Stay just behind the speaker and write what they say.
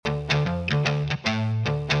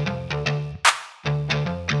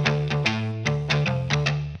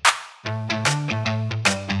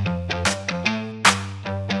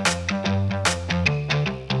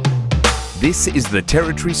This is the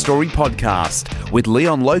Territory Story Podcast with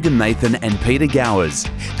Leon Logan Nathan and Peter Gowers.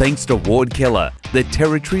 Thanks to Ward Keller, the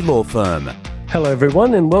Territory Law Firm. Hello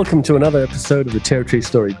everyone and welcome to another episode of the Territory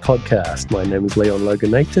Story Podcast. My name is Leon Logan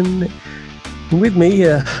Nathan. And with me,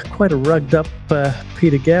 quite a rugged up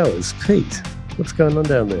Peter Gowers. Pete, what's going on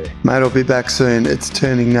down there? Mate, I'll be back soon. It's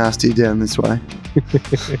turning nasty down this way.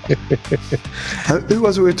 Who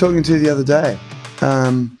was it we were talking to the other day?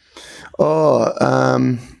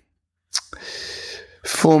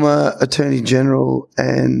 Former Attorney General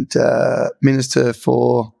and Minister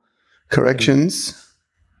for Corrections,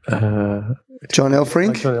 John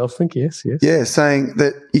Elferink. John Elferink, yes. Yeah, saying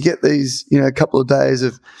that you get these, a couple of days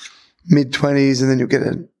of mid-20s and then you'll get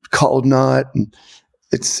a cold night, and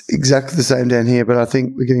it's exactly the same down here, but I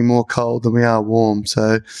think we're getting more cold than we are warm,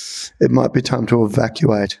 so it might be time to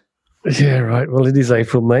evacuate. Yeah, right. Well, it is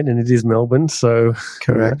April, mate, and it is Melbourne, so...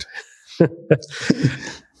 Correct.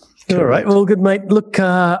 All right. Well, good, mate. Look,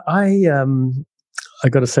 I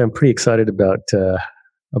got to say I'm pretty excited about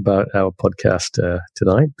our podcast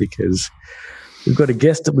tonight, because we've got a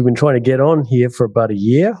guest that we've been trying to get on here for about a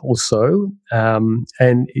year or so,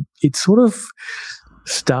 and it sort of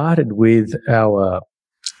started with our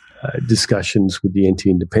discussions with the NT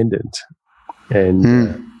Independent, and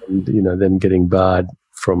them getting barred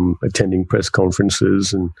from attending press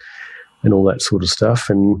conferences and all that sort of stuff,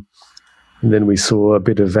 and then we saw a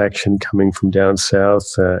bit of action coming from down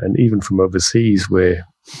south and even from overseas, where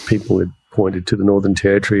people had pointed to the Northern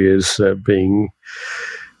Territory as being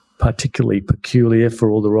particularly peculiar for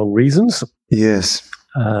all the wrong reasons. Yes.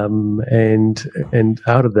 And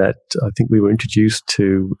out of that, I think we were introduced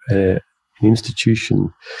to an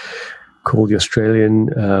institution called the Australian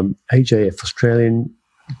AJF, Australian...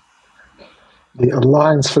 The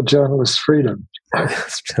Alliance for Journalist Freedom.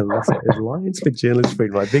 Alliance for Journalist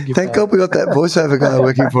Freedom. I beg your Thank God we got that voiceover guy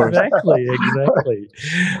working for us. Exactly.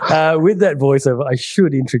 With that voiceover, I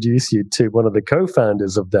should introduce you to one of the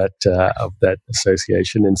co-founders of that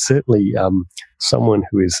association, and certainly someone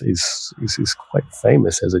who is quite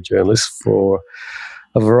famous as a journalist for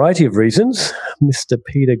a variety of reasons, Mr.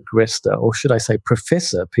 Peter Greste, or should I say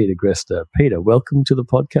Professor Peter Greste. Peter, welcome to the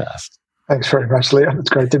podcast. Thanks very much, Leon. It's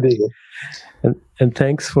great to be here. And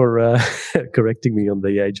thanks for correcting me on the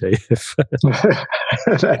AJF.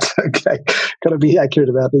 That's okay. Got to be accurate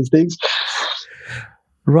about these things.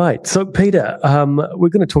 Right. So, Peter, we're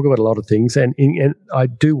going to talk about a lot of things, and I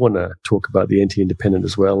do want to talk about the NT Independent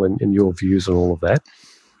as well, and your views on all of that.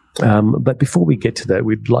 But before we get to that,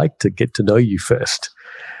 we'd like to get to know you first.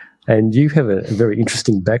 And you have a very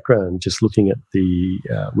interesting background, just looking at the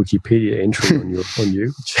Wikipedia entry on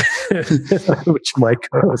you, which my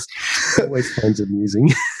co-host always finds amusing.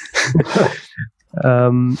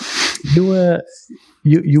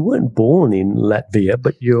 You weren't born in Latvia,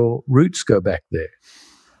 but your roots go back there.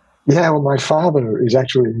 Yeah, well, my father is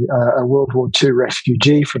actually a World War II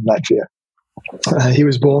refugee from Latvia. He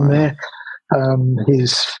was born there.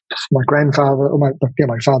 My grandfather, or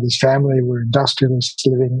my father's family were industrialists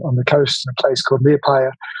living on the coast in a place called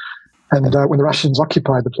Liepaja. And when the Russians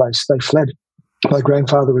occupied the place, they fled. My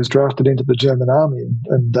grandfather was drafted into the German army,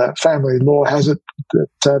 and family law has it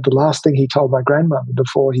that the last thing he told my grandmother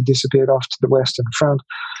before he disappeared off to the Western Front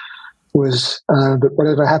was that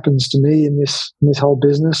whatever happens to me in this whole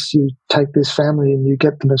business, you take this family and you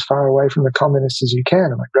get them as far away from the communists as you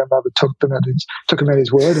can. And my grandmother took him at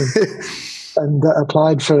his word and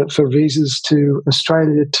applied for visas to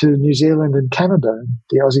Australia, to New Zealand and Canada. And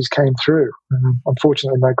the Aussies came through.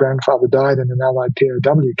 Unfortunately, my grandfather died in an Allied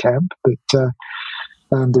POW camp, but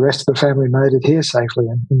the rest of the family made it here safely.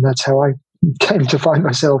 And that's how I came to find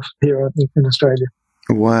myself here in Australia.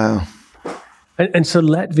 Wow. And so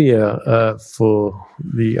Latvia, for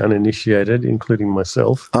the uninitiated, including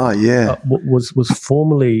myself, was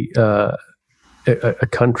formerly a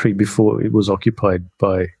country before it was occupied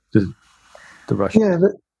by the Russians.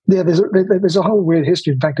 Yeah. There's a whole weird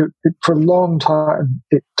history. In fact, for a long time,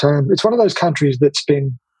 it's one of those countries that's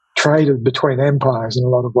been traded between empires in a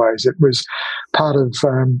lot of ways. It was part of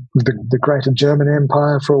the Greater German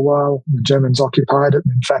Empire for a while. The Germans occupied it.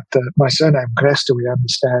 In fact, my surname Greste, we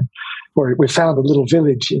understand, or we found a little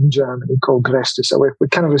village in Germany called Greste. So we're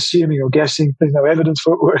kind of assuming or guessing. There's no evidence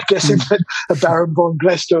for it. We're guessing that a Baron von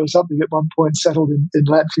Greste or something at one point settled in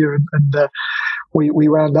Latvia, and we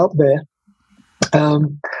wound up there.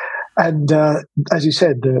 As you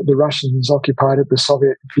said, the Russians occupied it.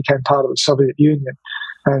 It became part of the Soviet Union,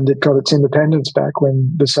 and it got its independence back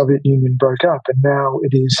when the Soviet Union broke up. And now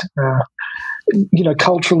it is,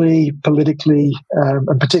 culturally, politically,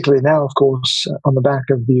 and particularly now, of course, on the back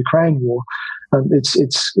of the Ukraine war, it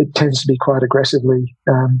tends to be quite aggressively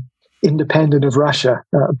independent of Russia,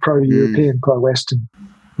 pro-European, pro-Western.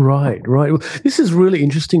 Right. Well, this is really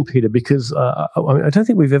interesting, Peter, because I don't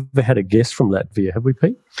think we've ever had a guest from Latvia, have we,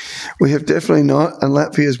 Pete? We have definitely not, and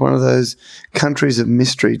Latvia is one of those countries of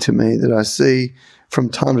mystery to me that I see from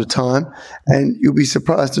time to time, and you'll be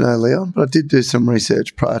surprised to know, Leon, but I did do some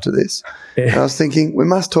research prior to this, and I was thinking we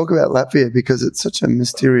must talk about Latvia because it's such a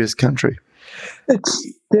mysterious country.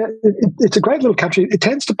 It's a great little country. It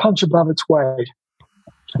tends to punch above its weight.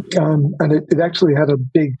 And it actually had a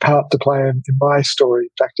big part to play in my story, in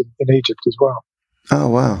fact, in Egypt as well. Oh,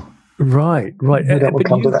 wow. Right. But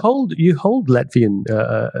you hold Latvian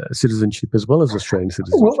citizenship as well as Australian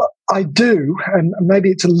citizenship. Well, I do, and maybe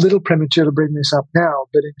it's a little premature to bring this up now,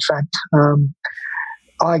 but in fact,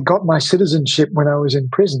 I got my citizenship when I was in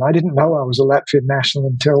prison. I didn't know I was a Latvian national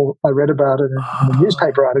until I read about it in a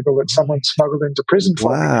newspaper article that someone smuggled into prison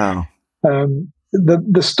for me.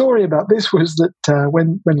 The story about this was that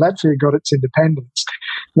when Latvia got its independence,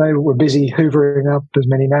 they were busy hoovering up as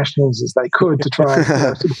many nationals as they could to try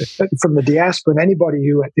from the diaspora, and anybody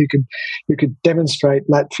who could demonstrate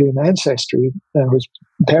Latvian ancestry, whose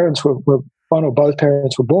parents were one or both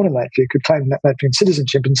parents were born in Latvia, could claim Latvian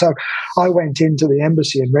citizenship. And so I went into the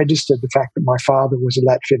embassy and registered the fact that my father was a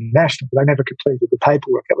Latvian national, but I never completed the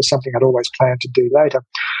paperwork. That was something I'd always planned to do later.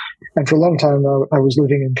 And for a long time, I was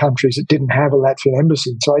living in countries that didn't have a Latvian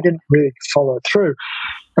embassy, so I didn't really follow it through.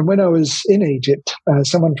 And when I was in Egypt,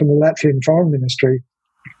 someone from the Latvian Foreign Ministry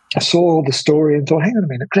saw the story and thought, hang on a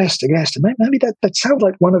minute, Gresta, maybe that sounds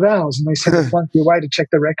like one of ours. And they sent a flunky away to check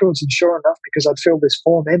the records, and sure enough, because I'd filled this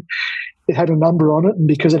form in, it had a number on it, and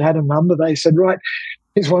because it had a number, they said, right,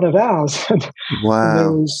 he's one of ours.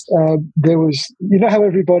 Wow. And there was, you know how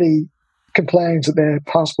everybody complains that their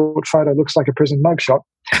passport photo looks like a prison mugshot?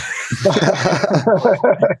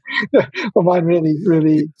 Well, mine really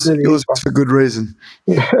it was for good reason.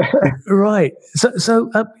 Right. So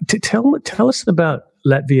tell us about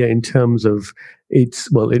Latvia in terms of its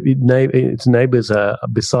neighbours.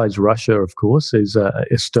 Besides Russia, of course, is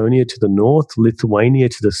Estonia to the north, Lithuania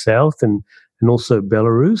to the south, and also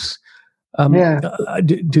Belarus.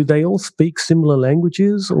 Do they all speak similar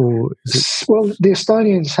languages, or Well, the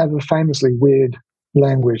Estonians have a famously weird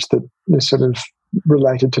language that is sort of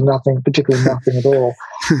related to nothing, particularly nothing at all.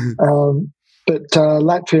 But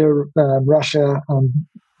Latvia, Russia,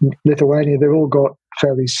 Lithuania, they've all got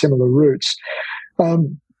fairly similar roots.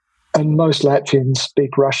 And most Latvians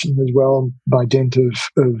speak Russian as well by dint of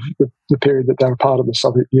the period that they were part of the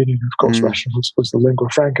Soviet Union. Of course, Russian was the lingua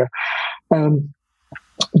franca.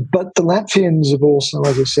 But the Latvians have also,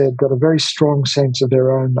 as I said, got a very strong sense of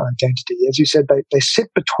their own identity. As you said, they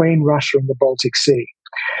sit between Russia and the Baltic Sea.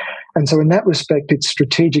 And so in that respect, it's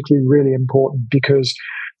strategically really important because,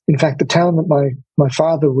 in fact, the town that my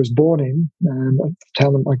father was born in, the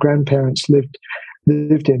town that my grandparents lived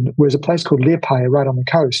in, was a place called Liepāja right on the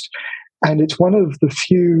coast. And it's one of the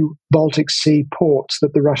few Baltic Sea ports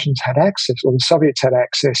that the Russians had access, or the Soviets had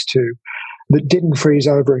access to, that didn't freeze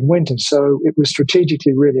over in winter. So it was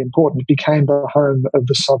strategically really important. It became the home of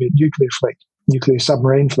the Soviet nuclear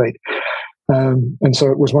submarine fleet. And so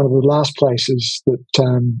it was one of the last places that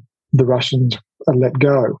the Russians let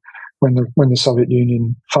go when the Soviet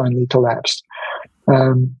Union finally collapsed.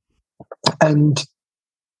 And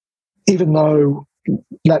even though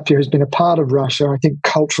Latvia has been a part of Russia, I think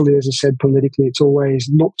culturally, as I said, politically, it's always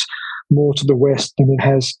looked more to the west than it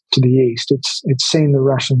has to the east. It's seen the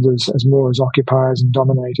Russians as more as occupiers and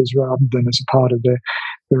dominators rather than as a part of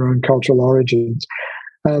their own cultural origins.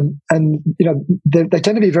 And you know, they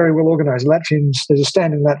tend to be very well organized. Latvians, there's a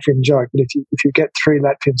standing Latvian joke that if you get 3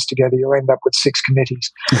 Latvians together, you'll end up with 6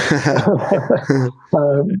 committees.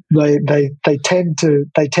 They tend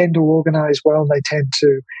to organize well, and they tend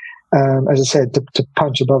to, as I said, to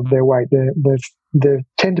punch above their weight. They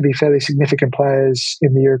tend to be fairly significant players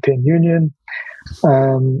in the European Union.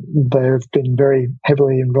 They've been very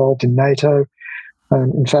heavily involved in NATO.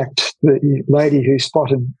 In fact, the lady who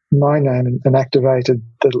spotted my name and activated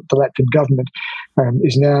the Latvian government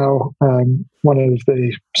is now one of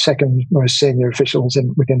the second most senior officials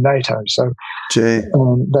within NATO. So, they,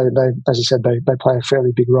 as I said, they play a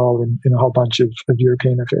fairly big role in a whole bunch of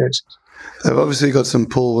European affairs. They've obviously got some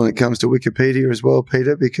pull when it comes to Wikipedia as well,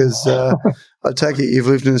 Peter, because I take it you've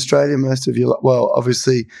lived in Australia most of your life. Well,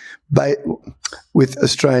 obviously with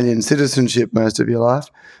Australian citizenship most of your life,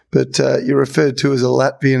 but you're referred to as a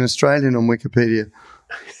Latvian Australian on Wikipedia.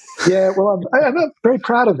 Yeah, well, I'm very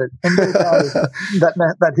proud of it. I'm very proud of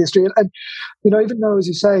that history. And, you know, even though, as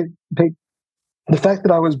you say, Pete, the fact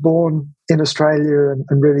that I was born in Australia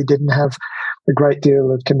and really didn't have a great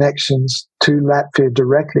deal of connections to Latvia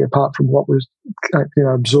directly, apart from what was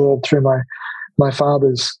absorbed through my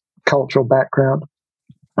father's cultural background,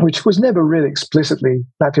 which was never really explicitly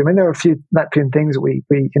Latvian. I mean, there were a few Latvian things that we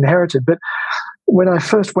inherited, but when I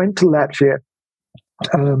first went to Latvia,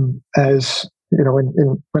 as you know,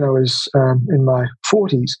 when I was in my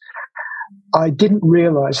 40s, I didn't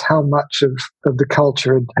realize how much of the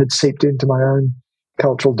culture had seeped into my own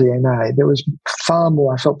cultural DNA. There was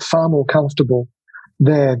I felt far more comfortable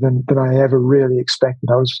there than I ever really expected.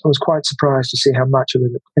 I was quite surprised to see how much of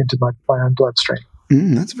it entered my own bloodstream.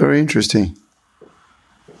 That's very interesting.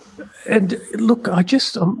 And look, I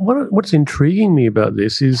just what's intriguing me about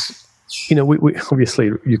this is, we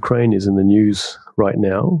obviously Ukraine is in the news right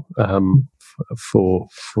now for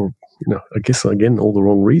I guess again all the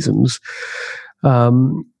wrong reasons,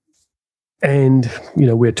 and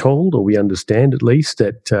we're told, or we understand at least,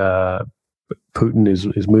 that Putin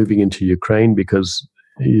is moving into Ukraine because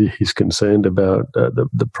he's concerned about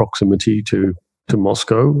the proximity to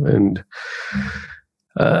Moscow, and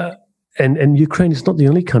Ukraine is not the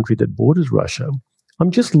only country that borders Russia. I'm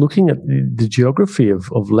just looking at the geography of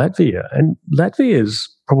Latvia, and Latvia is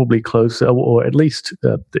probably closer, or at least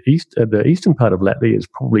the eastern part of Latvia is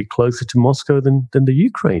probably closer to Moscow than the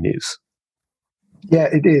Ukraine is. Yeah,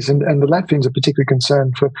 it is, and the Latvians are particularly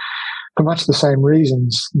concerned for much the same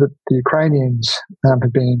reasons that the Ukrainians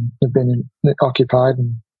have been occupied,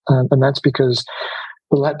 and that's because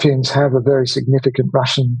the Latvians have a very significant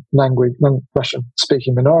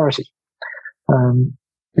Russian-speaking minority.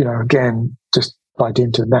 Again, just by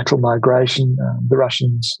dint of natural migration, the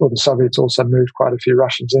Russians or the Soviets also moved quite a few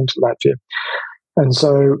Russians into Latvia. And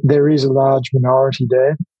so there is a large minority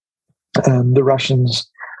there. The Russians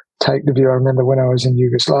take the view, I remember when I was in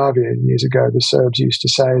Yugoslavia years ago, the Serbs used to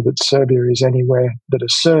say that Serbia is anywhere that a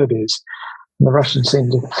Serb is. And the Russians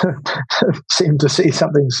seem to see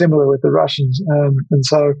something similar with the Russians. And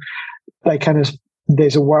so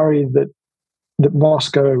there's a worry that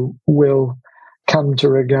Moscow will come to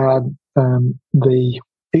regard the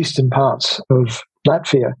eastern parts of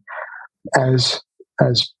Latvia as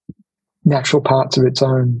natural parts of its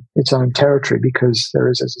own territory, because there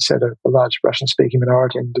is, as I said, a large Russian-speaking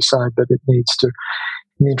minority, and decide that it needs to,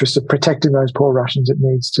 in the interest of protecting those poor Russians, it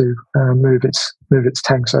needs to move its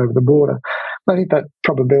tanks over the border. I think that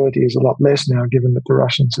probability is a lot less now, given that the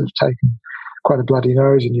Russians have taken quite a bloody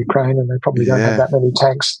nose in Ukraine, and they probably don't have that many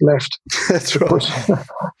tanks left. That's right.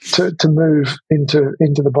 to move into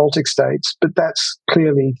the Baltic states. But that's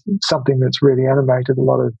clearly something that's really animated a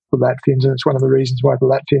lot of the Latvians, and it's one of the reasons why the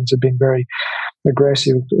Latvians have been very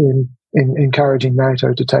aggressive in encouraging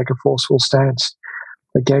NATO to take a forceful stance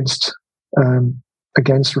against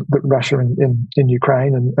Russia in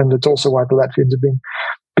Ukraine, and it's also why the Latvians have been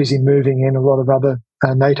busy moving in a lot of other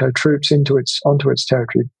NATO troops onto its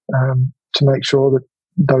territory, to make sure that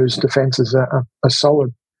those defences are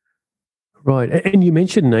solid. Right. And you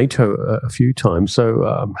mentioned NATO a few times. So,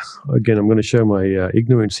 again, I'm going to show my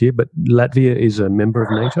ignorance here, but Latvia is a member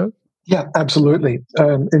of NATO? Yeah, absolutely.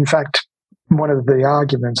 In fact, one of the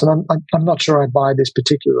arguments, and I'm not sure I buy this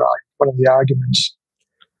particular argument, one of the arguments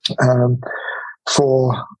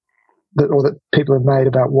that people have made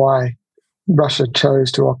about why Russia chose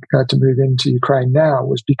to move into Ukraine now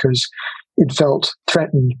was because it felt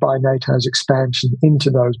threatened by NATO's expansion into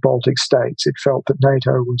those Baltic states. It felt that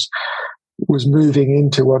NATO was moving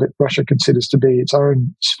into what Russia considers to be its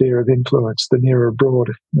own sphere of influence, the near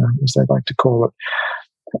abroad, as they like to call it.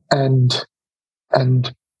 And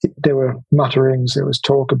there were mutterings, there was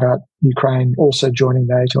talk about Ukraine also joining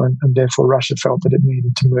NATO, and therefore Russia felt that it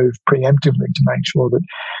needed to move preemptively to make sure that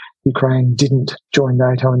Ukraine didn't join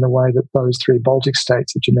NATO in the way that those three Baltic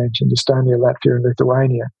states that you mentioned, Estonia, Latvia, and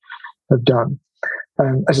Lithuania, have done.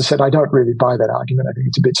 As I said, I don't really buy that argument. I think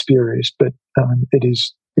it's a bit spurious, but it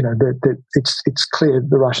is, it's clear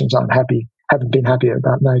the Russians haven't been happy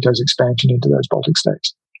about NATO's expansion into those Baltic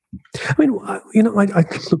states. I mean,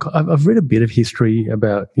 look, I've read a bit of history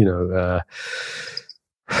about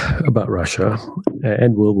Russia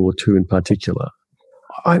and World War II in particular.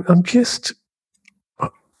 I'm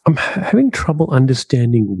having trouble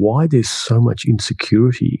understanding why there's so much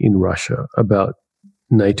insecurity in Russia about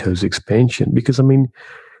NATO's expansion, because, I mean,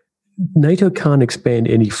 NATO can't expand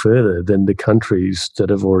any further than the countries that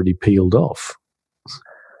have already peeled off.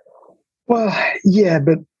 Well, yeah,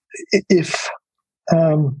 but if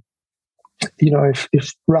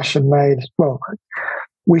Russia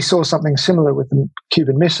we saw something similar with the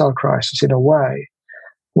Cuban Missile Crisis in a way,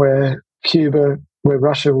 where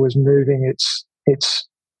Russia was moving its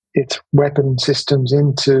weapon systems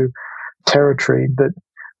into territory that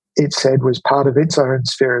it said was part of its own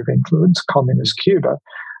sphere of influence, communist Cuba,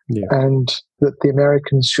 and that the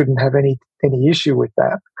Americans shouldn't have any issue with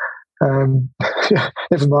that.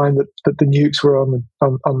 Never mind that the nukes were on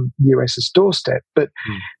the US's doorstep, but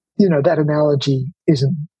that analogy is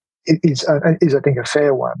I think a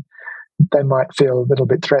fair one. They might feel a little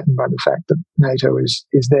bit threatened by the fact that NATO is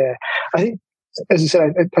there. I think, as I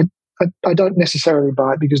said, I don't necessarily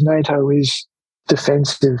buy it because NATO is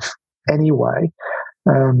defensive anyway.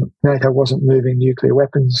 NATO wasn't moving nuclear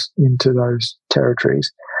weapons into those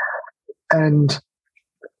territories, and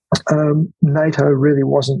NATO really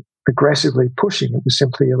wasn't aggressively pushing. It was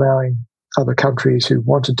simply allowing other countries who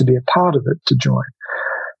wanted to be a part of it to join.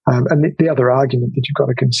 And the other argument that you've got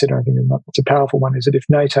to consider, I think it's a powerful one, is that if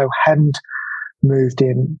NATO hadn't moved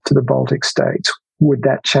in to the Baltic states, would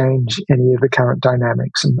that change any of the current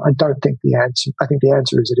dynamics? And I don't think the answer. I think the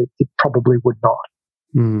answer is that it probably would not.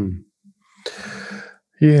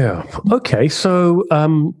 Yeah. Okay. So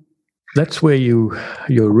that's where your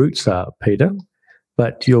roots are, Peter.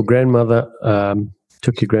 But your grandmother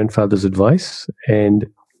took your grandfather's advice and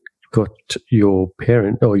got your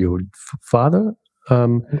parent or your father.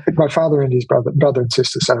 My father and his brother and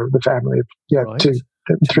sister, so the family of Right.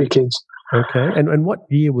 three kids. Okay. And what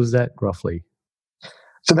year was that roughly?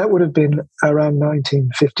 So that would have been around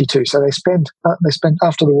 1952. So they spent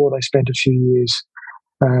after the war. They spent a few years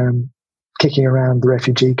kicking around the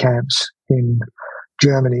refugee camps in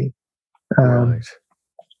Germany, Right.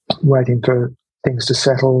 waiting for things to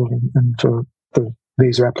settle and for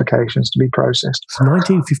visa applications to be processed. So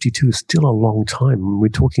 1952 is still a long time. We're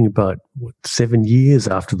talking about 7 years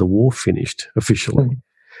after the war finished officially.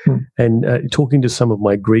 And talking to some of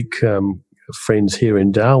my Greek friends here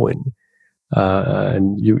in Darwin,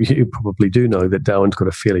 and you probably do know that Darwin's got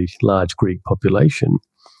a fairly large Greek population.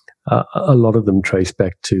 A lot of them trace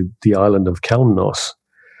back to the island of Kalmnos.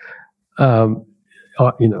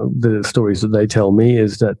 The stories that they tell me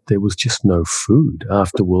is that there was just no food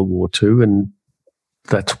after World War II, and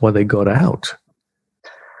that's why they got out.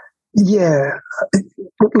 Yeah.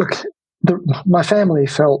 Look, my family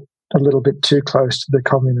felt a little bit too close to the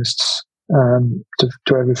communists to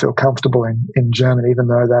ever feel comfortable in Germany, even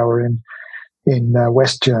though they were in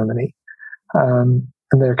West Germany. And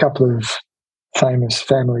there are a couple of famous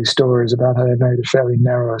family stories about how they made a fairly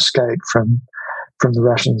narrow escape from the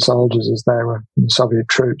Russian soldiers the Soviet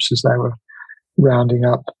troops as they were rounding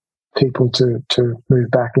up people to move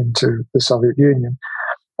back into the Soviet Union.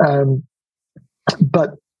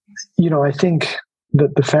 But, I think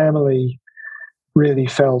that the family really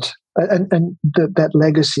felt, and that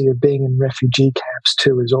legacy of being in refugee camps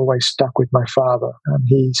too has always stuck with my father.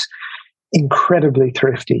 He's incredibly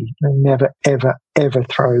thrifty and never, ever, ever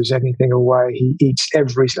throws anything away. He eats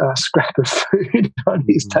every scrap of food on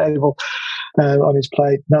his table, on his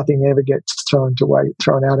plate. Nothing ever gets thrown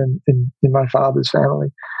out in my father's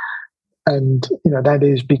family. And, that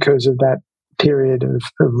is because of that period of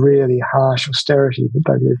really harsh austerity that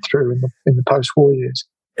they lived through in the post-war years.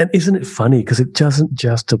 And isn't it funny? Because it doesn't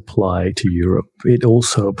just apply to Europe. It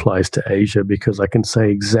also applies to Asia, because I can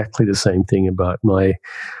say exactly the same thing about my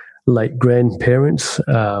late grandparents.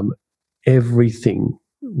 Everything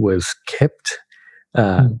was kept.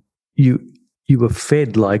 You were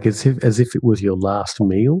fed like as if it was your last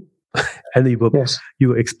meal. And you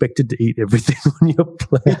were expected to eat everything on your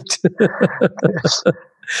plate. Yes.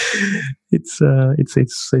 It's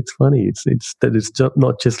funny. It's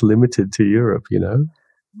not just limited to Europe,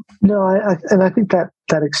 No, I think that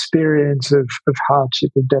experience of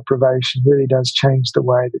hardship and deprivation really does change the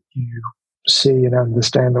way that you see and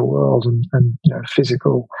understand the world and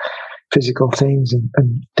physical things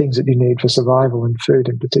and things that you need for survival and food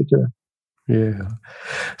in particular. Yeah.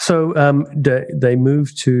 So they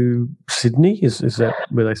moved to Sydney. Is that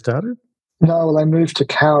where they started? No, well, they moved to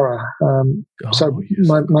Cowra.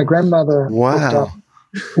 My grandmother hooked up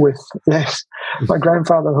with my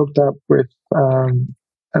grandfather hooked up with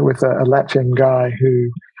a Latvian guy who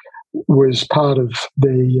was part of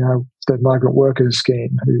the migrant workers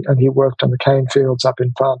scheme, and he worked on the cane fields up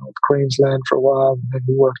in far north Queensland for a while, and then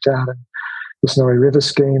he worked out in the Snowy River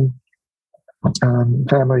scheme.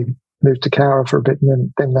 Family moved to Cowra for a bit,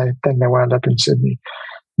 and then they wound up in Sydney,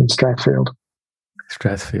 in Strathfield.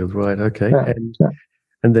 Strathfield, right? Okay. Yeah,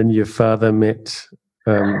 and then your father met.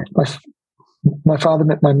 My father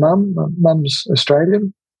met my mum. My mum's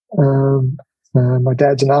Australian. My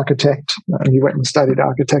dad's an architect. He went and studied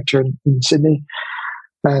architecture in Sydney,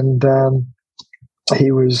 and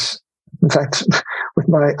he was, in fact, with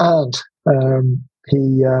my aunt. My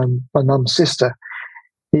mum's sister.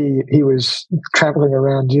 He was travelling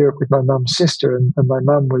around Europe with my mum's sister, and my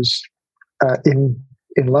mum was in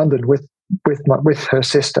in London with her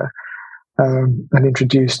sister, and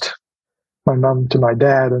introduced my mum to my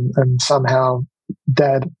dad, and somehow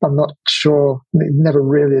Dad, I'm not sure, never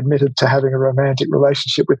really admitted to having a romantic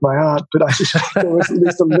relationship with my aunt, but I suspect there was at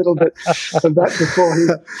least a little bit of that before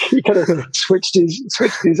he kind of switched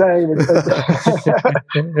his aim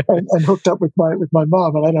and hooked up with my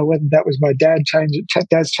mum. And I don't know whether that was my dad's change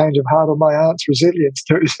of heart or my aunt's resilience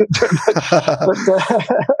to it.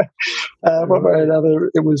 But one way or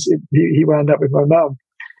another, he wound up with my mum.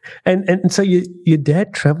 And so your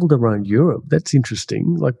dad travelled around Europe. That's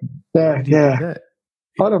interesting. Like, yeah.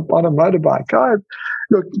 On a motorbike.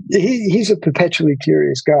 Look, he's a perpetually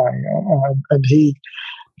curious guy, and he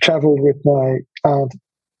travelled with my aunt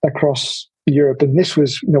across Europe. And this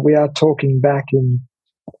was, we are talking back in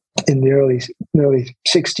the early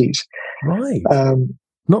 60s. Right.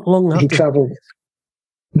 Not long after he travelled.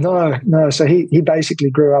 No. So he basically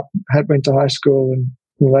grew up, went to high school and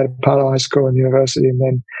the later part of high school and university, and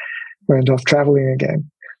then went off travelling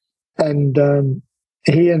again. And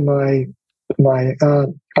he and my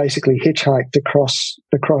aunt basically hitchhiked across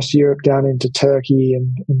Europe down into Turkey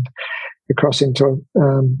and across into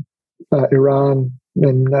Iran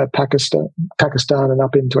and Pakistan and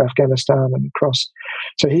up into Afghanistan and across.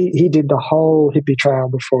 So he did the whole hippie trail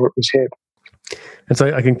before it was hip. And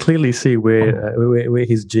so I can clearly see where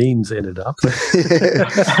his genes ended up.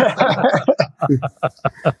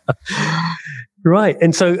 Right.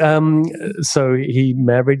 And so he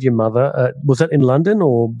married your mother. Was that in London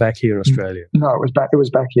or back here in Australia? No, it was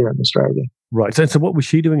back here in Australia. Right. So what was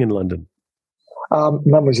she doing in London?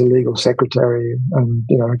 Mum was a legal secretary, and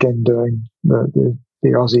again doing the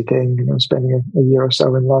Aussie thing. Spending a year or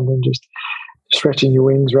so in London, just stretching your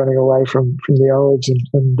wings, running away from the olds,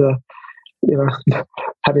 and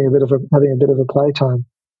having a bit of a playtime.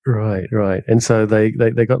 Right. And so they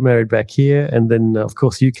got married back here, and then of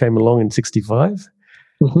course you came along in 65,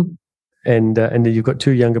 mm-hmm. and then you've got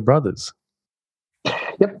two younger brothers.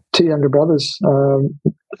 Yep, two younger brothers.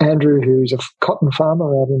 Andrew, who's a cotton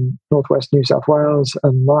farmer out in northwest New South Wales,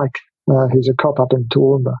 and Mike, who's a cop up in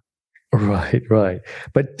Toowoomba. Right.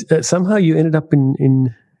 But somehow you ended up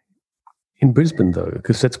in Brisbane, though,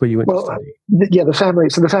 because that's where you went to study. Yeah, the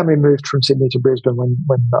family moved from Sydney to Brisbane when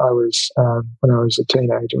I was a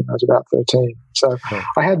teenager, when I was about 13. So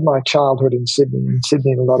I had my childhood in Sydney. And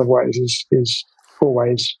Sydney, in a lot of ways, is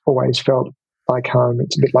always felt like home.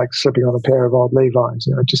 It's a bit like slipping on a pair of old Levi's.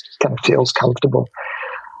 It just kind of feels comfortable,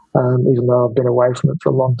 even though I've been away from it for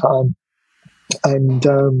a long time. And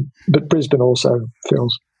but Brisbane also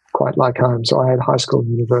feels quite like home. So I had high school and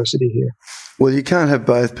university here. Well, you can't have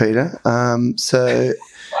both, Peter. So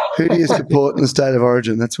who do you support in the state of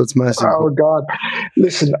origin? That's what's most important. Oh, God.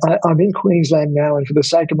 Listen, I'm in Queensland now, and for the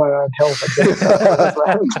sake of my own health,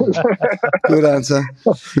 Good answer.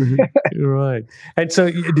 Right. And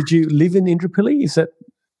so did you live in Indooroopilly? Is that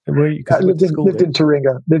where you lived in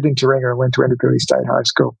Taringa? Lived in Taringa and went to Indooroopilly State High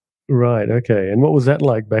School. Right, okay. And what was that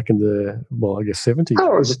like back in the, 70s?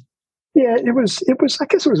 Oh, it was. I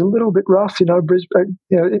guess it was a little bit rough. Brisbane.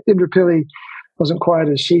 Indooroopilly wasn't quite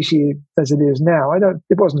as shishy as it is now.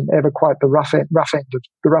 It wasn't ever quite the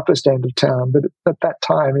roughest end of town. But at that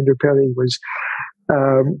time, Indooroopilly was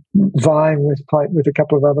vying with a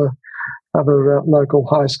couple of other local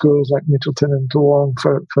high schools like Mitchelton and Toowong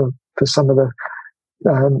for some of the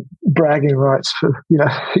bragging rights for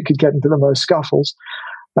who could get into the most scuffles.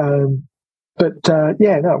 But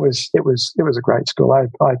it was a great school. I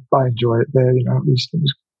enjoyed it there. It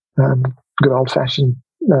was good old fashioned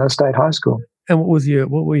state high school. And what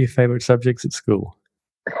were your favourite subjects at school?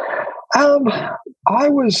 I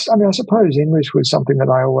suppose English was something that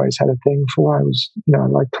I always had a thing for. I was, I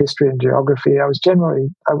liked history and geography. I was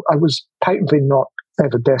I was patently not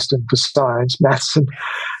ever destined for science, maths and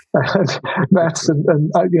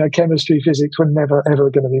chemistry, physics were never ever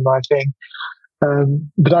going to be my thing.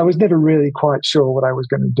 But I was never really quite sure what I was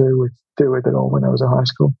going to do with it all when I was in high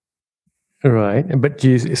school. Right, but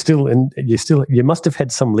you must have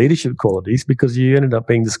had some leadership qualities because you ended up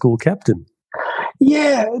being the school captain.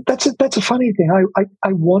 Yeah, that's a funny thing.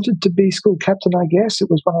 I wanted to be school captain. I guess it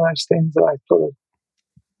was one of those things that I sort of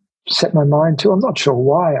set my mind to. I'm not sure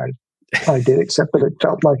why I did, except that it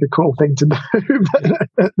felt like a cool thing to do.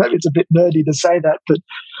 Maybe it's a bit nerdy to say that, but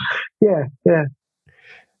yeah.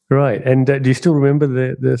 Right, and do you still remember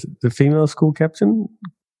the female school captain?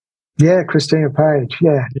 Yeah, Christina Page.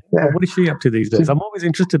 Yeah. What is she up to these days? I'm always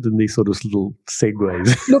interested in these sort of little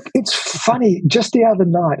segues. Look, it's funny. Just the other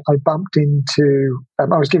night, I bumped into. I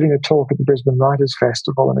was giving a talk at the Brisbane Writers'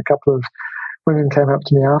 Festival, and a couple of women came up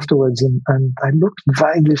to me afterwards, and they looked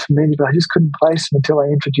vaguely familiar, but I just couldn't place them until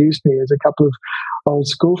they introduced me as a couple of old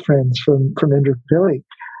school friends from Indooroopilly.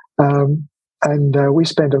 And we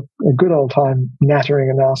spent a good old time nattering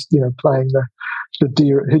and playing the who do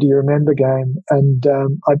you remember game. And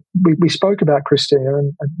we spoke about Christina,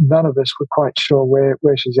 and none of us were quite sure where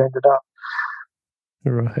she's ended up.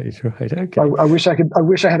 Right. Okay. I wish I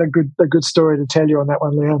had a good story to tell you on that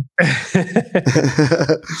one, Leon.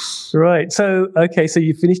 Right. So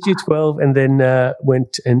you finished year 12 and then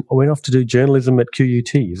went off to do journalism at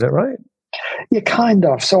QUT. Is that right? Yeah, kind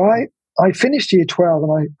of. So I finished year 12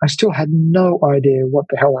 and I still had no idea what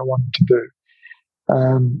the hell I wanted to do.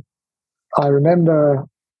 I remember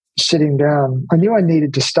sitting down. I knew I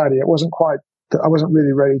needed to study. I wasn't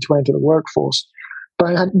really ready to enter the workforce, but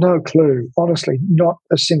I had no clue, honestly, not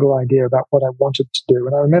a single idea about what I wanted to do.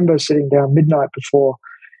 And I remember sitting down midnight before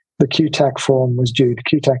the QTAC form was due. The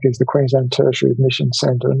QTAC is the Queensland Tertiary Admission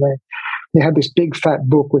Centre, and they had this big fat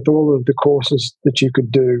book with all of the courses that you could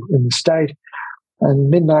do in the state. And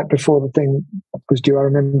midnight before the thing was due, I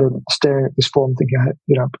remember staring at this form thinking,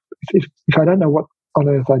 if I don't know what on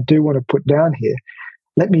earth I do want to put down here,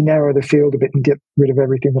 let me narrow the field a bit and get rid of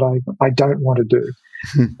everything that I don't want to do.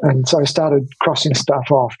 And so I started crossing stuff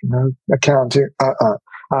off, accounting,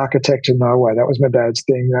 architecture, no way. That was my dad's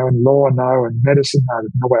thing, and law, no, and medicine,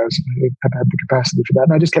 no way I had the capacity for that.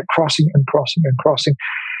 And I just kept crossing and crossing and crossing.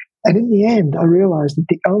 And in the end, I realized that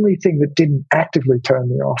the only thing that didn't actively turn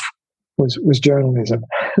me off was journalism.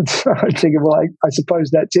 And so I figured, well, I suppose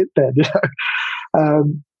that's it then.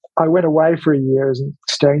 I went away for a year as an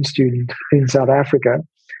exchange student in South Africa.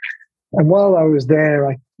 And while I was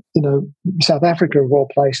there, South Africa, of all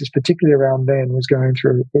places, particularly around then, was going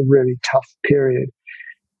through a really tough period.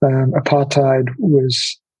 Apartheid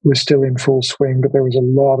was still in full swing, but there was a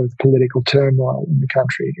lot of political turmoil in the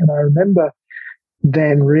country. And I remember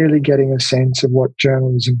then really getting a sense of what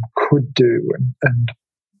journalism could do and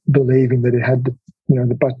believing that it had,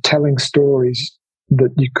 by telling stories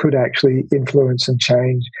that you could actually influence and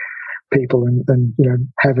change people and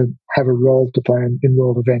have a role to play in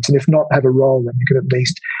world events. And if not have a role, then you could at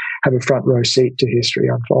least have a front row seat to history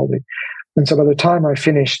unfolding. And so by the time I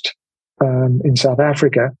finished in South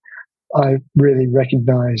Africa, I really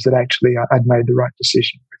recognized that actually I'd made the right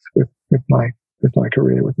decision with my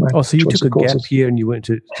career, with my so you took a courses. gap year and you went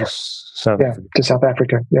to South Africa? To South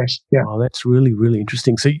Africa, yes. Yeah. Oh, that's really, really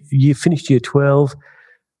interesting. So you finished year 12,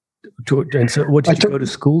 and so did you go to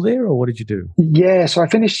school there, or what did you do? Yeah, so I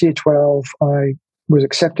finished year 12. I was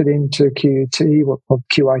accepted into QUT, or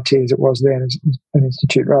QIT as it was then, as an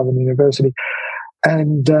institute rather than university.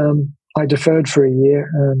 And I deferred for a year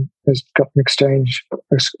and got an exchange,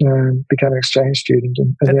 became an exchange student.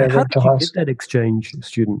 And how did you get that exchange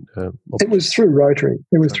student? It was through Rotary.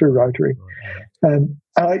 It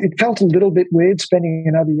felt a little bit weird spending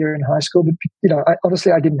another year in high school, but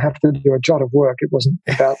honestly, I didn't have to do a jot of work. It wasn't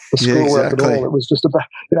about the schoolwork at all. It was just about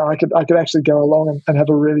I could actually go along and have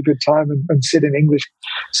a really good time and sit in English,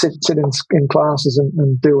 sit in classes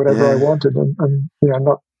and do whatever I wanted, and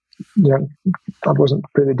not. I didn't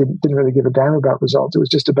really give a damn about results. It was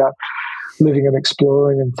just about living and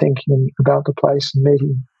exploring and thinking about the place and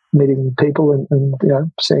meeting people and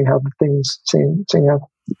seeing how things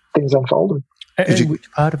unfolded. And which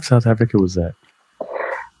part of South Africa was that?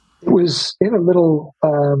 It was in a little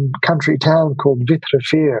country town called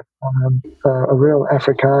Witrifuur, a real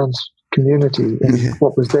Afrikaans community in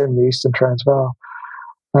what was then the Eastern Transvaal.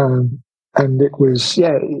 And it was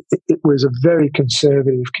a very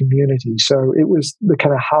conservative community. So it was the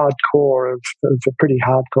kind of hardcore of a pretty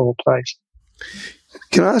hardcore place.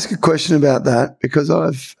 Can I ask a question about that? Because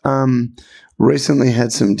I've recently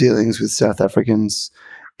had some dealings with South Africans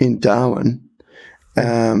in Darwin.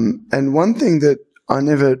 And one thing that I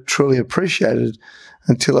never truly appreciated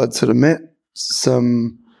until I'd sort of met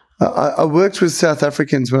some I worked with South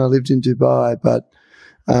Africans when I lived in Dubai, but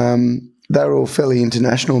they were all fairly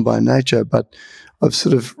international by nature, but I've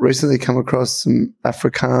sort of recently come across some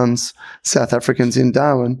Afrikaans, South Africans in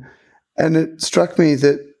Darwin, and it struck me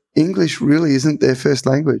that English really isn't their first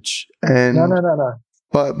language. And no.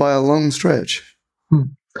 By a long stretch.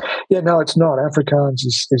 Yeah, no, it's not. Afrikaans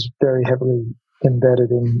is very heavily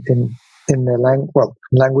embedded in their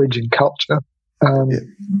language and culture.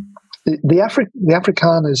 The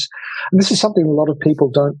Afrikaners, and this is something a lot of people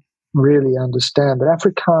don't really understand, but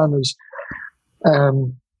Afrikaners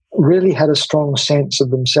really had a strong sense of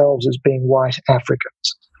themselves as being white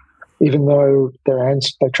Africans, even though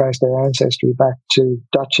they traced their ancestry back to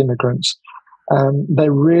Dutch immigrants. They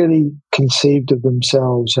really conceived of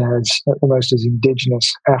themselves as almost as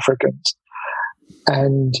indigenous Africans,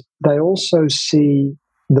 and they also see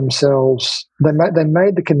themselves. They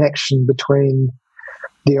made the connection between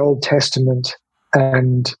the Old Testament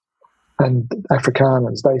and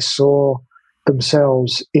Afrikaners. They saw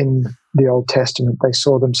themselves in the Old Testament. They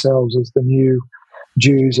saw themselves as the new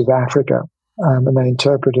Jews of Africa, and they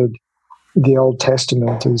interpreted the Old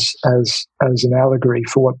Testament as an allegory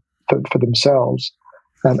for themselves,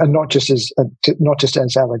 and not just as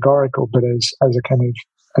allegorical, but as a kind of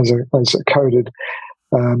as a coded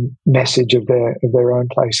message of their own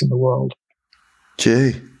place in the world.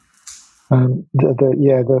 Gee.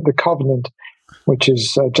 The Covenant, which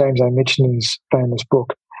is James A. Michener's famous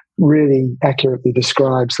book, really accurately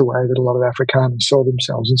describes the way that a lot of Afrikaners saw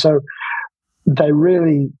themselves. And so they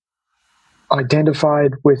really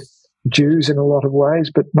identified with Jews in a lot of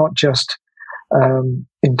ways, but not just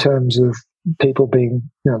in terms of people being,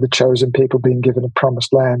 the chosen people being given a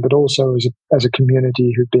promised land, but also as a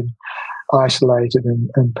community who'd been isolated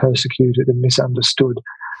and persecuted and misunderstood,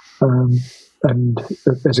 and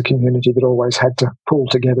as a community that always had to pull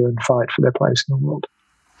together and fight for their place in the world.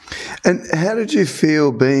 And how did you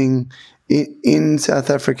feel being in South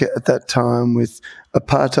Africa at that time with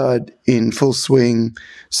apartheid in full swing?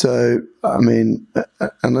 So, I mean,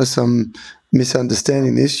 unless I'm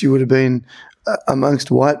misunderstanding this, you would have been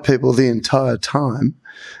amongst white people the entire time.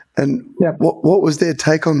 And what was their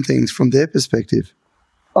take on things from their perspective?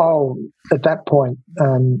 Oh, at that point,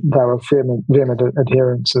 they were vehement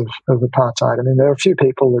adherents of apartheid. I mean, there are a few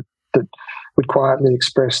people that would quietly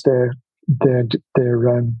express their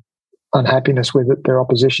unhappiness with it, their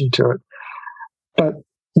opposition to it. But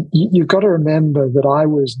you've got to remember that I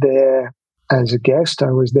was there as a guest.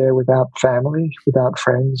 I was there without family, without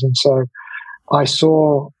friends, and so I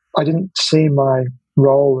didn't see my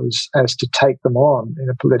role as to take them on in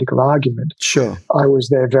a political argument. Sure. I was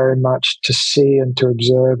there very much to see and to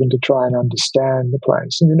observe and to try and understand the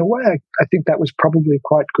place. And in a way, I think that was probably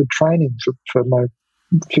quite good training for my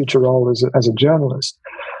future role as a journalist.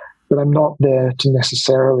 But I'm not there to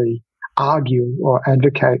necessarily argue or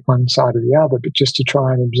advocate one side or the other, but just to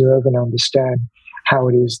try and observe and understand how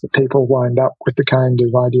it is that people wind up with the kind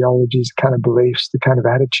of ideologies, the kind of beliefs, the kind of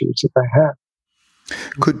attitudes that they have.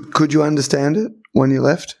 Could you understand it when you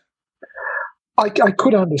left? I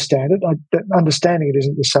could understand it. Understanding it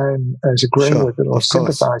isn't the same as agreeing with it or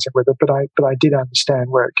sympathising with it, but I did understand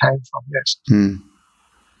where it came from. Yes. Mm.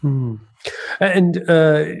 Mm. And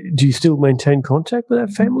do you still maintain contact with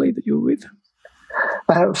that family that you were with?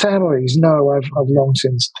 Families, no. I've long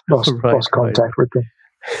since lost contact with them.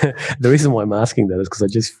 The reason why I'm asking that is because I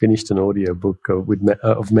just finished an audiobook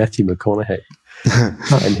of Matthew McConaughey,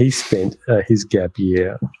 and he spent his gap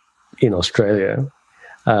year in Australia,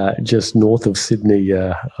 just north of Sydney,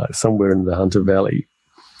 somewhere in the Hunter Valley.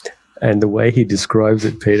 And the way he describes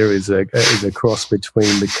it, Peter, is a cross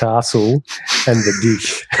between the castle and the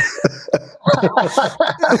dish.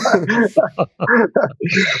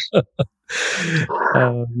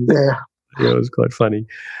 Yeah, it was quite funny.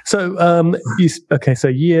 So, so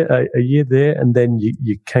a year there, and then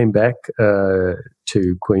you came back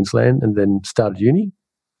to Queensland, and then started uni.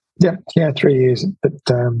 Yeah, 3 years at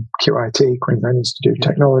QIT, Queensland Institute of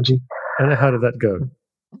Technology. And how did that go?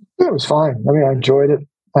 Yeah, it was fine. I mean, I enjoyed it.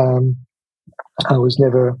 I was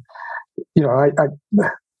never,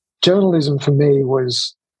 journalism for me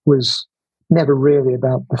was never really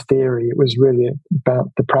about the theory. It was really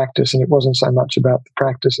about the practice, and it wasn't so much about the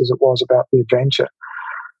practice as it was about the adventure.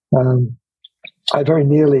 I very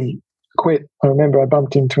nearly quit. I remember I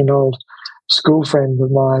bumped into an old school friend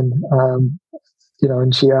of mine,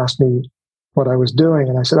 and she asked me what I was doing,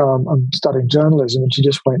 and I said, "Oh, I'm studying journalism," and she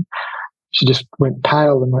just went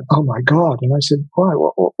pale and went, "Oh my God!" And I said, "Why?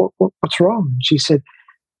 What's wrong?" And she said,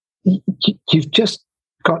 "You've just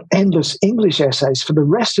got endless English essays for the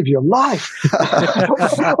rest of your life." She's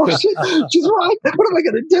right. What am I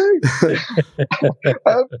going to do?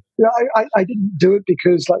 I didn't do it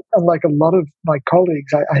because, unlike a lot of my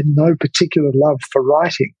colleagues, I had no particular love for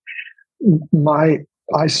writing.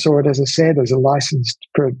 I saw it, as I said, as a license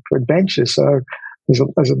for adventure. So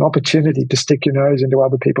as an opportunity to stick your nose into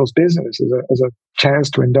other people's business, as a chance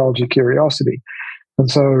to indulge your curiosity.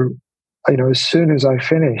 And so, as soon as I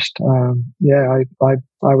finished,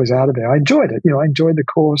 I was out of there. I enjoyed it. I enjoyed the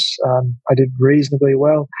course. I did reasonably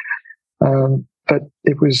well, but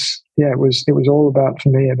it was all about, for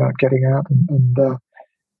me, about getting out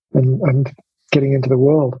and getting into the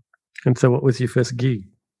world. And so, what was your first gig?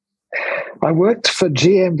 I worked for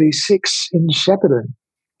GMV6 in Shepparton,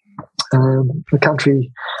 a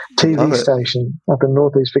country TV station up in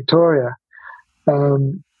northeast Victoria.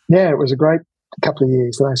 It was a great couple of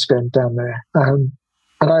years that I spent down there. And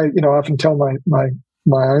I often tell my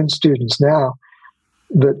own students now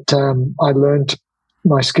that I learned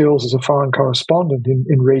my skills as a foreign correspondent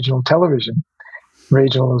in regional television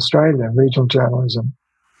regional Australia, regional journalism,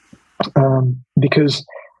 because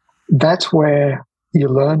that's where you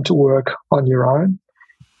learn to work on your own.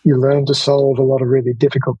 You learn to solve a lot of really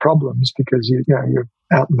difficult problems because you're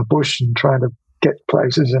out in the bush and trying to get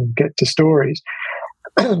places and get to stories.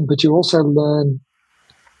 But you also learn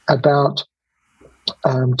about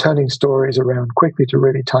turning stories around quickly to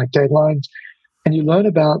really tight deadlines, and you learn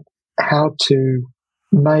about how to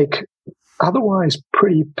make otherwise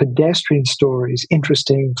pretty pedestrian stories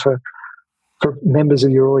interesting for members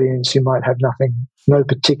of your audience who might have no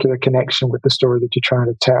particular connection with the story that you're trying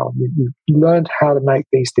to tell. You learned how to make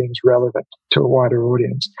these things relevant to a wider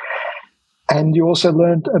audience. And you also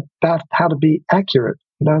learned about how to be accurate.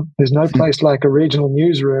 There's no place like a regional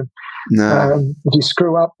newsroom. No. If you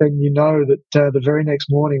screw up, then you know that the very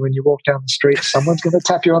next morning when you walk down the street, someone's going to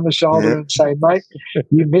tap you on the shoulder and say, mate,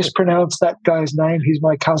 you mispronounced that guy's name. He's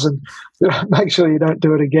my cousin. Make sure you don't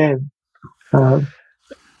do it again.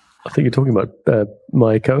 I think you're talking about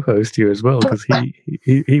my co-host here as well, because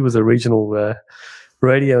he was a regional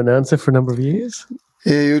radio announcer for a number of years.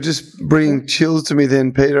 Yeah, you're just bringing chills to me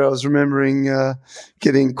then, Peter. I was remembering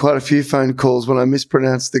getting quite a few phone calls when I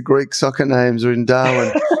mispronounced the Greek soccer names or in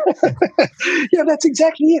Darwin. Yeah, that's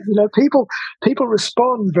exactly it. People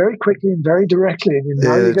respond very quickly and very directly, and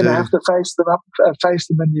you're going to have to face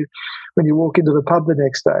them when you walk into the pub the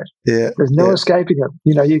next day. Yeah, there's no escaping it.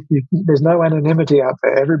 There's no anonymity out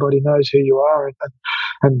there. Everybody knows who you are,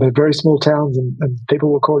 and they're very small towns, and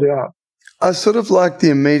people will call you out. I sort of like the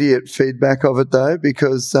immediate feedback of it though,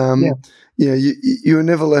 because you were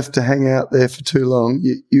never left to hang out there for too long.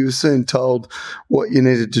 You were soon told what you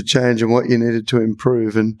needed to change and what you needed to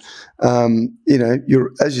improve, and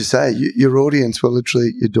as you say, your audience were literally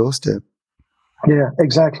at your doorstep. Yeah,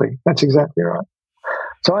 exactly. That's exactly right.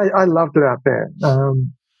 So I loved it out there.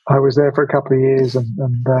 I was there for a couple of years,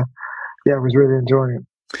 and I was really enjoying it.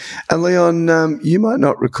 And Leon, you might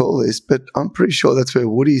not recall this, but I'm pretty sure that's where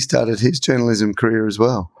Woody started his journalism career as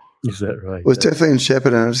well. Is that right? It was definitely in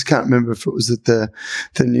Shepparton. I just can't remember if it was at the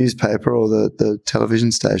newspaper or the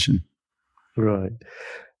television station. Right.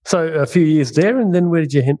 So a few years there, and then where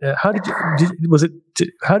did you? How did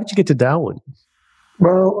you get to Darwin?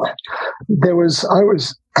 Well, I was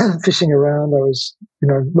fishing around. I was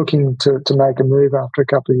looking to make a move after a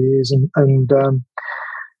couple of years, and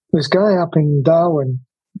this guy up in Darwin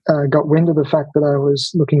got wind of the fact that I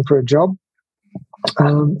was looking for a job,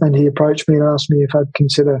 and he approached me and asked me if I'd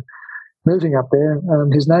consider moving up there.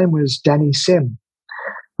 His name was Danny Sim,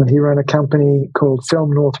 and he ran a company called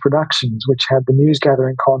Film North Productions, which had the news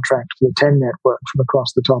gathering contract for the 10 network from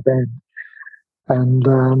across the top end. And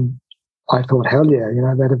I thought, hell yeah,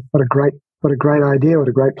 what a great idea, what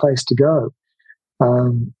a great place to go.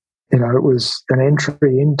 It was an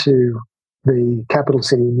entry into the capital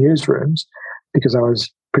city newsrooms because I was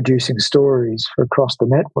producing stories for across the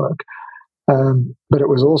network. But it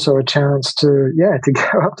was also a chance to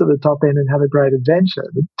go up to the top end and have a great adventure.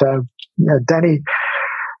 But Danny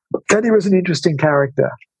was an interesting character,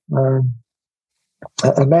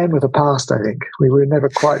 a man with a past. I think we were never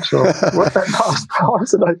quite sure what that past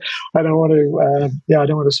was, and I don't want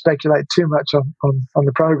to speculate too much on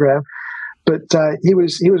the program. But he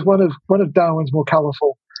was one of Darwin's more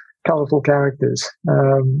colourful characters.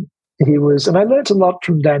 He was, and I learnt a lot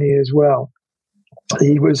from Danny as well.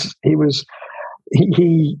 He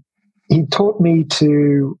taught me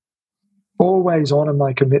to always honour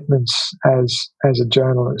my commitments as a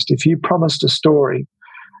journalist. If you promised a story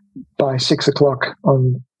by 6:00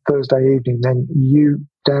 on Thursday evening, then you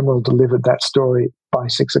damn well delivered that story by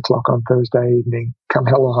 6:00 on Thursday evening, come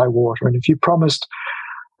hell or high water. And if you promised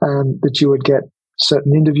that you would get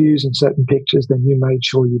certain interviews and certain pictures, then you made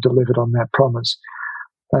sure you delivered on that promise.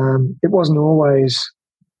 It wasn't always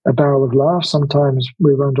a barrel of laughs. Sometimes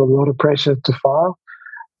we were under a lot of pressure to file,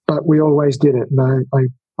 but we always did it. And I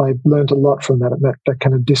learned a lot from that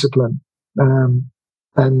kind of discipline. For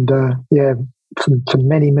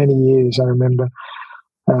many, many years, I remember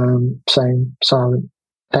saying silent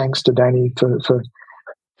thanks to Danny for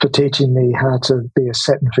teaching me how to be a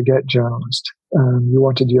set and forget journalist. You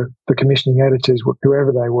wanted the commissioning editors,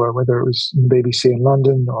 whoever they were, whether it was in the BBC in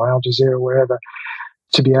London or Al Jazeera, wherever,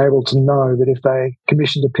 to be able to know that if they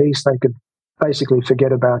commissioned a piece, they could basically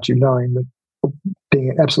forget about you, knowing that,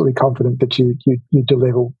 being absolutely confident that you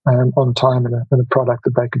deliver on time and a product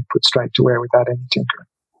that they could put straight to air without any tinkering.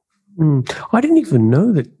 I didn't even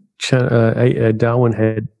know that Darwin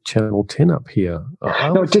had Channel 10 up here.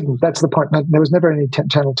 No, it didn't. That's the point. There was never any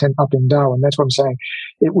Channel 10 up in Darwin. That's what I'm saying.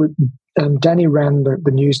 It would. Danny ran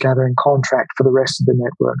the news gathering contract for the rest of the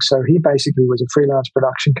network, so he basically was a freelance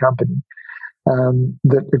production company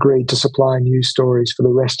that agreed to supply news stories for the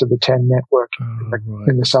rest of the 10 network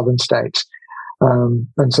in the southern states. And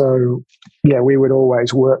so, we would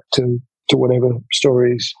always work to whatever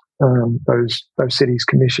stories those cities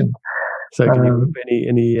commissioned. So, can you remember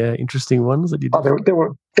any interesting ones that you did? Oh,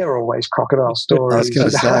 there were always crocodile stories. I was going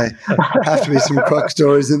to say, have to be some croc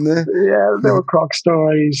stories in there. Yeah, there were croc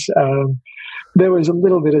stories. There was a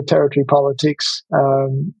little bit of territory politics.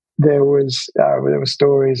 There were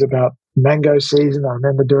stories about mango season. I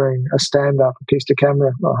remember doing a stand-up, a piece to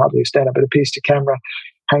camera, well, hardly a stand-up, but a piece to camera,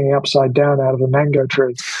 hanging upside down out of a mango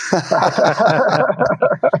tree.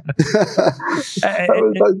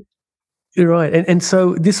 You're right. And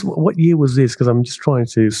so what year was this? Because I'm just trying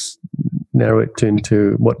to narrow it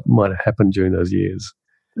into what might have happened during those years.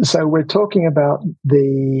 So we're talking about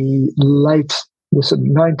the sort of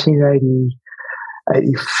 1980,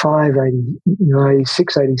 85,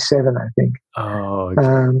 86, 87, I think. Oh,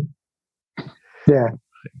 okay. Yeah.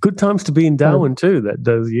 Good times to be in Darwin too,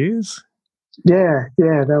 those years. Yeah, they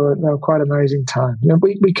were quite amazing times.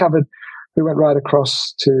 We went right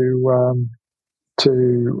across to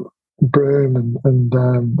Broome and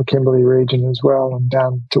the Kimberley region as well, and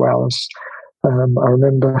down to Alice. I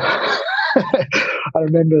remember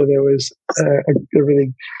there was a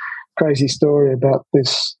really crazy story about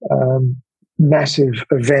this massive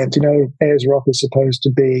event. Ayers Rock is supposed to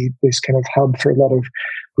be this kind of hub for a lot of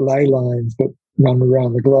ley lines that run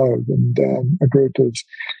around the globe, and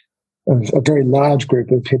a very large group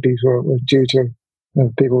of hippies were due to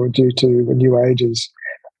New Ages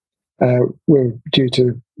were due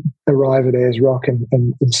to arrive at Ayers Rock and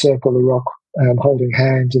encircle the rock, holding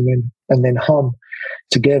hands, and then hum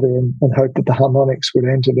together and hope that the harmonics would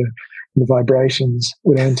enter the vibrations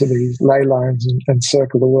would enter these ley lines and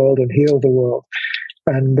circle the world and heal the world.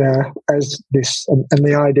 And as this and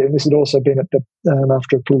the idea, and this had also been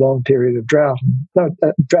after a prolonged period of drought, and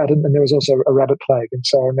there was also a rabbit plague. And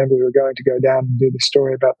so I remember we were going to go down and do the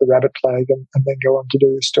story about the rabbit plague, and then go on to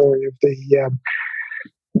do the story of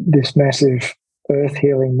this massive earth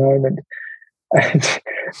healing moment. And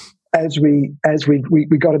as we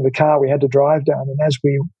got in the car, we had to drive down, and as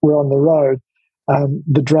we were on the road,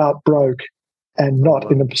 the drought broke, and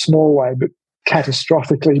not in a small way, but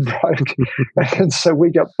catastrophically broke. And so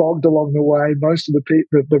we got bogged along the way. Most of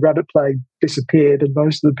the rabbit plague disappeared, and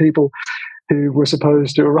most of the people who were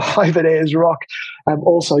supposed to arrive at Ayers Rock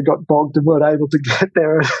also got bogged and weren't able to get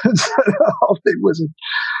there. So the whole thing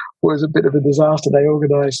was a bit of a disaster. They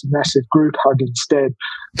organised a massive group hug instead.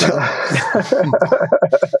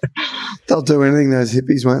 They'll do anything, those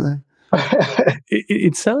hippies, won't they?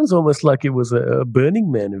 It sounds almost like it was a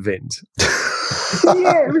Burning Man event.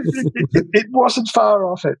 Yeah, it wasn't far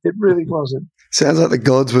off it. It really wasn't. Sounds like the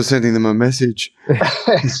gods were sending them a message.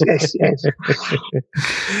 Yes.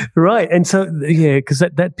 Right. And so, because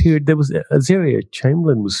that period, there was Azaria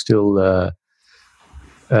Chamberlain was still,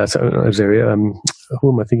 Azaria,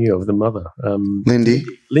 who am I thinking of? The mother? Lindy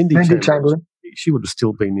Chamberlain. She would have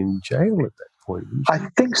still been in jail at that point. I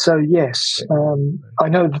think so, yes. I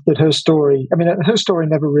know that her story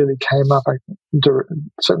never really came up,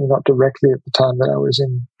 certainly not directly at the time that I was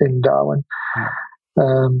in Darwin.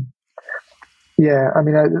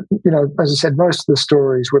 As I said, most of the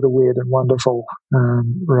stories were the weird and wonderful,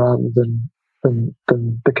 rather than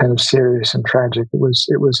the kind of serious and tragic. It was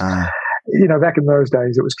back in those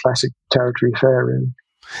days, it was classic territory fare, really.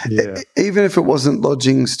 Yeah. Even if it wasn't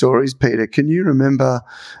lodging stories, Peter, can you remember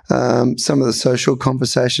some of the social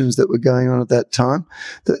conversations that were going on at that time?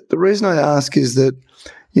 The reason I ask is that,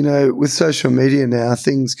 with social media now,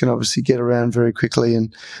 things can obviously get around very quickly,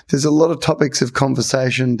 and there's a lot of topics of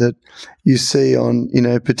conversation that you see on,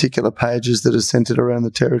 particular pages that are centered around the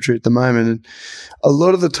territory at the moment. And a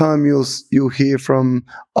lot of the time you'll hear from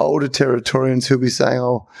older Territorians who'll be saying,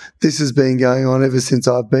 "Oh, this has been going on ever since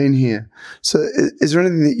I've been here." So is there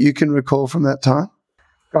anything that you can recall from that time?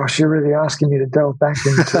 Gosh, you're really asking me to delve back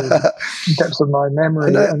into depths of my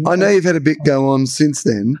memory. I know you've had a bit go on since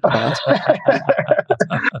then. But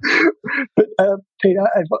Peter,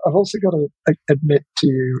 I've also got to admit to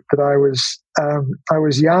you that I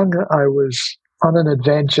was young. I was on an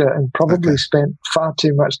adventure and probably spent far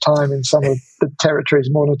too much time in some of the territory's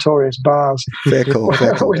more notorious bars. Fair call.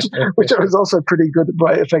 Which was also a pretty good,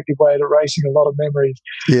 effective way of erasing a lot of memories.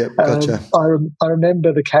 Yeah, gotcha. I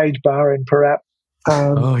remember the Cage Bar in Parat.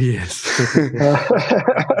 Oh, yes.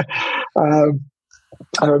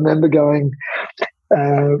 I remember going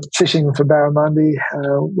fishing for barramundi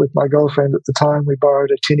with my girlfriend at the time. We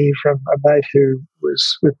borrowed a tinny from a mate who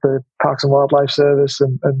was with the Parks and Wildlife Service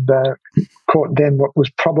and caught then what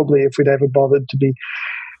was probably, if we'd ever bothered, to be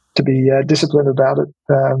disciplined about it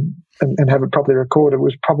and have it properly recorded. It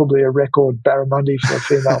was probably a record barramundi for a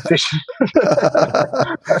female fishing.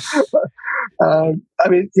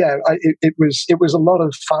 It was a lot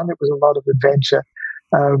of fun. It was a lot of adventure.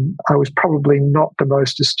 I was probably not the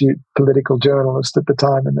most astute political journalist at the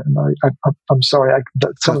time, and I'm sorry.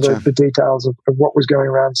 Some of the details of what was going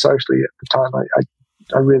around socially at the time,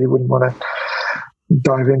 I really wouldn't want to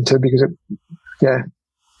dive into because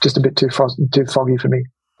just a bit too foggy for me.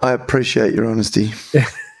 I appreciate your honesty.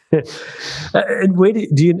 And where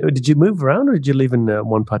did you move around, or did you live in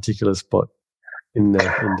one particular spot in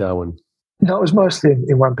Darwin? No, it was mostly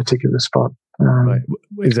in one particular spot. Right.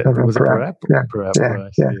 Was it Parap? Yeah. Parap,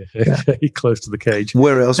 right. Yeah. Close to the cage.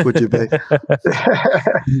 Where else would you be?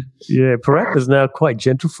 Yeah, Parap is now quite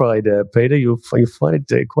gentrified, Peter. You'll find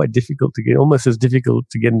it quite difficult to get, almost as difficult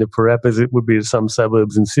to get into Parap as it would be to some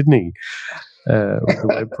suburbs in Sydney. With the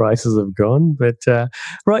way prices have gone, but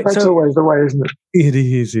right. That's always the way, isn't it? It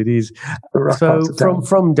is. So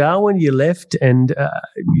from Darwin, you left, and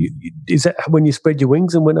is that when you spread your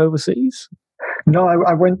wings and went overseas? No,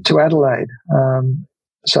 I went to Adelaide.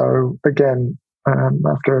 So again,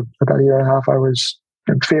 after about a year and a half, I was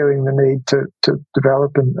feeling the need to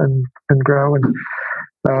develop and grow, and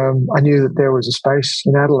I knew that there was a space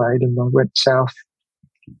in Adelaide, and I went south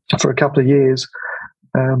for a couple of years.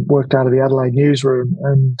 Worked out of the Adelaide newsroom,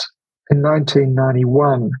 and in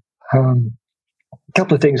 1991, a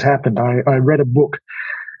couple of things happened. I read a book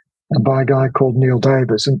by a guy called Neil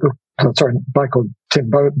Davis, a guy called Tim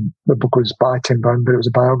Bowden. The book was by Tim Bowden, but it was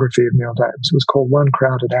a biography of Neil Davis. It was called One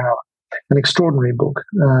Crowded Hour, an extraordinary book.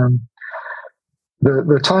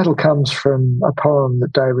 The title comes from a poem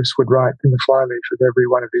that Davis would write in the flyleaf of every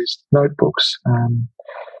one of his notebooks.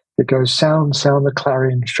 It goes, sound the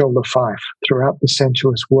clarion, fill the fife. Throughout the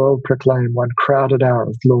sensuous world proclaim, one crowded hour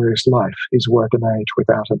of glorious life is worth an age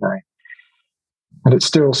without a name. And it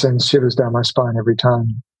still sends shivers down my spine every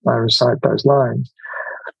time I recite those lines.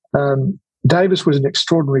 Davis was an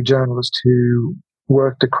extraordinary journalist who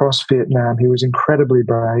worked across Vietnam. He was incredibly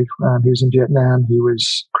brave. He was in Vietnam. He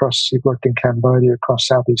worked in Cambodia, across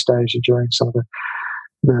Southeast Asia during some of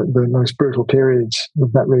the most brutal periods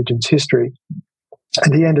of that region's history.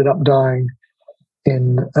 And he ended up dying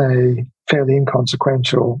in a fairly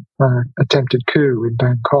inconsequential attempted coup in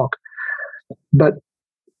Bangkok. But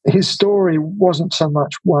his story wasn't so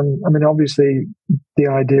much one. I mean, obviously, the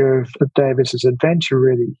idea of Davis's adventure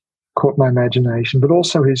really caught my imagination, but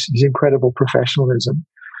also his incredible professionalism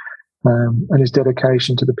and his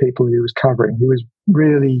dedication to the people he was covering. He was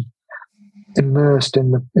really immersed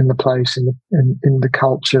in the place, in the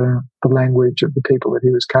culture, the language of the people that he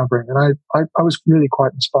was covering, and I was really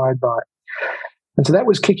quite inspired by it. And so that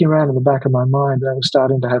was kicking around in the back of my mind. I was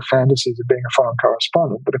starting to have fantasies of being a foreign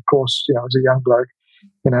correspondent, but of course, I was a young bloke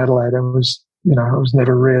in Adelaide. I was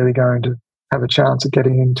never really going to have a chance of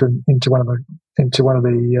getting into one of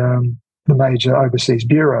the major overseas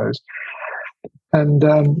bureaus. And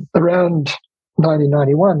around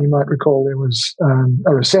 1991, you might recall, there was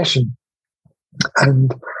a recession.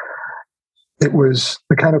 And it was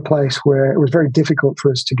the kind of place where it was very difficult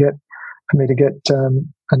for me to get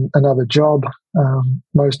another job.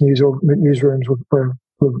 Most newsrooms were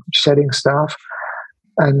shedding staff,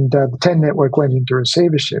 and the 10 network went into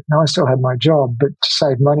receivership. Now I still had my job, but to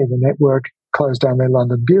save money, the network closed down their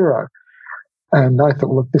London bureau. And I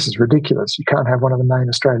thought, look, this is ridiculous. You can't have one of the main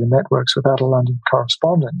Australian networks without a London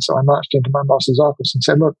correspondent. So I marched into my boss's office and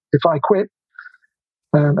said, look, if I quit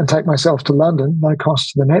and take myself to London, no cost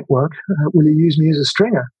to the network, will you use me as a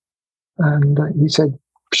stringer? And he said,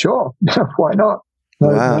 sure, why not?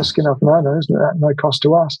 No skin off my nose, no cost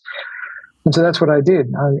to us. And so that's what I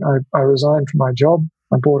did. I resigned from my job.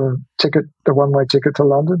 I bought a one-way ticket to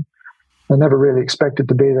London. I never really expected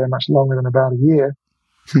to be there much longer than about a year.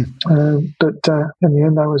 But in the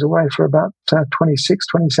end, I was away for about 26,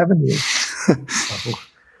 27 years.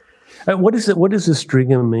 What does a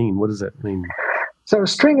stringer mean? What does that mean? So a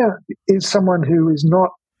stringer is someone who is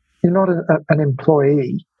you're not an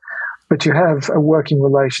employee, but you have a working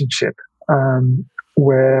relationship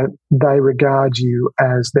where they regard you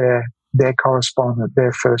as their correspondent,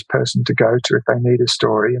 their first person to go to if they need a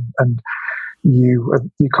story, and you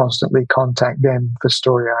constantly contact them for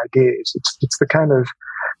story ideas.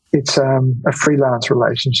 It's a freelance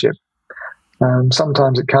relationship.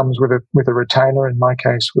 Sometimes it comes with a retainer. In my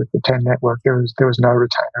case, with the 10 network, there was no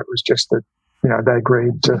retainer. It was just that they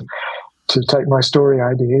agreed to take my story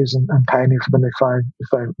ideas and pay me for them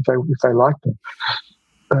if they liked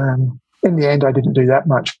them. In the end, I didn't do that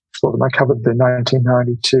much for them. I covered the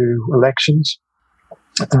 1992 elections,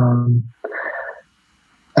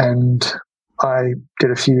 and I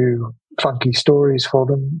did a few funky stories for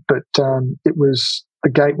them, but it was the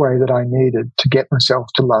gateway that I needed to get myself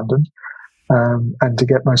to London and to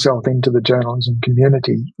get myself into the journalism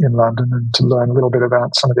community in London and to learn a little bit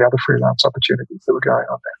about some of the other freelance opportunities that were going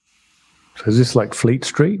on there. So is this like Fleet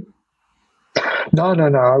Street? No.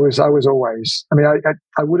 I was always. I mean,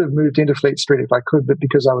 I would have moved into Fleet Street if I could, but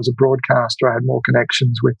because I was a broadcaster, I had more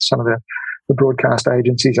connections with some of the broadcast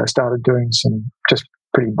agencies. I started doing some just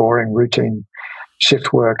pretty boring routine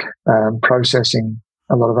shift work, processing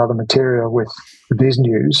a lot of other material with Viz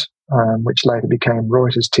News, which later became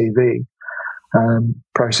Reuters TV,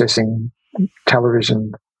 processing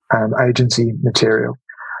television agency material.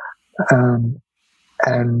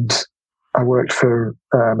 And I worked for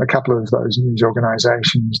a couple of those news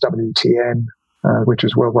organisations, WTN, which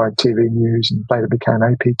was Worldwide TV News, and later became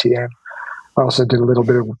APTN. I also did a little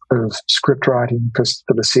bit of script writing for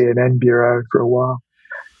the CNN Bureau for a while,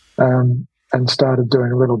 and started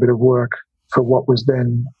doing a little bit of work for what was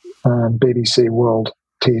then BBC World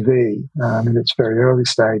TV in its very early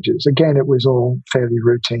stages. Again, it was all fairly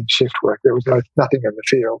routine shift work. There was nothing in the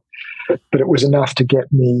field, but it was enough to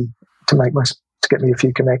get me a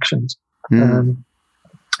few connections. And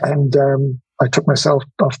I took myself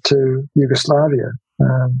off to Yugoslavia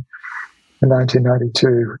in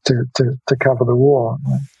 1992 to cover the war,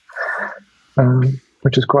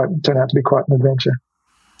 which turned out to be quite an adventure.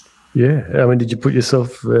 Yeah, I mean, did you put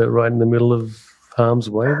yourself right in the middle of harm's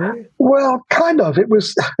way there? Well, kind of. It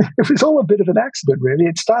was all a bit of an accident, really.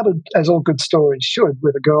 It started, as all good stories should,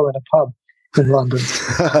 with a girl in a pub in London.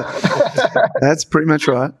 That's pretty much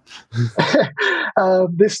right.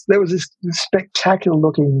 There was this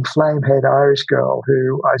spectacular-looking flame-haired Irish girl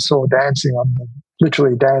who I saw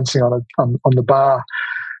literally dancing on the bar,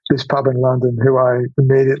 this pub in London, who I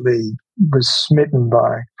immediately was smitten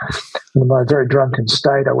by. In my very drunken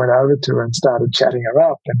state, I went over to her and started chatting her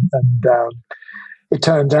up, and it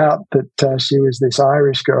turned out that she was this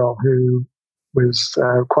Irish girl who was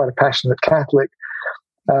quite a passionate Catholic,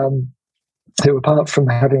 who, apart from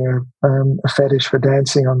having a fetish for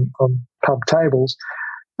dancing on pub tables,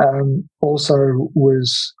 also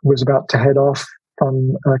was about to head off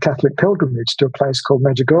on a Catholic pilgrimage to a place called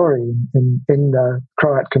Medjugorje in the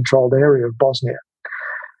Croat-controlled area of Bosnia.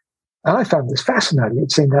 And I found this fascinating.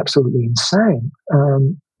 It seemed absolutely insane.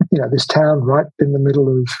 This town right in the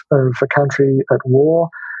middle of a country at war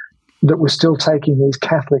that was still taking these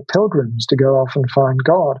Catholic pilgrims to go off and find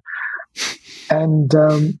God. And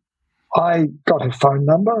I got her phone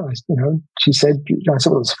number. She said, I said,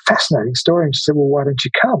 well, it was a fascinating story. And she said, well, why don't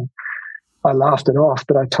you come? I laughed it off,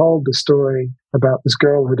 but I told the story about this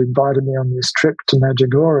girl who'd invited me on this trip to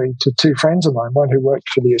Medjugorje to two friends of mine, one who worked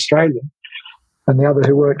for The Australian and the other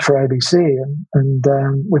who worked for ABC. And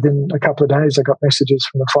within a couple of days, I got messages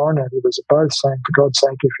from the foreign editors of both saying, for God's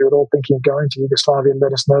sake, if you're at all thinking of going to Yugoslavia,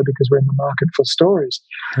 let us know because we're in the market for stories.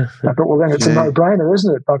 I thought, well, then it's a no-brainer,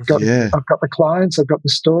 isn't it? I've got the clients, I've got the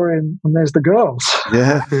story, and there's the girls.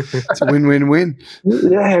 Yeah, it's a win-win-win.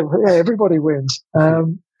 yeah, everybody wins.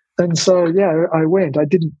 And so, I went. I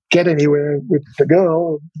didn't get anywhere with the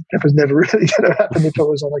girl. It was never really going to happen if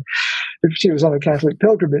she was on a Catholic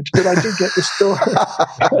pilgrimage. But I did get the story.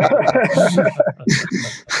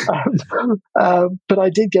 But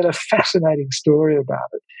I did get a fascinating story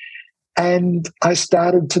about it. And I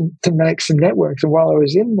started to make some networks. And while I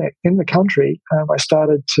was in the country, I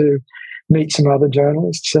started to meet some other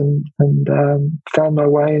journalists and found my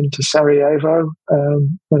way into Sarajevo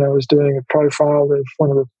when I was doing a profile of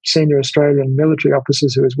one of the senior Australian military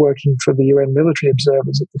officers who was working for the UN military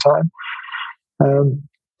observers at the time.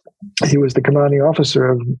 He was the commanding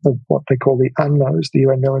officer of what they call the UNMOs, the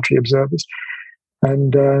UN military observers.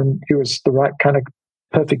 And he was the right kind of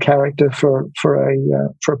perfect character for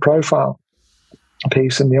a profile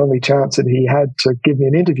piece. And the only chance that he had to give me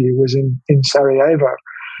an interview was in Sarajevo.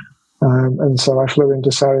 And so I flew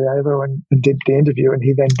into Sarajevo and did the interview, and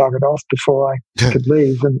he then buggered off before I could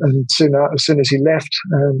leave. And as soon as he left,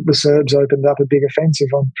 the Serbs opened up a big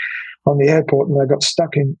offensive on the airport, and I got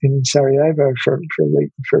stuck in Sarajevo for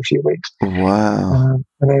a few weeks. Wow!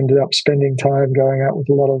 And I ended up spending time going out with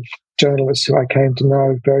a lot of journalists who I came to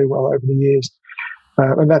know very well over the years.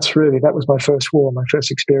 And that was my first war, my first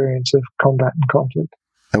experience of combat and conflict.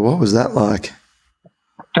 And what was that like?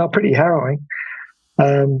 Oh, pretty harrowing.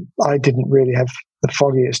 I didn't really have the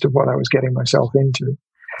foggiest of what I was getting myself into.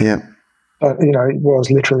 Yeah. But, it was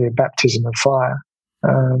literally a baptism of fire.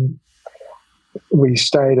 I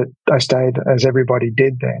stayed, as everybody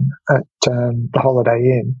did then, at the Holiday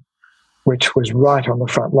Inn, which was right on the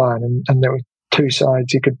front line. And there were two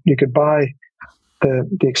sides. You could buy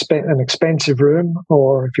an expensive room,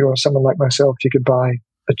 or if you're someone like myself, you could buy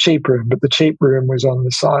a cheap room. But the cheap room was on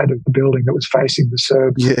the side of the building that was facing the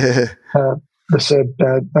Serb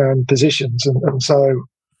positions, and so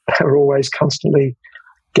they were always constantly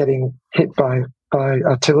getting hit by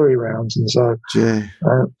artillery rounds, and so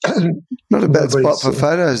not a bad spot for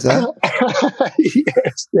photos, though.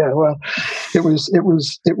 Yes, yeah. Well,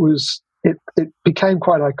 it became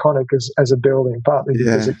quite iconic as a building, partly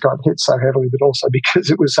because it got hit so heavily, but also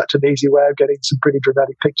because it was such an easy way of getting some pretty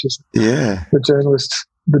dramatic pictures. Yeah, the journalists.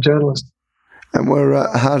 And were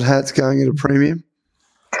hard hats going at a premium?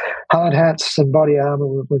 Hard hats and body armour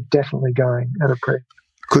were definitely going at a premium.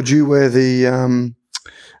 Could you wear the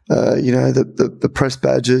press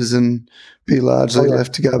badges and be largely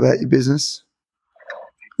left to go about your business?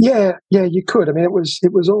 Yeah, you could. I mean, it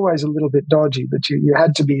was always a little bit dodgy, but you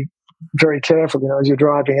had to be very careful. As you're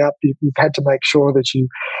driving up, you had to make sure that you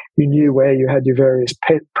knew where you had your various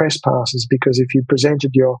press passes, because if you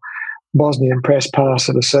presented your Bosnian press pass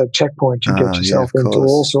at a Serb checkpoint, you get yourself into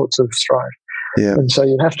all sorts of strife. Yeah. And so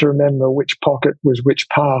you'd have to remember which pocket was which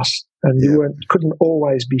pass, and you couldn't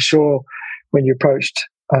always be sure when you approached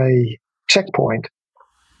a checkpoint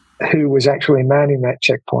who was actually manning that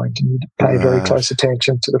checkpoint, and you'd pay very close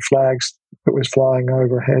attention to the flags that was flying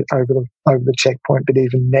overhead over the checkpoint. But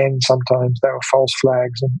even then, sometimes they were false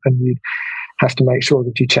flags, and you'd have to make sure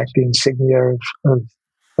that you checked the insignia of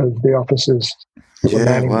the officers that were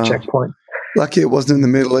manning the checkpoint. Lucky it wasn't in the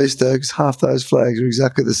Middle East, though, because half those flags are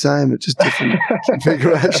exactly the same. It's just different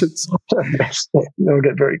configurations. Yes, they'll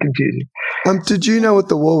get very confusing. Did you know what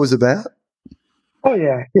the war was about? Oh,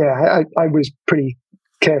 yeah. I was pretty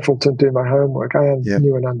careful to do my homework. I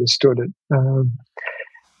knew and understood it.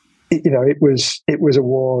 It was a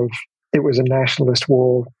war it was a nationalist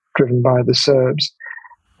war driven by the Serbs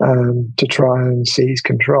to try and seize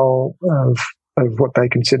control of what they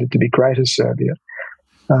considered to be Greater Serbia.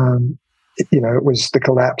 It was the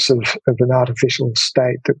collapse of an artificial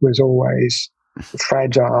state that was always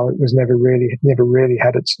fragile. It was never really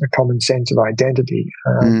had a common sense of identity.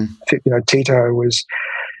 Tito was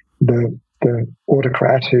the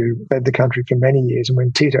autocrat who led the country for many years, and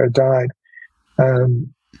when Tito died,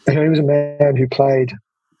 he was a man who played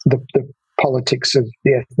the politics of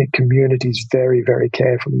the ethnic communities very, very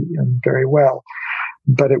carefully and very well.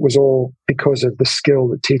 But it was all because of the skill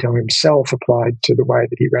that Tito himself applied to the way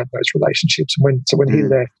that he ran those relationships. When he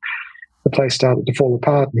left, the place started to fall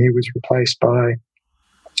apart, and he was replaced by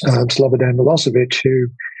Slobodan Milosevic, who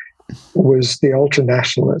was the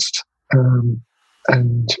ultra-nationalist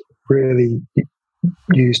and really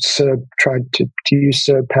tried to use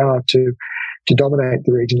Serb power to dominate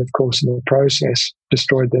the region. Of course, in the process,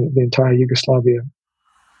 destroyed the entire Yugoslavia.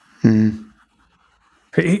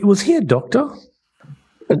 Was he a doctor?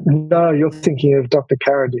 No, you're thinking of Dr.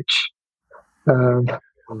 Karadzic,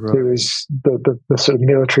 who is the sort of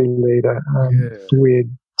military leader, weird,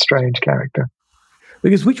 strange character.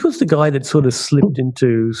 Because which was the guy that sort of slipped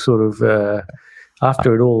into sort of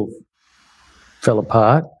after it all fell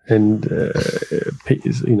apart and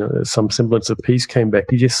some semblance of peace came back,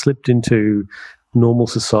 he just slipped into normal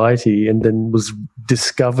society and then was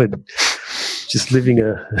discovered just living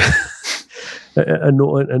a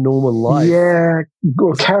normal life. Yeah,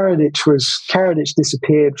 well, Karadzic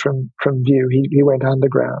disappeared from view. He went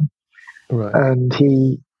underground, right? And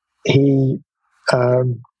he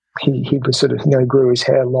was sort of grew his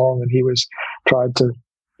hair long, and he was tried to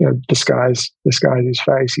disguise his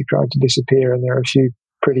face. He tried to disappear, and there are a few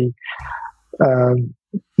pretty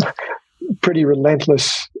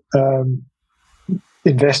relentless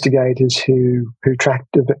investigators who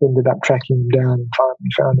ended up tracking him down and finally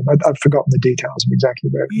found him. I've forgotten the details of exactly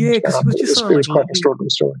where. Yeah, because it was quite an extraordinary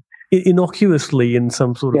story. Innocuously in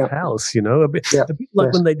some sort of house, a bit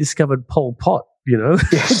like when they discovered Pol Pot,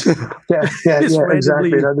 Yes. Yeah,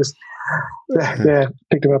 exactly.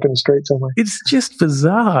 Picked him up in the street somewhere. It's just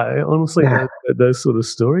bizarre, honestly. Those sort of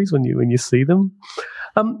stories when you see them.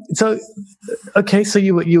 So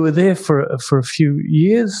you were there for a few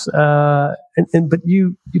years, but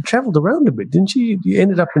you travelled around a bit, didn't you? You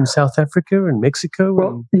ended up in South Africa and Mexico.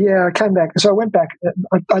 Well, I came back. So I went back.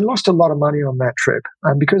 I lost a lot of money on that trip,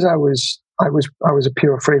 because I was a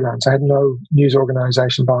pure freelance. I had no news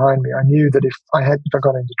organisation behind me. I knew that if I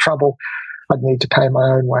got into trouble, I'd need to pay my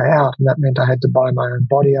own way out, and that meant I had to buy my own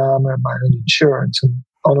body armour, my own insurance. And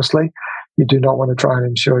honestly, you do not want to try and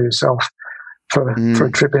insure yourself for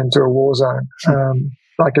a trip into a war zone.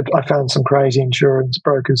 I found some crazy insurance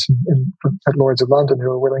brokers at Lloyd's of London who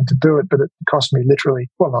were willing to do it, but it cost me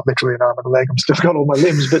not literally an arm and a leg. I'm still got all my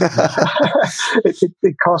limbs, but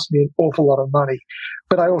it cost me an awful lot of money.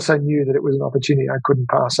 But I also knew that it was an opportunity I couldn't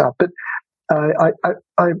pass up. But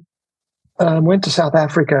I went to South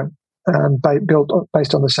Africa,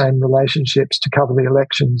 based on the same relationships, to cover the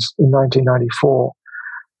elections in 1994.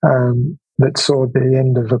 That saw the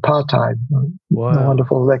end of apartheid, Wow. the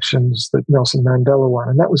wonderful elections that Nelson Mandela won,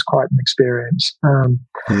 and that was quite an experience.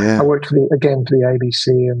 I worked for the ABC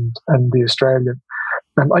and the Australian.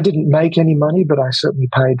 I didn't make any money, but I certainly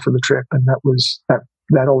paid for the trip, and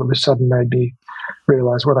that all of a sudden made me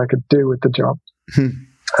realise what I could do with the job.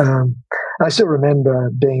 I still remember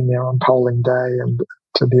being there on polling day and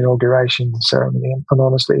to the inauguration ceremony, and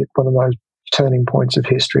honestly, one of those turning points of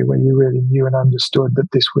history where you really knew and understood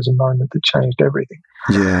that this was a moment that changed everything.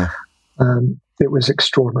 Yeah. It was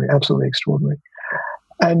extraordinary, absolutely extraordinary.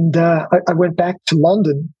 And I went back to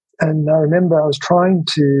London, and I remember I was trying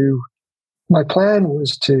to crack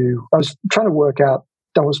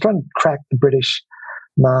the British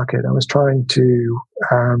market. I was trying to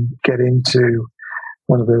get into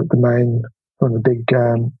one of the big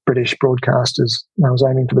British broadcasters. I was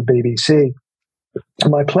aiming for the BBC.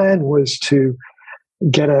 My plan was to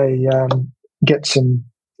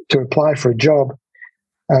apply for a job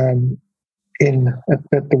at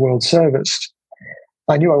the World Service.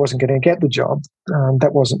 I knew I wasn't going to get the job.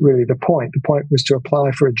 That wasn't really the point. The point was to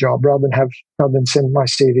apply for a job rather than send my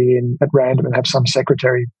CV in at random and have some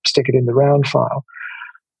secretary stick it in the round file.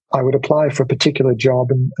 I would apply for a particular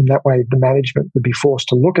job, and that way the management would be forced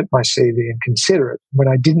to look at my CV and consider it. When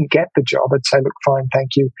I didn't get the job, I'd say, look, fine,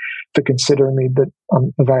 thank you for considering me, but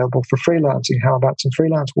I'm available for freelancing. How about some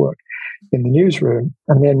freelance work in the newsroom?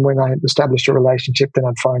 And then when I established a relationship, then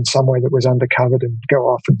I'd find somewhere that was undercovered and go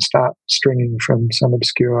off and start stringing from some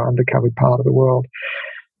obscure undercovered part of the world.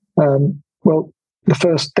 Well, the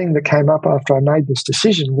first thing that came up after I made this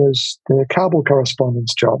decision was the Kabul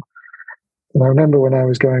correspondence job. And I remember when I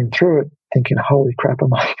was going through it, thinking, holy crap,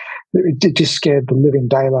 it just scared the living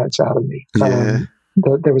daylights out of me. Yeah.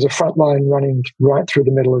 There was a front line running right through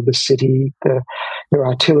the middle of the city. There were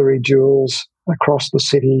artillery duels across the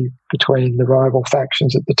city between the rival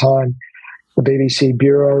factions at the time. The BBC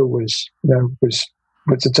bureau was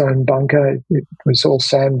its own bunker. It was all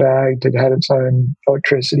sandbagged. It had its own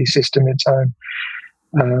electricity system, its own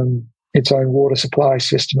water supply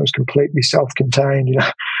system. It was completely self-contained.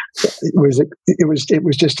 It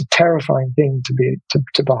was just a terrifying thing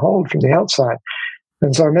to behold from the outside.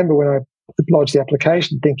 And so I remember when I lodged the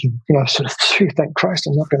application, thinking, sort of, thank Christ,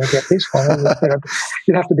 I'm not going to get this one.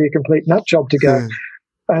 You'd have to be a complete nut job to go.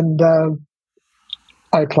 And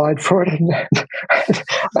I applied for it, and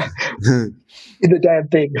the damn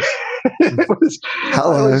thing. I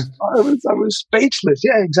was speechless.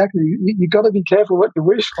 Yeah, exactly. You got to be careful what you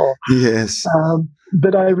wish for. Yes.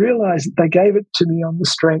 But I realized that they gave it to me on the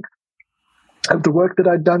strength of the work that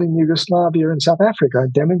I'd done in Yugoslavia and South Africa. I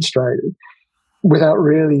demonstrated, without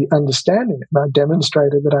really understanding it, I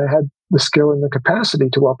demonstrated that I had the skill and the capacity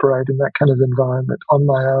to operate in that kind of environment on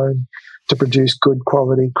my own, to produce good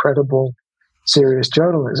quality, credible, serious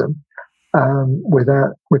journalism with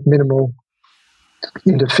minimal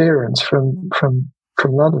interference from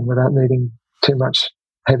London, without needing too much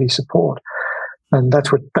heavy support. And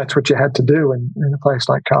that's what you had to do in a place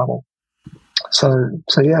like Kabul. So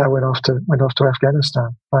yeah, I went off to Afghanistan,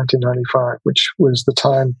 1995, which was the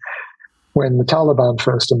time when the Taliban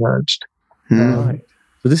first emerged. Right.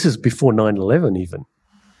 So this is before 9/11 even.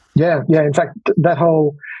 Yeah. In fact, that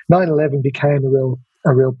whole 9/11 became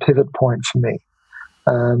a real pivot point for me.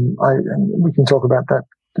 And we can talk about that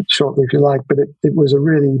shortly if you like, but it was a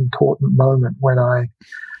really important moment when I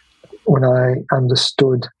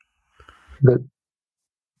understood that.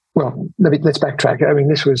 Well, let's backtrack. I mean,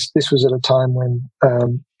 this was at a time when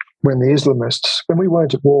the Islamists, when we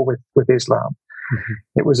weren't at war with Islam. Mm-hmm.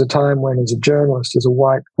 It was a time when, as a journalist, as a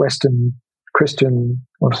white Western Christian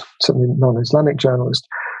or certainly non-Islamic journalist,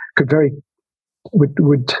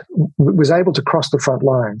 was able to cross the front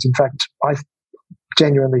lines. In fact, I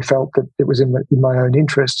genuinely felt that it was in my own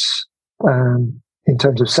interests in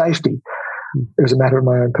terms of safety. It was a matter of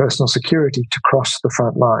my own personal security to cross the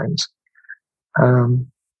front lines.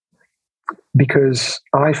 Because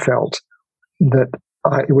I felt that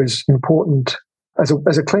it was important, as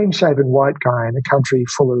a clean-shaven white guy in a country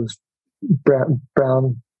full of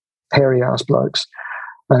brown hairy-ass blokes,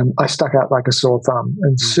 I stuck out like a sore thumb.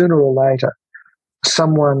 And sooner or later,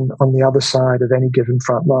 someone on the other side of any given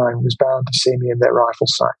front line was bound to see me in their rifle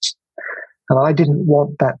sights. And I didn't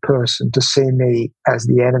want that person to see me as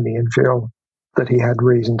the enemy and feel that he had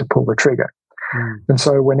reason to pull the trigger. And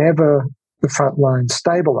so whenever the front line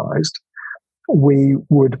stabilised, we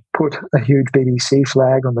would put a huge BBC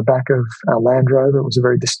flag on the back of our Land Rover. It was a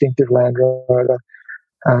very distinctive Land Rover.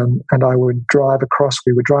 And I would drive across,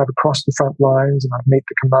 we would drive across the front lines, and I'd meet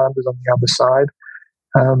the commanders on the other side.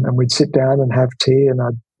 And we'd sit down and have tea, and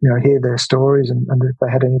I'd hear their stories, and if they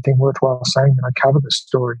had anything worthwhile saying, then I'd cover the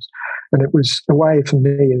stories. And it was a way for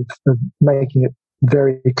me of making it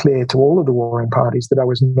very clear to all of the warring parties that I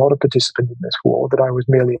was not a participant in this war, that I was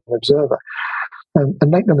merely an observer.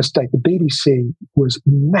 And make no mistake, the BBC was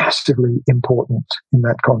massively important in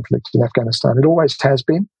that conflict in Afghanistan. It always has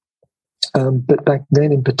been, but back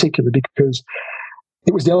then in particular, because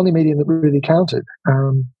it was the only medium that really counted.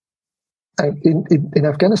 And in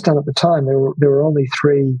Afghanistan at the time, there were only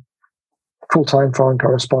 3 full-time foreign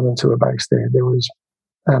correspondents who were based there. There was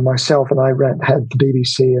myself, and I had the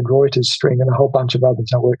BBC and Reuters string and a whole bunch of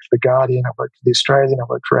others. I worked for The Guardian, I worked for The Australian, I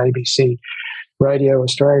worked for ABC Radio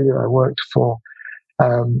Australia, I worked for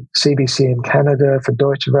CBC in Canada, for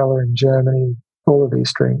Deutsche Welle in Germany, all of these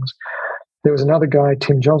strings. There was another guy,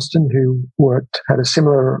 Tim Johnston, who had a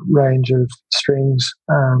similar range of strings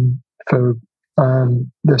for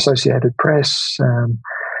the Associated Press.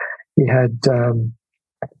 He had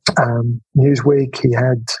Newsweek, he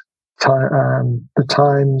had the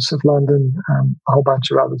Times of London, a whole bunch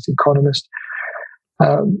of others, The Economist.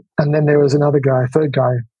 And then there was another guy, a third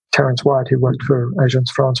guy, Terence White, who worked for Agence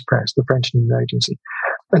France Presse, the French news agency.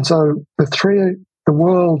 And so the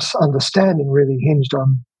world's understanding really hinged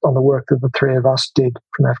on the work that the 3 of us did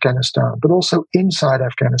from Afghanistan. But also inside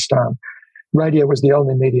Afghanistan, radio was the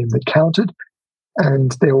only medium that counted.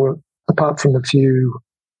 And there were, apart from the few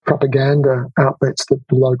propaganda outlets that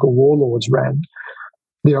the local warlords ran,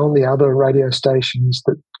 the only other radio stations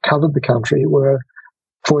that covered the country were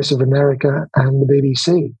Voice of America and the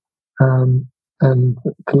BBC. And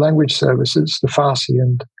the language services, the Farsi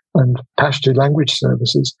and Pashto language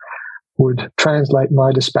services, would translate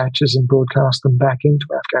my dispatches and broadcast them back into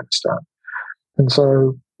Afghanistan. And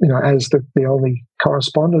so, as the only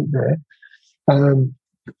correspondent there, the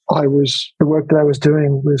work that I was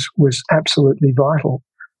doing was absolutely vital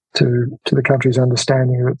to the country's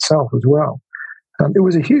understanding of itself as well. It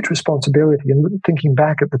was a huge responsibility, and thinking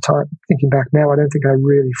back now, I don't think I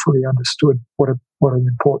really fully understood what an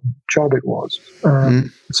important job it was.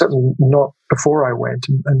 Certainly not before I went,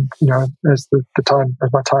 and as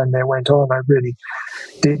my time there went on, I really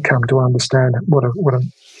did come to understand what a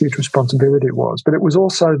huge responsibility it was. But it was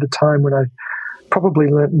also the time when I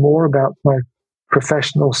probably learnt more about my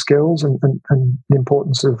professional skills and the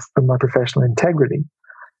importance of my professional integrity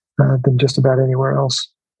than just about anywhere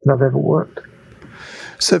else that I've ever worked.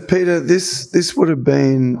 So, Peter, this would have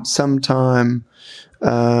been sometime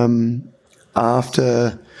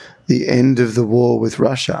after the end of the war with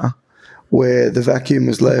Russia, where the vacuum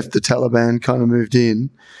was left, the Taliban kind of moved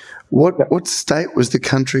in. What state was the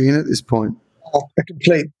country in at this point? A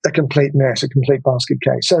complete mess, a complete basket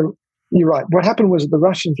case. So you're right. What happened was that the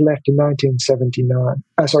Russians left in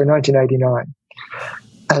 1989,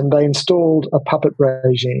 and they installed a puppet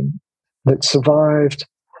regime that survived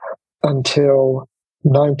until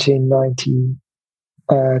 1992.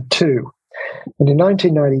 And in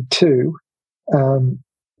 1992,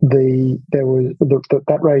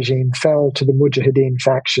 that regime fell to the Mujahideen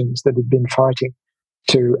factions that had been fighting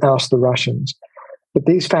to oust the Russians. But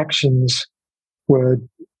these factions were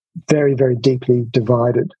very, very deeply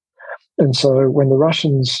divided. And so when the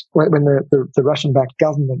Russian-backed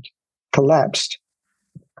government collapsed,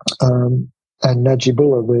 and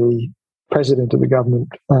Najibullah, the president of the government,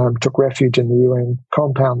 took refuge in the UN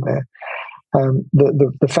compound there,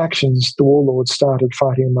 the factions, the warlords, started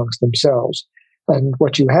fighting amongst themselves. And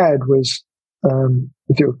what you had was,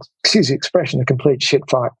 if you excuse the expression, a complete shit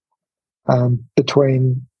fight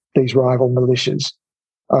between these rival militias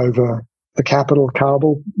over the capital,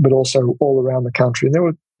 Kabul, but also all around the country. And there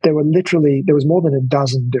was more than a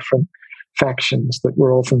dozen different factions that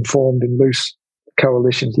were often formed in loose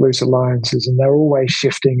coalitions, loose alliances, and they were always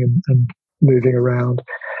shifting and moving around.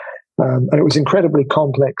 And it was incredibly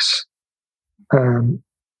complex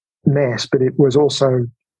mess, but it was also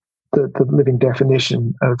the living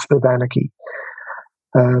definition of anarchy.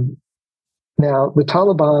 Now, the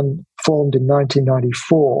Taliban formed in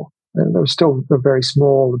 1994, and they were still a very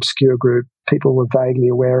small, obscure group. People were vaguely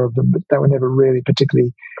aware of them, but they were never really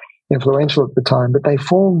particularly influential at the time. But they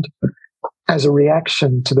formed as a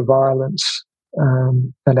reaction to the violence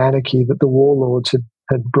and anarchy that the warlords had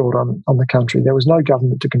brought on the country. There was no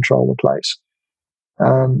government to control the place.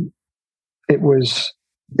 It was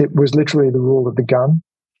literally the rule of the gun.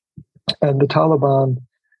 And the Taliban,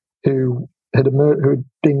 who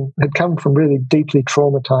had come from really deeply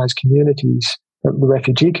traumatized communities, the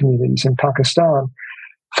refugee communities in Pakistan,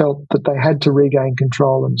 felt that they had to regain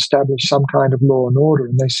control and establish some kind of law and order.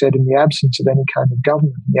 And they said, in the absence of any kind of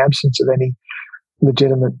government, in the absence of any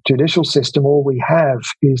legitimate judicial system, all we have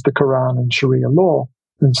is the Quran and Sharia law.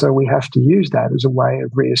 And so we have to use that as a way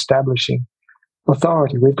of reestablishing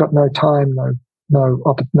authority. We've got no time, no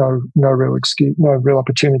real excuse, no real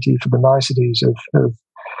opportunity for the niceties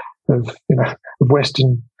of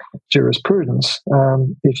Western jurisprudence.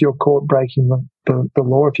 If you're caught breaking the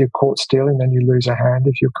law, if you're caught stealing, then you lose a hand.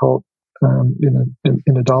 If you're caught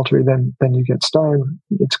in adultery, then you get stoned.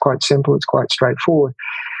 It's quite simple. It's quite straightforward.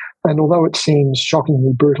 And although it seems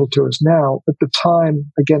shockingly brutal to us now, at the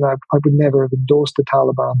time, again, I would never have endorsed the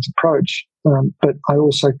Taliban's approach, but I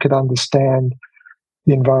also could understand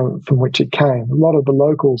the environment from which it came. A lot of the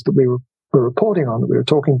locals that we were reporting on, that we were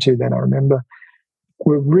talking to then, I remember,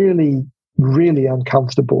 were really, really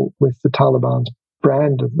uncomfortable with the Taliban's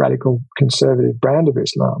brand of radical conservative brand of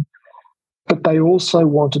Islam. But they also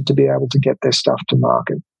wanted to be able to get their stuff to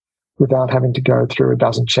market without having to go through a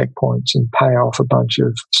dozen checkpoints and pay off a bunch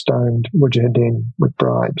of stoned mujahideen with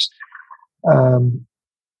bribes.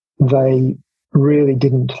 They really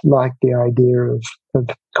didn't like the idea of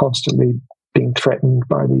constantly being threatened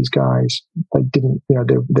by these guys. They didn't,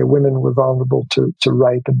 their women were vulnerable to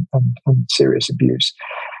rape and serious abuse.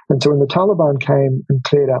 And so when the Taliban came and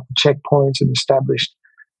cleared out the checkpoints and established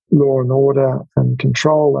law and order and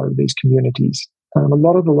control over these communities, a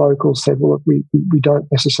lot of the locals said, well, look, we don't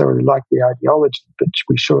necessarily like the ideology, but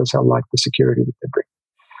we sure as hell like the security that they bring.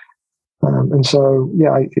 And so,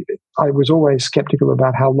 I was always skeptical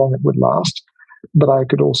about how long it would last, but I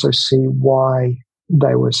could also see why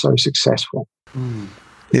they were so successful.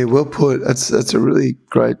 Yeah, well put. That's a really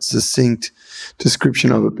great, succinct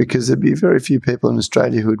description of it, because there'd be very few people in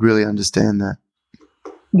Australia who would really understand that.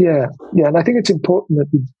 Yeah, and I think it's important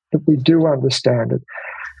that we do understand it.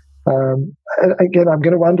 And again, I'm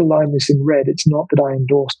going to underline this in red. It's not that I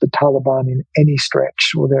endorse the Taliban in any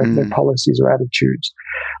stretch or their policies or attitudes.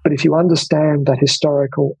 But if you understand that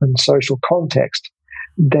historical and social context,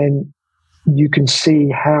 then you can see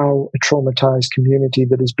how a traumatized community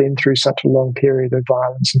that has been through such a long period of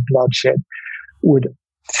violence and bloodshed would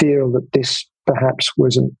feel that this perhaps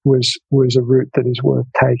was a route that is worth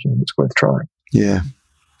taking, it's worth trying. Yeah.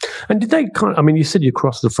 And did they you said you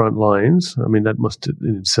crossed the front lines. I mean, that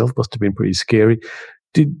in itself must have been pretty scary.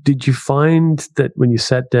 Did you find that when you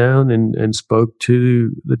sat down and spoke to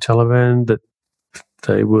the Taliban that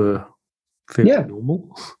they were fairly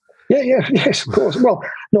normal? Yes, of course. Well,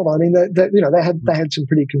 normal. I mean, they had some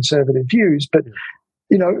pretty conservative views, but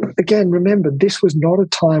again, remember, this was not a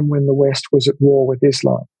time when the West was at war with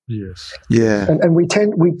Islam. Yes. Yeah. And we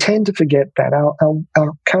tend to forget that.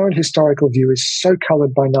 Our current historical view is so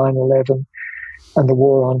coloured by 9/11 and the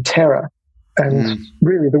war on terror, and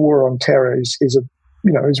really the war on terror is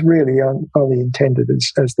really only intended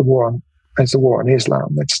as the war on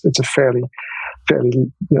Islam. It's a fairly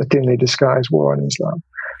thinly disguised war on Islam.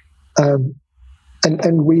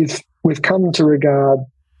 And we've come to regard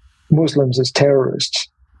Muslims as terrorists,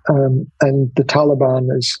 and the Taliban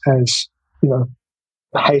as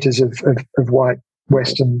haters of white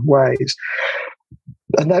Western ways.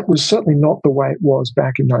 And that was certainly not the way it was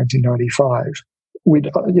back in 1995.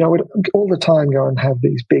 We'd all the time go and have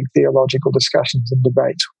these big theological discussions and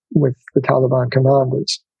debates with the Taliban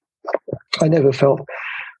commanders. I never felt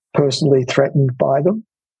personally threatened by them.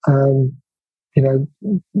 I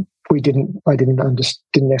didn't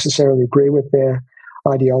necessarily agree with their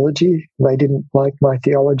ideology. They didn't like my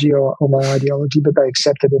theology or my ideology, but they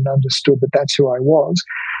accepted and understood that that's who I was.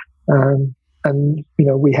 And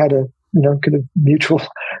we had a kind of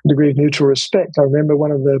degree of mutual respect. I remember one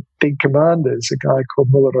of the big commanders, a guy called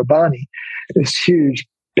Mullah Rabbani, this huge,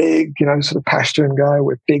 big, sort of Pashtun guy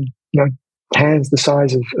with big, hands the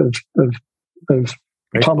size of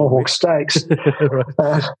tomahawk steaks,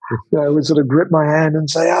 would sort of grip my hand and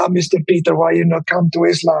say, Mr. Peter, why you not come to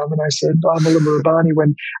Islam? And I said, Mullah Rabbani,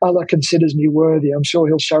 when Allah considers me worthy, I'm sure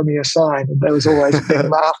he'll show me a sign. And there was always a big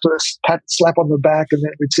laughter, slap on the back, and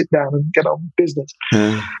then we'd sit down and get on with business.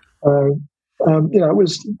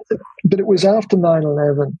 It was after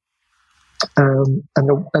 9/11 and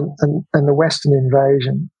the Western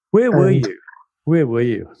invasion. Where were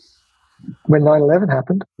you? When 9/11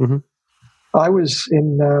 happened? Mm-hmm. I was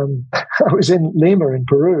in Lima in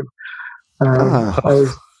Peru. I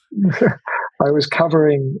was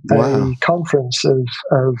covering a conference of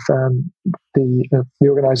the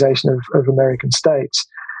Organization of American States.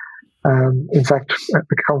 In fact,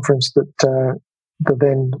 a conference that the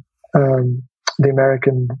then the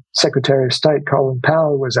American Secretary of State, Colin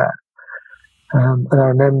Powell, was at. And I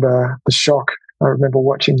remember the shock. I remember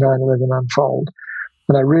watching 9/11 unfold.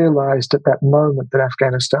 And I realized at that moment that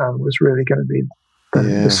Afghanistan was really going to be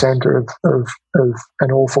the center of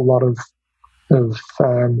an awful lot of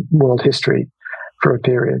world history for a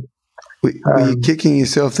period. Were you kicking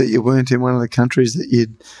yourself that you weren't in one of the countries that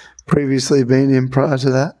you'd previously been in prior to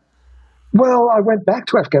that? Well, I went back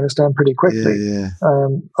to Afghanistan pretty quickly.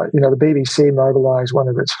 The BBC mobilized one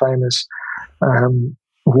of its famous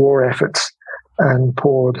war efforts and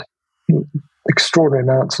poured extraordinary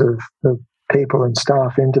amounts of people and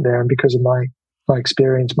staff into there. And because of my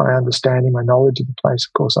experience, my understanding, my knowledge of the place,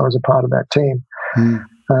 of course, I was a part of that team.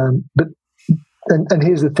 But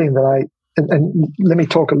here's the thing that and let me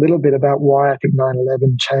talk a little bit about why I think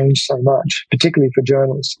 9/11 changed so much, particularly for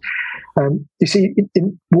journalists. You see,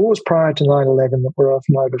 in wars prior to 9/11 that were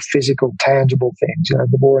often over physical, tangible things.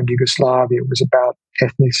 The war in Yugoslavia was about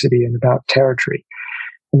ethnicity and about territory.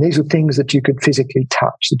 And these were things that you could physically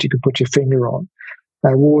touch, that you could put your finger on.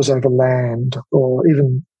 Wars over land or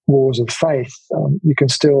even wars of faith, you can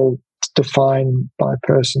still define by a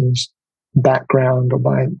person's background or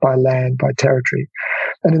by land, by territory.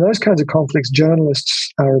 And in those kinds of conflicts,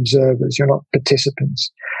 journalists are observers. You're not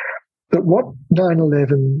participants. But what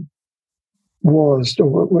 9/11 was,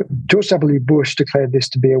 George W. Bush declared this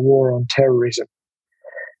to be a war on terrorism.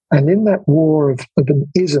 And in that war of an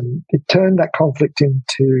ism, it turned that conflict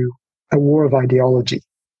into a war of ideology.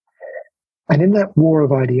 And in that war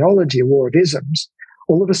of ideology, a war of isms,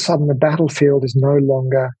 all of a sudden the battlefield is no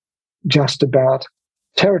longer just about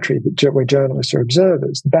territory where journalists are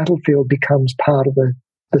observers. The battlefield becomes part of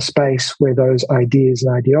the space where those ideas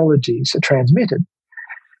and ideologies are transmitted.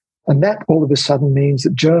 And that all of a sudden means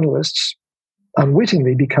that journalists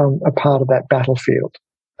unwittingly become a part of that battlefield.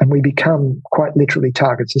 And we become quite literally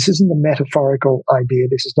targets. This isn't a metaphorical idea.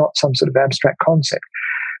 This is not some sort of abstract concept.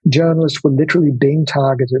 Journalists were literally being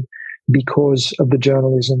targeted because of the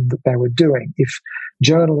journalism that they were doing. If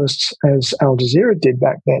journalists, as Al Jazeera did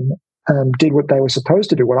back then, did what they were supposed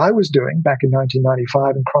to do, what I was doing back in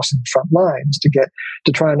 1995 and crossing the front lines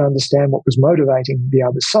to try and understand what was motivating the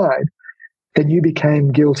other side, then you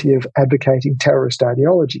became guilty of advocating terrorist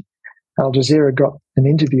ideology. Al Jazeera got an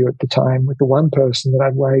interview at the time with the one person that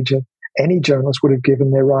I'd wager any journalist would have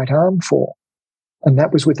given their right arm for, and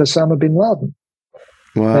that was with Osama bin Laden.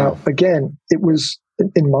 Wow. Now, again, it was,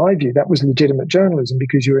 in my view, that was legitimate journalism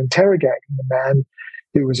because you're interrogating the man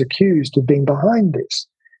who was accused of being behind this.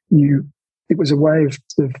 It was a way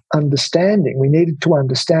of understanding. We needed to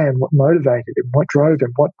understand what motivated him, what drove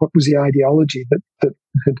him, what was the ideology that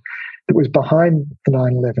was behind the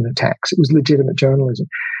 9/11 attacks. It was legitimate journalism.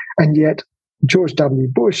 And yet George W.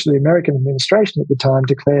 Bush, the American administration at the time,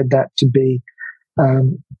 declared that to be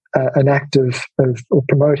an act of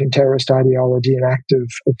promoting terrorist ideology, an act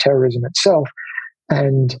of terrorism itself.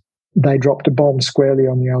 And they dropped a bomb squarely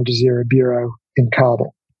on the Al Jazeera bureau in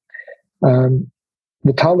Kabul.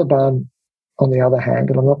 The Taliban, on the other hand,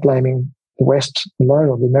 and I'm not blaming the West alone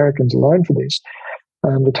or the Americans alone for this,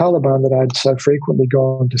 the Taliban that I'd so frequently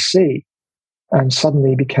gone to see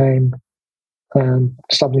suddenly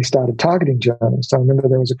started targeting journalists. I remember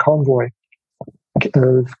there was a convoy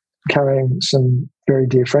carrying some very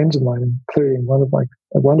dear friends of mine, including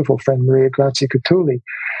a wonderful friend, Maria Grazia Kutuli.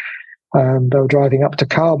 They were driving up to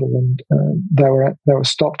Kabul and they were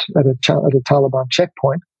stopped at a Taliban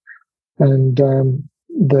checkpoint. And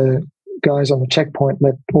the guys on the checkpoint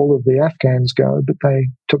let all of the Afghans go, but they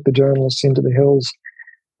took the journalists into the hills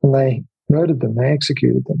and they murdered them. They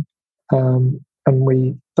executed them. And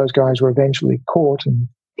those guys were eventually caught and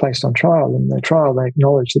placed on trial. In their trial, they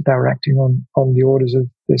acknowledged that they were acting on the orders of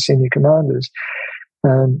their senior commanders,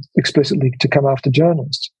 explicitly to come after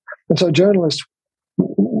journalists. And so journalists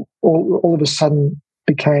all of a sudden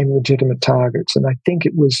became legitimate targets. And I think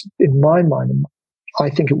it was, in my mind, I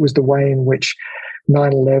think it was the way in which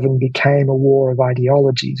 9/11 became a war of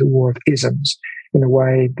ideologies, a war of isms, in a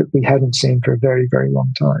way that we hadn't seen for a very, very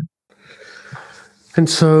long time. And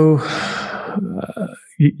so,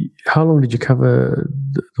 how long did you cover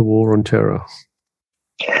the war on terror?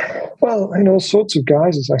 Well, in all sorts of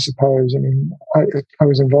guises, I suppose. I mean, I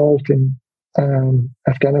was involved in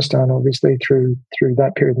Afghanistan, obviously, through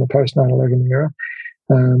that period in the post 9/11 era.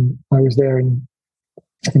 I was there in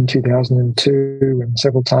 2002 and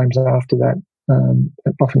several times after that,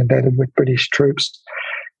 often embedded with British troops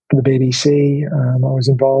for the BBC. I was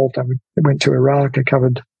involved. I went to Iraq. I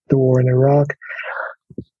covered the war in Iraq.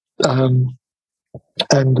 And,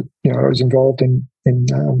 I was involved in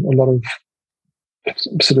a lot of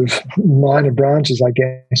sort of minor branches, I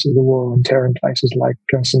guess, of the war on terror in places like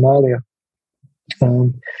Somalia.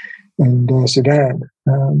 and Sudan,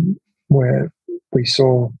 where we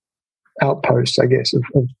saw outposts, I guess, of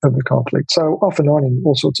the conflict. So off and on in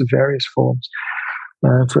all sorts of various forms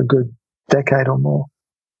for a good decade or more.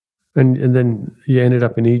 And then you ended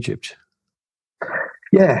up in Egypt.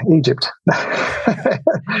 Yeah, Egypt.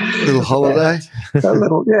 Little holiday. a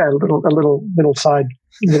little sojourn.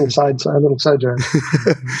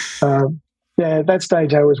 At that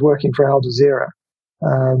stage I was working for Al Jazeera.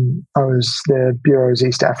 I was the Bureau's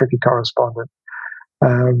East Africa correspondent,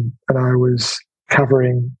 and I was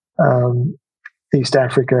covering East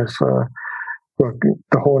Africa for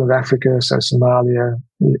the Horn of Africa, so Somalia,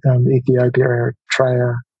 Ethiopia,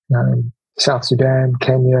 Eritrea, South Sudan,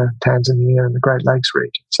 Kenya, Tanzania, and the Great Lakes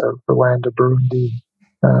region. So Rwanda, Burundi,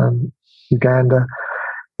 Uganda,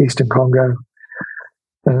 Eastern Congo,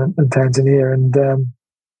 and Tanzania. And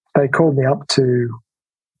they called me up to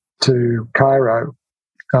Cairo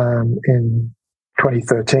in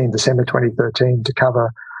 2013, December 2013, to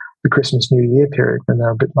cover the Christmas New Year period when they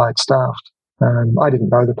were a bit light-staffed. I didn't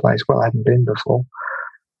know the place well; I hadn't been before,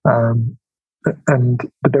 but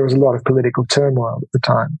there was a lot of political turmoil at the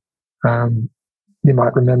time. You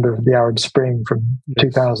might remember the Arab Spring from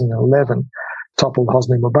 2011 toppled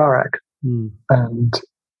Hosni Mubarak, and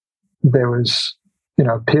there was,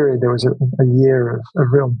 a period. There was a year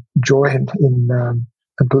of real joy in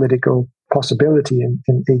political possibility in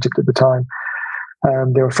Egypt at the time.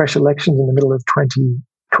 There were fresh elections in the middle of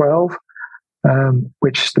 2012,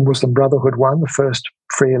 which the Muslim Brotherhood won, the first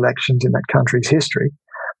free elections in that country's history.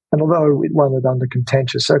 And although it won it under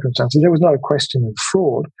contentious circumstances, there was no question of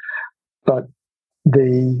fraud. But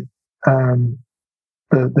the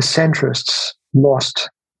centrists lost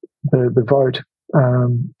the vote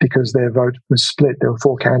because their vote was split. There were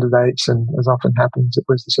 4 candidates, and as often happens, it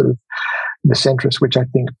was the centrists, which I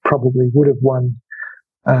think probably would have won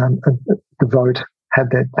the vote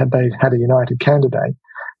had they had a united candidate.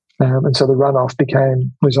 And so the runoff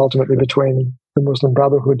was ultimately between the Muslim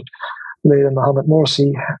Brotherhood leader Mohamed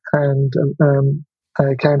Morsi and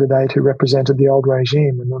a candidate who represented the old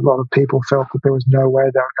regime. And a lot of people felt that there was no way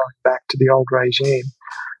they were going back to the old regime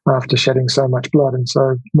after shedding so much blood. And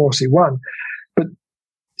so Morsi won. But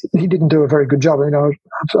he didn't do a very good job.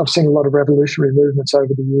 I've seen a lot of revolutionary movements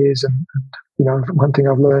over the years. And one thing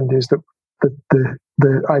I've learned is that the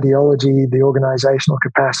ideology, the organizational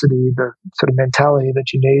capacity, the sort of mentality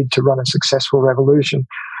that you need to run a successful revolution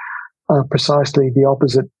are precisely the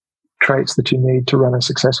opposite traits that you need to run a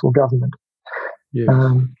successful government. Yes.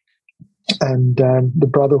 The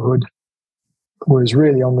Brotherhood was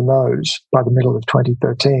really on the nose by the middle of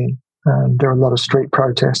 2013. There were a lot of street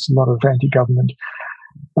protests, a lot of anti-government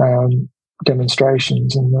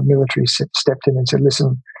demonstrations, and the military stepped in and said,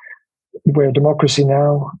 listen, we're a democracy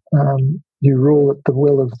now. You rule at the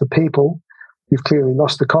will of the people. You've clearly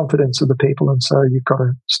lost the confidence of the people, and so you've got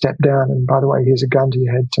to step down. And by the way, here's a gun to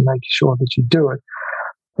your head to make sure that you do it.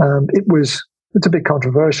 It's a bit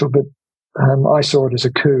controversial, but I saw it as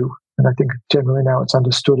a coup, and I think generally now it's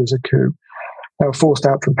understood as a coup. They were forced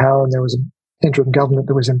out from power, and there was an interim government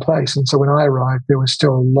that was in place. And so when I arrived, there was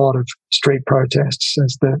still a lot of street protests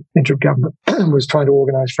as the interim government was trying to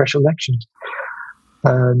organise fresh elections.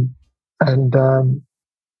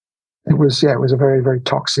 It was a very, very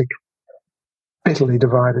toxic, bitterly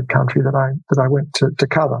divided country that I went to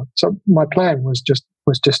cover. So my plan was just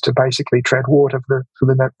to basically tread water for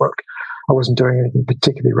the network. I wasn't doing anything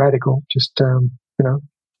particularly radical, just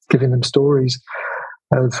giving them stories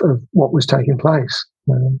of what was taking place.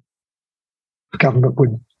 The government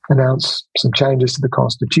would announce some changes to the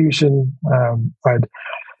constitution. I'd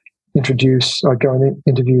go and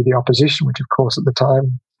interview the opposition, which of course at the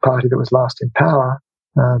time, the party that was last in power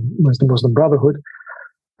was the Muslim Brotherhood,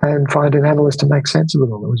 and find an analyst to make sense of it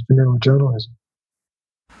all. It was vanilla journalism.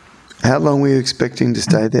 How long were you expecting to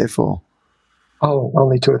stay there for? Oh,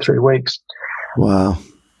 only 2 or 3 weeks. Wow.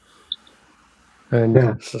 And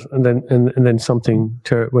then something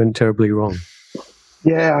went terribly wrong.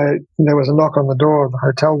 Yeah, there was a knock on the door of the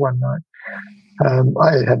hotel one night.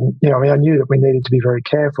 I knew that we needed to be very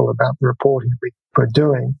careful about the reporting that we were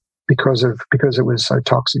doing because it was so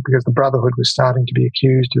toxic, because the Brotherhood was starting to be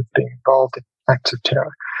accused of being involved in acts of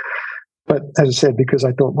terror. But as I said, because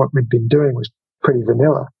I thought what we'd been doing was pretty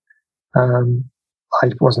vanilla, I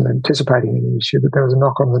wasn't anticipating any issue, but there was a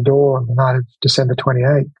knock on the door on the night of December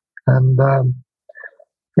 28th. And I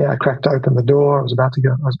cracked open the door. I was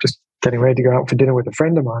just getting ready to go out for dinner with a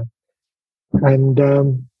friend of mine. And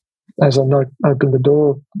as I opened the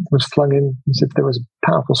door, it was flung in as if there was a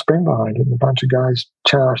powerful spring behind it, and a bunch of guys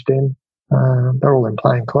charged in. They're all in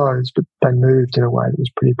plain clothes, but they moved in a way that was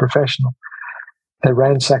pretty professional. they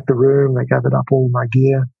ransacked the room. They gathered up all my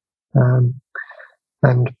gear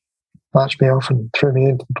and marched me off and threw me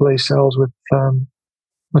into the police cells with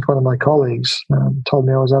one of my colleagues. Told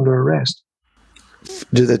me I was under arrest.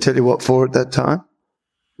 Did they tell you what for at that time?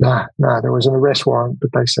 No, there was an arrest warrant,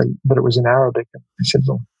 but they said, but it was in Arabic. And they said,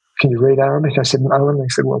 well, can you read Arabic? I said, no. And they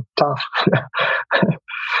said, well, tough.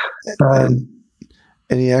 And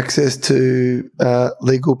any access to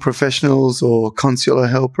legal professionals or consular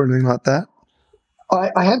help or anything like that?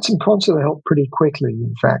 I had some consular help pretty quickly,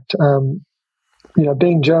 in fact.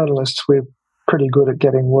 Being journalists, we're pretty good at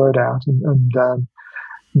getting word out.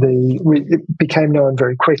 It became known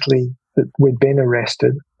very quickly that we'd been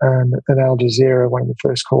arrested. And Al Jazeera, one of the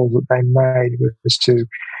first calls that they made was to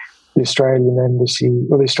the Australian embassy,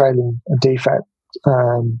 or the Australian DFAT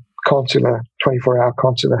consular, 24-hour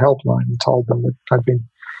consular helpline, and told them that I'd been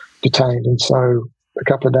detained. And so a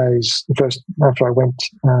couple of days, after I went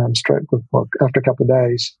after a couple of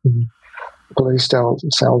days in police cells,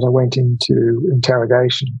 I went into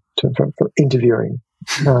interrogation for interviewing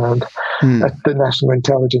at the National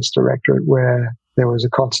Intelligence Directorate, where there was a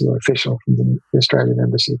consular official from the Australian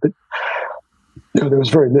embassy. But there was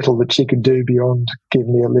very little that she could do beyond give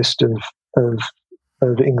me a list of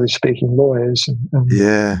English-speaking lawyers and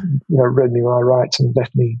read me my rights and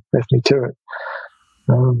left me to it.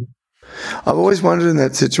 I've always wondered in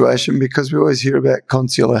that situation, because we always hear about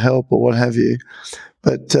consular help or what have you,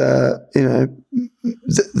 but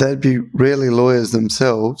they'd be rarely lawyers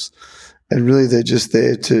themselves, and really they're just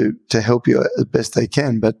there to help you as best they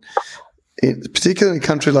can. But particularly in a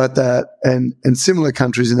country like that, and similar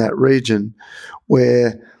countries in that region,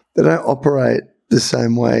 where they don't operate the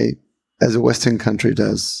same way as a Western country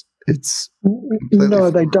does. No,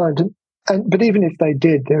 they don't. But even if they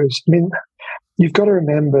did, you've got to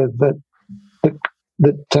remember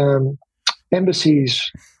that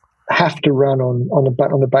embassies have to run on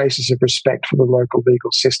the basis of respect for the local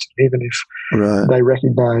legal system, even if they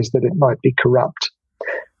recognise that it might be corrupt.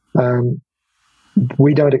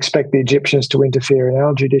 We don't expect the Egyptians to interfere in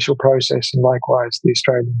our judicial process, and likewise the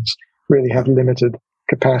Australians really have limited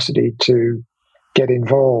capacity to get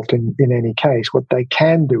involved in any case. What they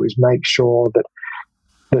can do is make sure that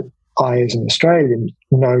I, as an Australian,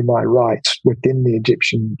 know my rights within the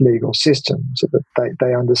Egyptian legal system, so that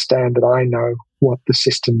they understand that I know what the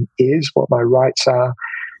system is, what my rights are,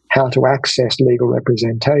 how to access legal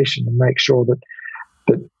representation, and make sure that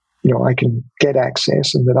I can get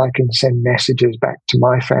access, and that I can send messages back to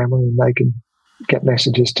my family, and they can get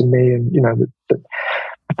messages to me, and that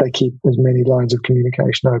they keep as many lines of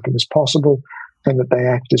communication open as possible, and that they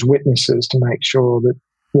act as witnesses to make sure that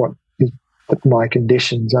that my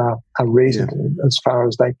conditions are reasonable as far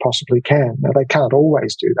as they possibly can. Now, they can't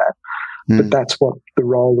always do that, but that's what the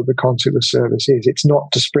role of the consular service is. It's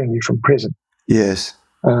not to spring you from prison. Yes.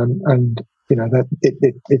 And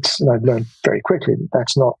it's I've learned very quickly that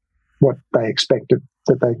that's not what they expected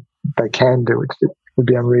that they can do. It would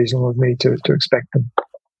be unreasonable of me to expect them.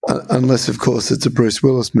 Unless, of course, it's a Bruce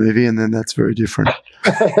Willis movie, and then that's very different.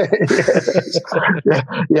 Yeah,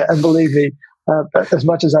 and believe me, as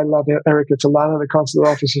much as I love Erica Talana, the consular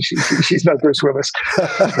officer, she's no Bruce Willis.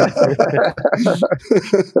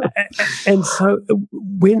 And so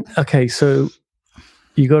so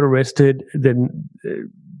you got arrested, then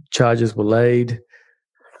charges were laid.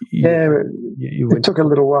 It took a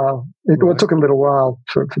little while. It took a little while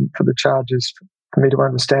for the charges, for me to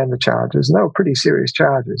understand the charges. And they were pretty serious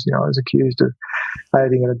charges. I was accused of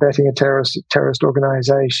aiding and abetting a terrorist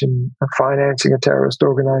organization, financing a terrorist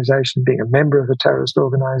organization, being a member of a terrorist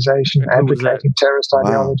organization, advocating terrorist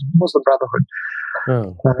ideology, Muslim Brotherhood.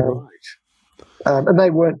 Right. And they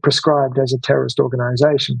weren't prescribed as a terrorist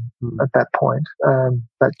organization at that point.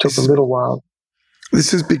 That took a little while.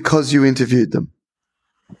 This is because you interviewed them?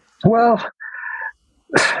 Well,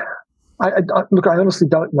 I honestly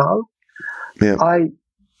don't know. Yeah. I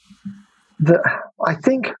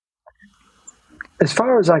think, as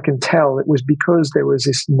far as I can tell, it was because there was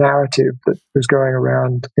this narrative that was going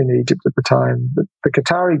around in Egypt at the time that the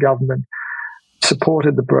Qatari government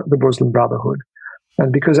supported the Muslim Brotherhood,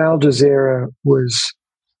 and because Al Jazeera was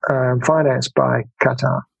financed by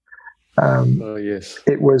Qatar,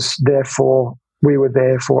 it was therefore. We were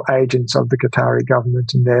therefore agents of the Qatari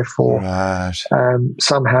government, and therefore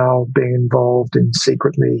somehow being involved in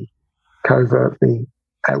secretly, covertly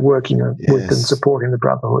working with and supporting the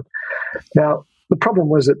Brotherhood. Now, the problem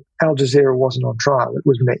was that Al Jazeera wasn't on trial. It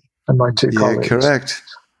was me and my two colleagues. Yeah, correct.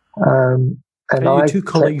 And your two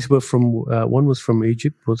colleagues were from, one was from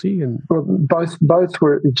Egypt, was he? And well, both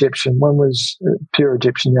were Egyptian. One was pure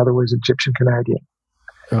Egyptian, the other was Egyptian-Canadian.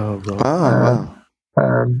 Oh, right.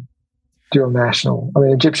 Wow. dual national. I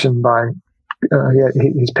mean, Egyptian by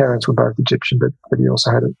his parents were both Egyptian, but he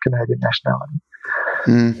also had a Canadian nationality.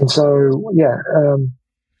 And so,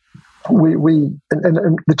 we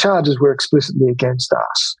the charges were explicitly against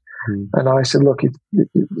us. And I said, look,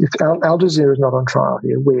 if Al Jazeera is not on trial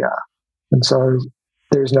here, we are. And so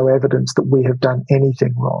there is no evidence that we have done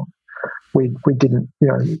anything wrong. We didn't,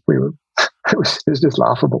 we were, it was just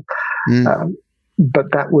laughable.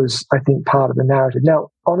 But that was, I think, part of the narrative. Now,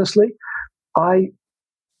 honestly, I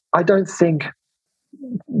don't think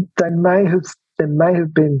there may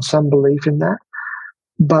have been some belief in that,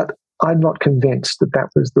 but I'm not convinced that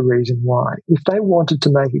was the reason why. If they wanted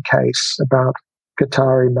to make a case about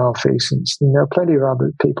Qatari malfeasance, then there are plenty of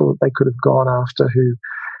other people that they could have gone after who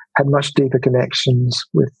had much deeper connections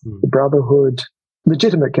with the Brotherhood,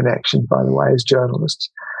 legitimate connections, by the way, as journalists,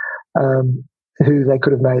 who they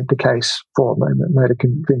could have made the case for, made a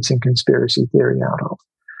convincing conspiracy theory out of.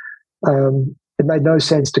 It made no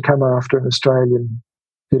sense to come after an Australian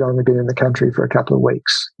who'd only been in the country for a couple of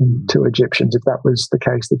weeks, and two Egyptians, if that was the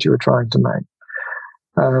case that you were trying to make.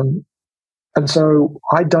 And so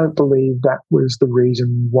I don't believe that was the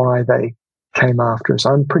reason why they came after us.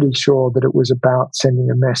 I'm pretty sure that it was about sending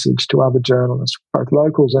a message to other journalists, both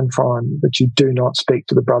locals and foreign, that you do not speak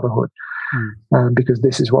to the Brotherhood, because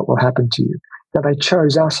this is what will happen to you. Now, they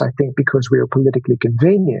chose us, I think, because we were politically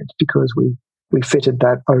convenient, because we fitted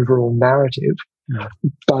that overall narrative.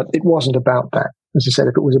 But it wasn't about that. As I said,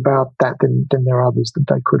 if it was about that, then there are others that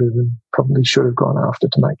they could have and probably should have gone after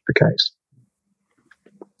to make the case.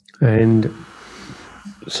 And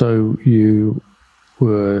so you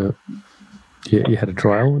had a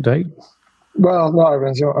trial date? Well, no, I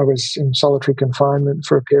was in solitary confinement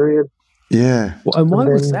for a period. Yeah. Well, and why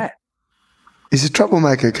was that? He's a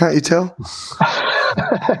troublemaker, can't you tell?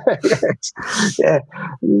 Yes. Yeah,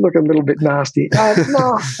 look a little bit nasty.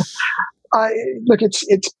 No,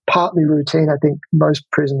 it's partly routine. I think most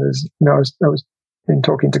prisoners, I was been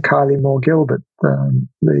talking to Kylie Moore Gilbert,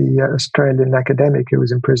 the Australian academic who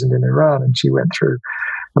was imprisoned in Iran, and she went through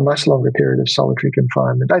a much longer period of solitary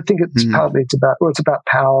confinement. I think it's partly it's about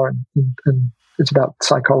power and it's about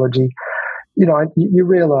psychology. You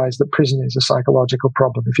realize that prison is a psychological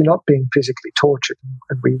problem. If you're not being physically tortured,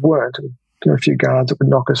 and we weren't, there were a few guards that would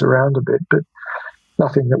knock us around a bit, but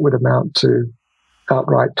nothing that would amount to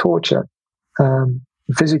outright torture,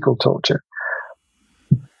 physical torture.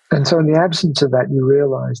 And so in the absence of that, you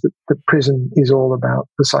realize that the prison is all about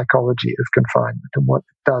the psychology of confinement and what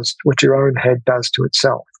your own head does to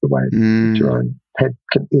itself, the way that your own head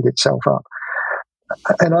can eat itself up.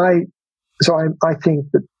 And I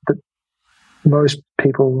think that most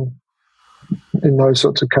people in those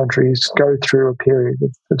sorts of countries go through a period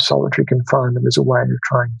of solitary confinement as a way of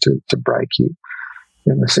trying to break you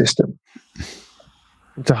in the system.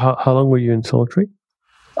 So how long were you in solitary?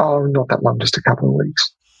 Oh, not that long, just a couple of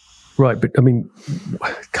weeks. Right, but I mean,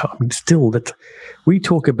 still, that we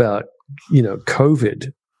talk about,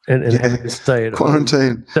 COVID and having to stay at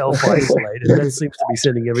quarantine, home, self-isolate, and that seems to be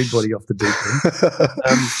sending everybody off the deep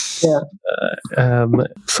end.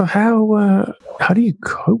 So how do you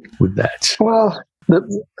cope with that? Well,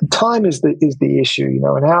 the time is the issue.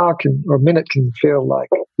 An hour or a minute can feel like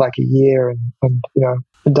a year, and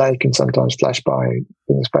a day can sometimes flash by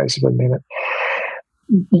in the space of a minute.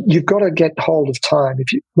 You've got to get hold of time.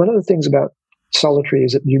 One of the things about solitary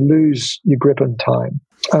is that you lose your grip on time.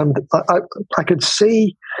 I could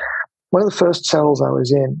see one of the first cells I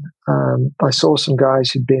was in. I saw some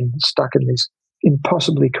guys who'd been stuck in this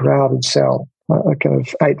impossibly crowded cell, a kind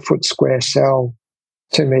of 8-foot square cell,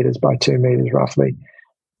 2 meters by 2 meters roughly,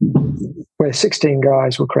 where 16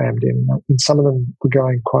 guys were crammed in, and some of them were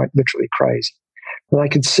going quite literally crazy. And I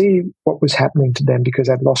could see what was happening to them because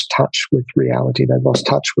they'd lost touch with reality. They'd lost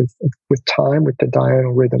touch with time, with the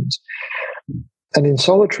diurnal rhythms. And in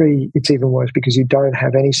solitary, it's even worse because you don't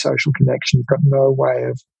have any social connection. You've got no way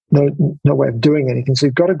of doing anything. So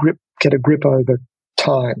you've got to get a grip over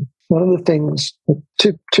time. One of the things,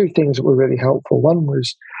 two things that were really helpful. One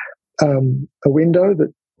was a window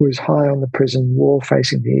that was high on the prison wall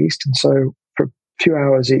facing the east. And so for a few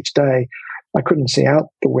hours each day, I couldn't see out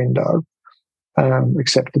the window.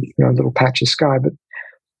 Except a little patch of sky, but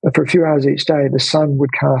for a few hours each day, the sun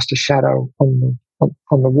would cast a shadow on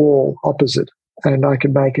the wall opposite, and I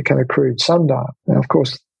could make a kind of crude sundial. Now, of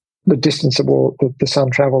course, the distance of the sun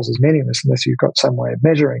travels is meaningless unless you've got some way of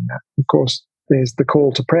measuring that. Of course, there's the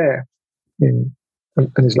call to prayer in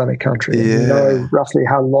an Islamic country. Yeah. And you know roughly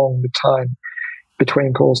how long the time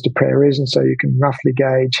between calls to prayer is, and so you can roughly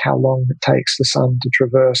gauge how long it takes the sun to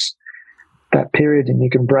traverse that period, and you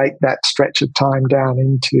can break that stretch of time down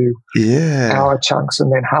into hour chunks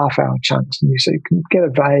and then half-hour chunks, and so you can get a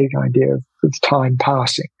vague idea of time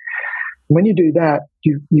passing. When you do that,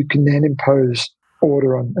 you can then impose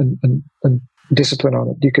order on and discipline on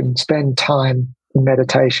it. You can spend time in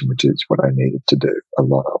meditation, which is what I needed to do a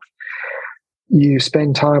lot of. You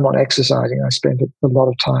spend time on exercising. I spent a lot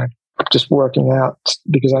of time just working out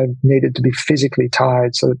because I needed to be physically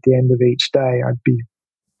tired, so at the end of each day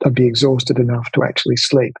I'd be exhausted enough to actually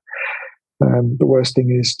sleep. The worst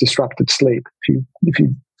thing is disrupted sleep. If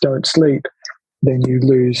you don't sleep, then you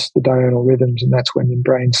lose the diurnal rhythms, and that's when your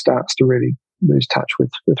brain starts to really lose touch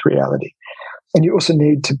with reality. And you also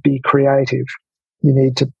need to be creative. You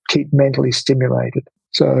need to keep mentally stimulated.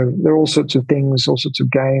 So there are all sorts of things, all sorts of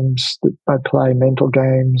games that I play, mental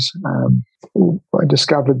games. I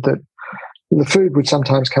discovered that the food would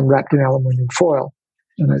sometimes come wrapped in aluminium foil,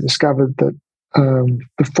 and I discovered that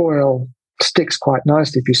the foil sticks quite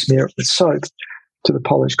nicely if you smear it with soap to the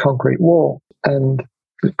polished concrete wall. And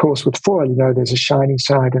of course, with foil, there's a shiny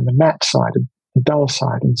side and a matte side and a dull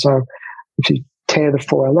side. And so if you tear the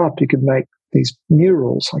foil up, you could make these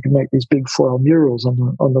murals. I could make these big foil murals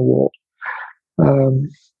on the wall. And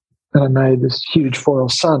I made this huge foil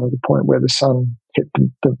sun at the point where the sun hit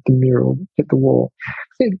the mural, hit the wall.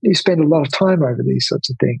 You spend a lot of time over these sorts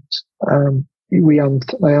of things. I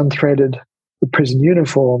unthreaded the prison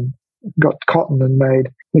uniform, got cotton, and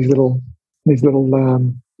made these little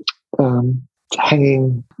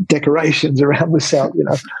hanging decorations around the cell,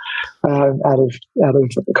 out of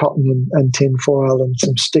cotton and tin foil and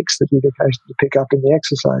some sticks that you'd occasionally pick up in the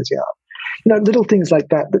exercise yard. Little things like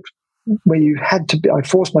that where you had to be. I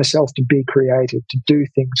forced myself to be creative, to do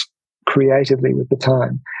things creatively with the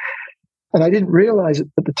time, and I didn't realize it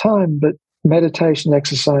at the time, but meditation,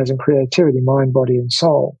 exercise, and creativity, mind, body, and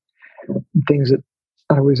soul, things that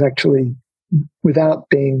I was actually, without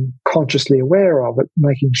being consciously aware of it,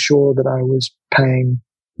 making sure that I was paying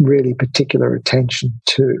really particular attention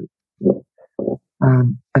to,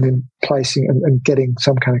 and in placing and getting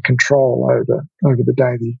some kind of control over the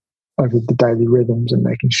daily rhythms, and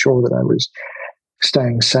making sure that I was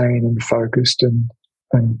staying sane and focused and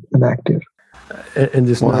active. And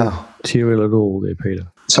there's no material at all there, Peter?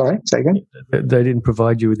 Sorry, say again? They didn't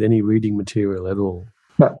provide you with any reading material at all?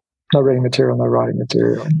 No reading material, no writing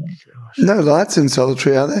material. No lights in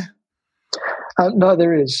solitary, are there? No,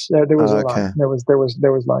 there is. There was a light. There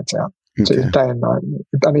was lights out, so day and night.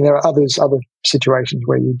 I mean, there are other situations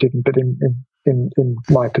where you didn't, but in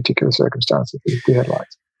my particular circumstances, we had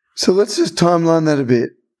lights. So let's just timeline that a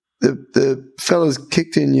bit. The fellas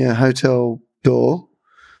kicked in your hotel door.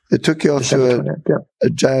 They took you off to a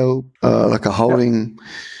jail, like a holding.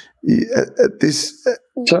 At this,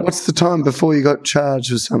 what's the time before you got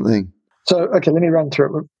charged with something? So, okay, let me run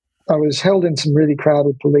through it. I was held in some really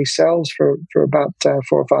crowded police cells for about 4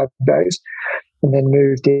 or 5 days, and then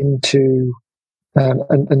moved into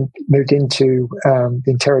the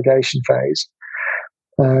interrogation phase.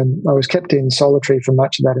 I was kept in solitary for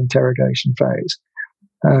much of that interrogation phase,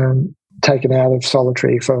 taken out of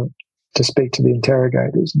solitary to speak to the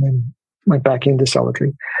interrogators, and then went back into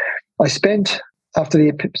solitary. After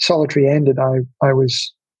the solitary ended, I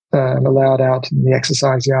was allowed out in the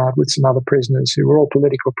exercise yard with some other prisoners who were all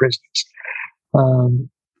political prisoners.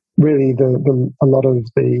 Really, a lot of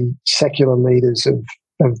the secular leaders of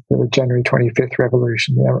the January 25th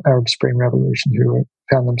revolution, the Arab Spring Revolution, who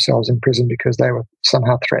found themselves in prison because they were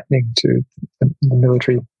somehow threatening to the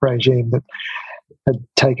military regime that had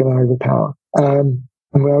taken over power.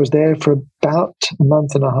 And I was there for about a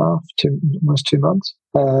month and a half, almost 2 months,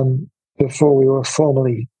 before we were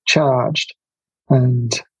formally charged,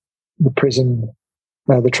 and the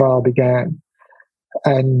trial began.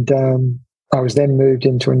 And I was then moved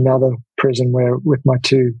into another prison with my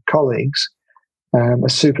 2 colleagues, a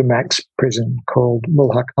supermax prison called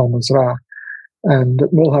Mulhaq al-Mazrah. And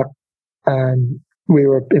at Mulhaq, we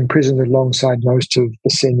were imprisoned alongside most of the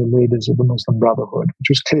senior leaders of the Muslim Brotherhood, which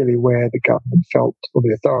was clearly where the government felt, or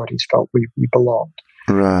the authorities felt, we belonged.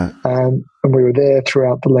 Right. And we were there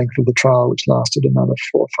throughout the length of the trial, which lasted another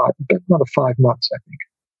 5 months, I think,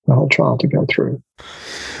 the whole trial to go through.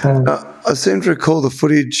 I seem to recall the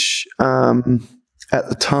footage at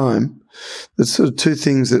the time. The sort of 2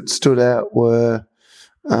 things that stood out were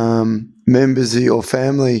members of your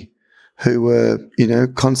family who were,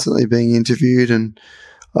 constantly being interviewed, and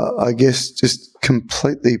I guess just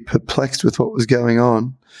completely perplexed with what was going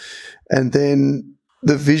on. And then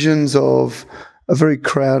the visions of a very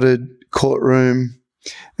crowded courtroom.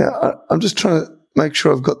 Now, I'm just trying to make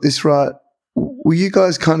sure I've got this right. Were you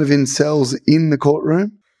guys kind of in cells in the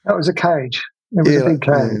courtroom? That was a cage. It was a big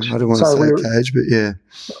cage. I don't want to say cage, but yeah.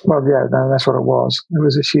 Well, yeah, no, that's what it was. It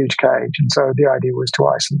was this huge cage, and so the idea was to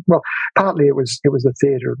isolate. Well, partly it was the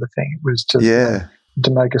theatre of the thing. It was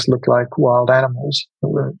to make us look like wild animals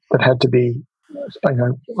that had to be,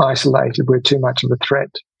 isolated. We're too much of a threat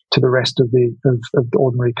to the rest of the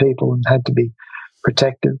ordinary people, and had to be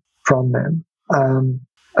protected from them.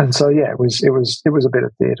 And so, yeah, it was a bit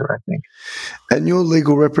of theatre, I think. And your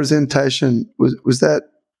legal representation, was that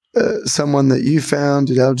someone that you found?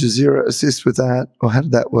 Did Al Jazeera assist with that, or how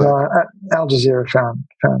did that work? No, Al Jazeera found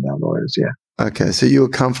our lawyers, yeah. Okay, so you were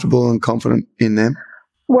comfortable and confident in them?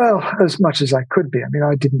 Well, as much as I could be. I mean,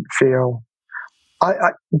 I didn't feel...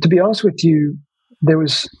 to be honest with you, there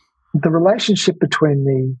was the relationship between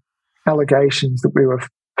the allegations that we were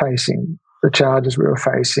facing, the charges we were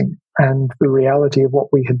facing, and the reality of what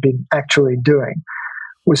we had been actually doing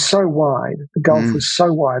was so wide, the gulf was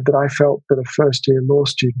so wide, that I felt that a first-year law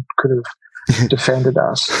student could have defended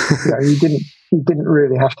us. He didn't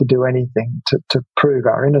really have to do anything to prove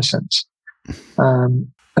our innocence.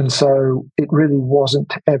 And so it really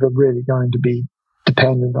wasn't ever really going to be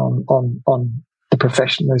dependent on the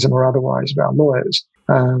professionalism or otherwise of our lawyers.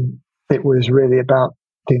 It was really about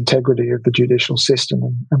the integrity of the judicial system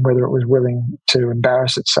and whether it was willing to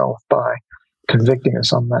embarrass itself by convicting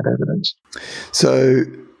us on that evidence. So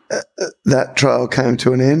that trial came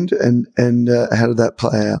to an end, and how did that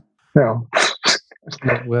play out?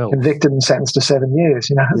 Well, convicted and sentenced to 7 years.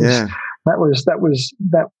 That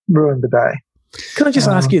ruined the day. Can I just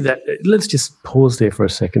ask you that? Let's just pause there for a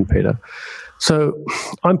second, Peter. So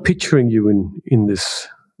I'm picturing you in this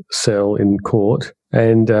cell in court,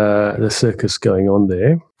 and the circus going on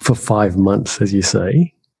there for 5 months, as you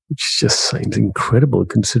say, which just seems incredible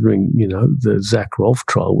considering, the Zach Rolfe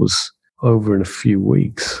trial was over in a few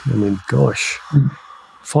weeks. I mean, gosh,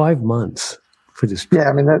 5 months for this. Yeah,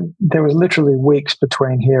 I mean, there was literally weeks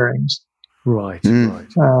between hearings. Right. There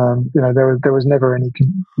was never any.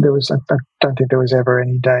 I don't think there was ever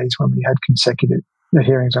any days when we had the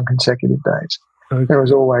hearings on consecutive days. Okay. There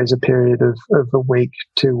was always a period of a week,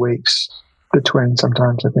 2 weeks between.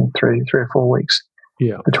 Sometimes I think three or 4 weeks.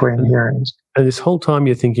 Yeah. Between hearings. And this whole time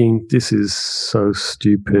you're thinking, this is so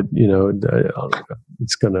stupid.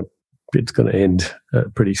 It's gonna end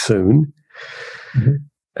pretty soon. Mm-hmm.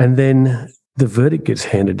 And then the verdict gets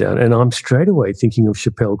handed down, and I'm straight away thinking of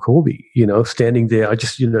Schapelle Corby, standing there. I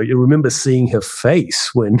just, you remember seeing her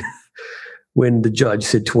face when the judge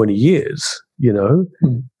said 20 years,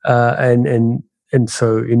 and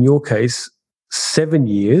so in your case, 7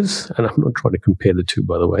 years, and I'm not trying to compare the two,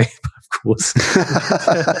 by the way, of course.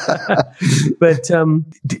 But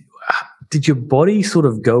did your body sort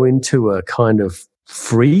of go into a kind of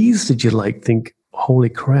freeze? Did you think, holy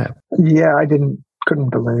crap? Yeah,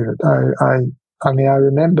 couldn't believe it. I mean, I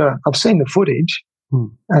remember, I've seen the footage,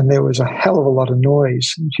 and there was a hell of a lot of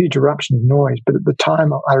noise, a huge eruption of noise. But at the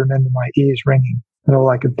time, I remember my ears ringing, and all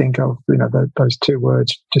I could think of, those two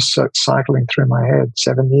words just cycling through my head: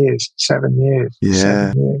 7 years, 7 years,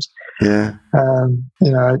 yeah. 7 years. Yeah.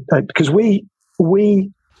 Because we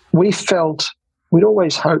felt, we'd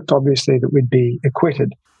always hoped, obviously, that we'd be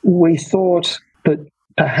acquitted. We thought that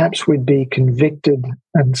perhaps we'd be convicted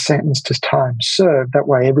and sentenced to time served. That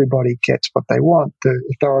way everybody gets what they want. The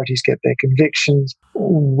authorities get their convictions.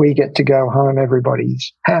 We get to go home.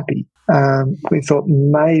 Everybody's happy. We thought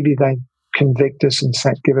maybe they'd convict us and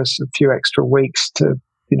give us a few extra weeks to,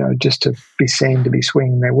 just to be seen to be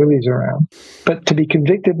swinging their willies around. But to be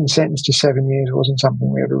convicted and sentenced to 7 years wasn't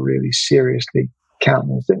something we ever really seriously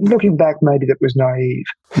countenanced. Looking back, maybe that was naive.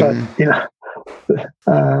 But,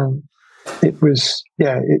 it was,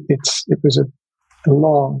 it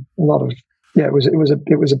was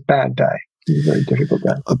it was a bad day. It was a very difficult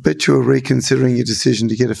day. I bet you were reconsidering your decision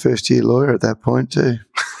to get a first-year lawyer at that point too.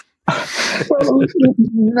 Well,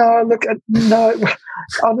 no.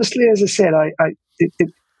 Honestly, as I said,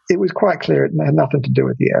 it was quite clear it had nothing to do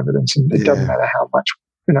with the evidence, and it doesn't matter how much,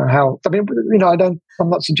 I'm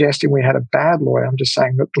not suggesting we had a bad lawyer. I'm just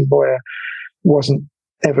saying that the lawyer wasn't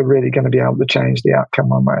ever really going to be able to change the outcome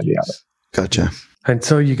one way or the other. Gotcha. And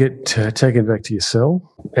so you get taken back to your cell,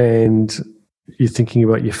 and you're thinking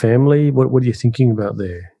about your family. What are you thinking about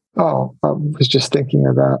there? Oh, I was just thinking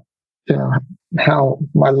about, how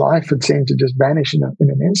my life had seemed to just vanish in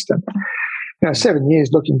an instant. 7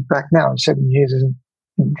 years, looking back now, 7 years isn't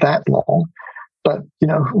that long. But,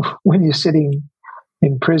 when you're sitting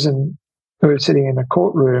in prison or sitting in a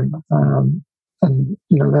courtroom, and,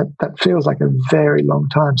 that feels like a very long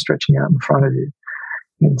time stretching out in front of you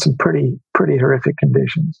in some pretty horrific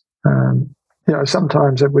conditions.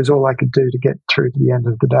 Sometimes it was all I could do to get through to the end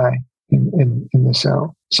of the day in the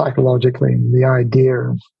cell. psychologically, the idea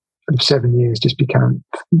of 7 years just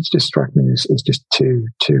struck me as just too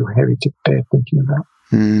heavy to bear thinking about.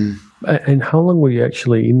 And how long were you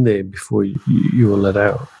actually in there before you were let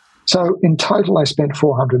out? So in total, I spent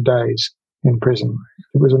 400 days in prison.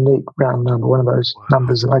 It was a neat round number, one of those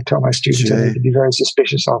numbers that I tell my students I need to be very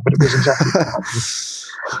suspicious of, but it was exactly that.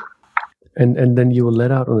 And then you were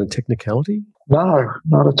let out on a technicality? No,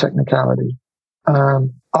 not a technicality.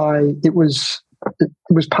 It was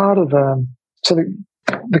part of so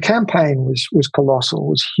the campaign was colossal,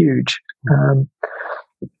 was huge,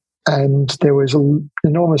 and there was an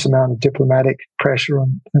enormous amount of diplomatic pressure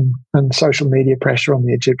and social media pressure on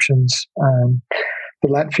the Egyptians. The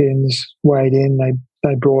Latvians weighed in.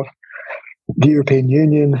 They brought the European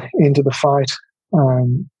Union into the fight.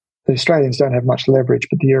 The Australians don't have much leverage,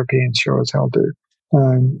 but the Europeans sure as hell do.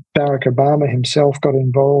 Barack Obama himself got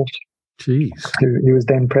involved. Jeez. He was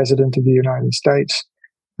then president of the United States.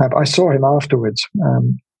 I saw him afterwards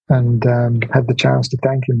and had the chance to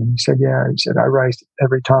thank him. And he said, I raised it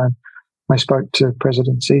every time I spoke to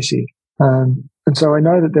President Sisi. And so I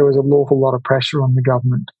know that there was an awful lot of pressure on the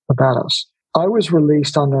government about us. I was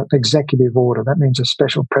released on an executive order. That means a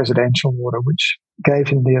special presidential order, which gave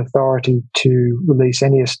him the authority to release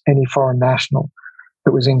any foreign national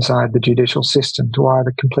that was inside the judicial system to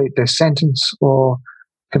either complete their sentence or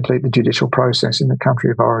complete the judicial process in the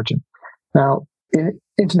country of origin. Now, in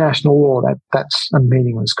international law, that's a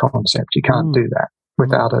meaningless concept. You can't do that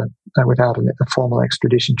without a formal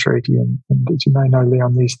extradition treaty. And as you may know,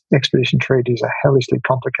 Leon, these extradition treaties are hellishly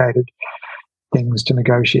complicated things to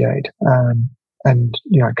negotiate, and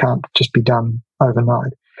can't just be done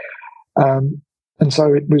overnight. And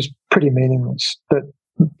so it was pretty meaningless. But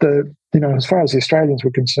as far as the Australians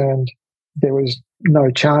were concerned, there was no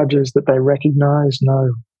charges that they recognised,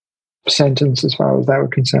 no sentence as far as they were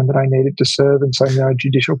concerned that I needed to serve, and so no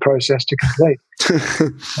judicial process to complete.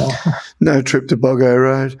 No trip to Boggo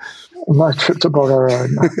Road. No trip to Boggo Road.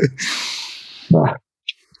 No.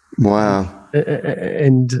 Wow.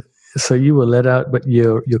 And so you were let out, but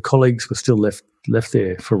your colleagues were still left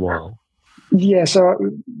there for a while. Yeah. So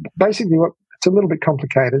basically, it's a little bit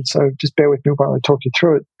complicated. So just bear with me while I talk you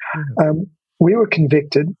through it. We were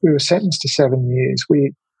convicted. We were sentenced to 7 years.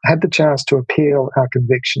 We had the chance to appeal our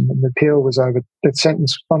conviction, and the appeal was over. The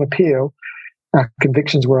sentence on appeal, our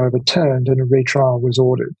convictions were overturned, and a retrial was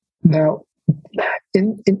ordered. Now,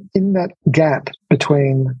 in that gap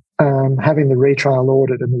between having the retrial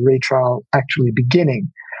ordered and the retrial actually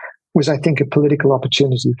beginning, was, I think, a political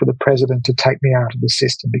opportunity for the president to take me out of the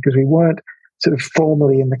system, because we weren't sort of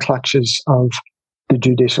formally in the clutches of the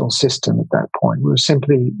judicial system at that point. We were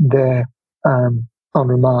simply there on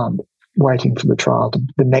remand, waiting for the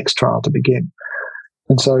next trial to begin.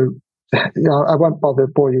 And so I won't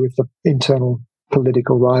bore you with the internal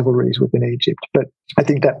political rivalries within Egypt, but I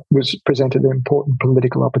think that presented an important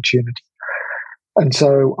political opportunity. And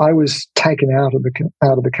so I was taken out of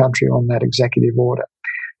the country on that executive order.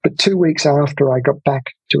 But 2 weeks after I got back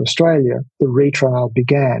to Australia, the retrial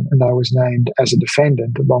began, and I was named as a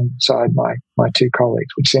defendant alongside my two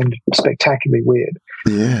colleagues, which seemed spectacularly weird.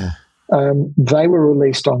 Yeah. They were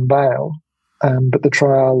released on bail, but the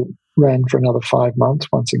trial ran for another 5 months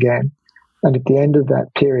once again. And at the end of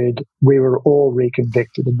that period, we were all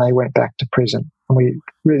reconvicted, and they went back to prison. And we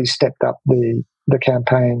really stepped up the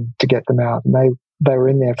campaign to get them out. And they were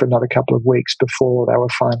in there for another couple of weeks before they were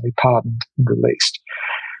finally pardoned and released.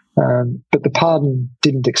 But the pardon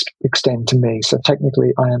didn't extend to me. So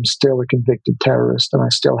technically, I am still a convicted terrorist, and I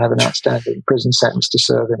still have an outstanding prison sentence to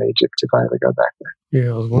serve in Egypt if I ever go back there.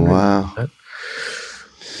 Yeah, I was wondering about that.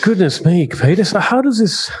 Goodness me, Peter. So how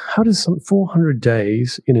does some 400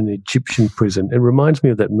 days in an Egyptian prison? It reminds me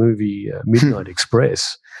of that movie Midnight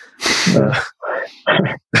Express.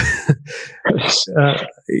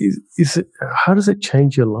 How does it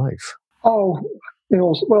change your life? Oh,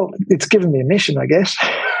 well, it's given me a mission, I guess.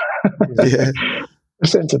 Yeah. A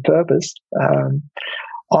sense of purpose.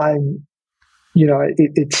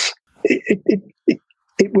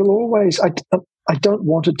 It will always. I don't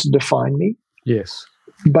want it to define me. Yes.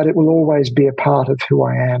 But it will always be a part of who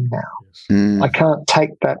I am now. I can't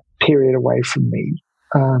take that period away from me.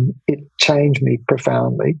 It changed me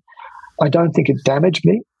profoundly. I don't think it damaged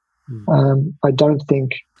me. I don't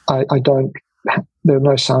think there are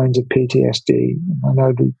no signs of PTSD. I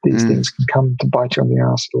know that these things can come to bite you on the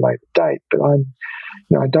arse at a later date, but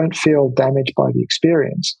I don't feel damaged by the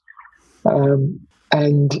experience.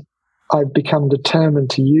 And I've become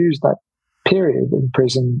determined to use that period in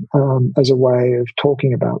prison as a way of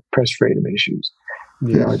talking about press freedom issues.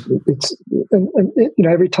 Yeah.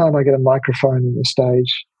 Every time I get a microphone on the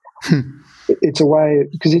stage, It's a way,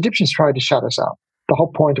 because the Egyptians tried to shut us up. The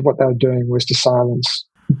whole point of what they were doing was to silence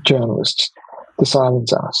journalists, to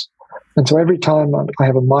silence us. And so every time I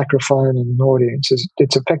have a microphone and an audience,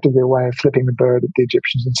 it's effectively a way of flipping the bird at the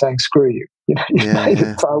Egyptians and saying, "Screw you! You've made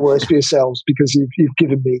it far worse for yourselves because you've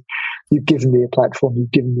given me a platform,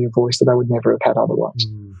 you've given me a voice that I would never have had otherwise."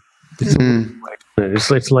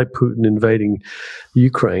 It's like Putin invading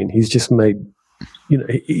Ukraine. He's just made,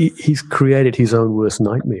 he's created his own worst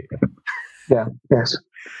nightmare. Yeah. Yes.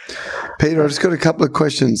 Peter, I've just got a couple of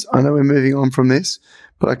questions. I know we're moving on from this,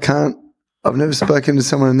 but I've never spoken to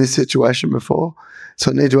someone in this situation before,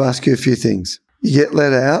 so I need to ask you a few things. You get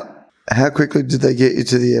let out. How quickly did they get you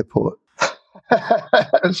to the airport?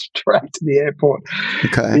 Straight to the airport.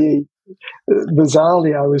 Okay.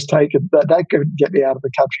 Bizarrely, I was taken. They couldn't get me out of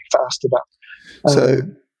the country fast enough. So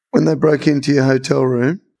when they broke into your hotel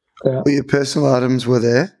room, all your personal items were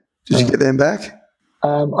there. Did you get them back?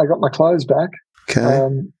 I got my clothes back. Okay.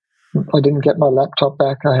 I didn't get my laptop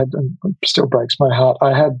back. It still breaks my heart.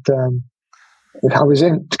 I was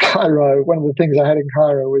in Cairo. One of the things I had in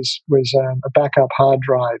Cairo was a backup hard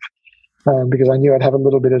drive because I knew I'd have a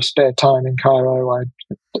little bit of spare time in Cairo. I'd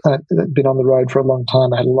been on the road for a long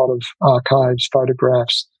time. I had a lot of archives,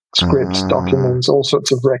 photographs, scripts, documents, all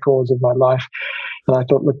sorts of records of my life. And I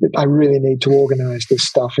thought, look, I really need to organize this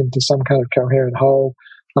stuff into some kind of coherent whole.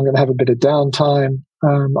 I'm going to have a bit of downtime.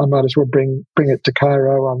 I might as well bring it to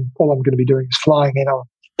Cairo. All I'm going to be doing is flying in or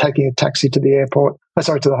taking a taxi to the airport.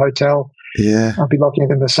 To the hotel. Yeah. I'll be locking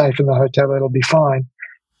it in the safe in the hotel. It'll be fine.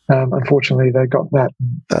 Unfortunately, they got that.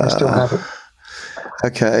 I still have it.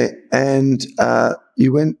 Okay. And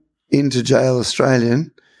you went into jail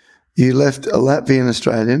Australian. You left a Latvian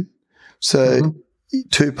Australian. So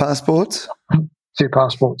 2 passports? 2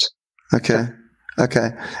 passports. Okay.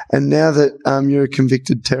 And now that you're a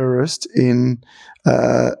convicted terrorist in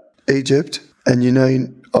Egypt,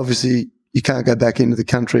 and obviously you can't go back into the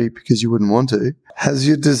country because you wouldn't want to, has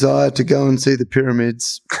your desire to go and see the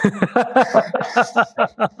pyramids?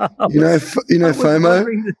 FOMO?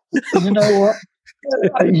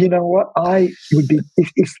 You know what? I would be,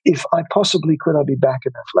 if I possibly could, I'd be back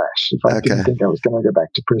in the flesh if I didn't think I was going to go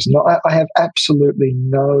back to prison. No, I have absolutely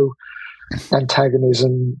no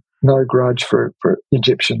antagonism, no grudge for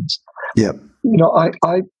Egyptians. Yeah.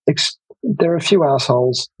 There are a few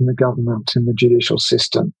assholes in the government, in the judicial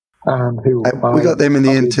system, who we got them in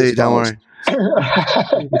the NT, don't worry.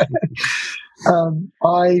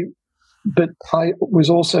 But I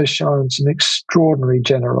was also shown some extraordinary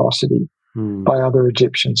generosity by other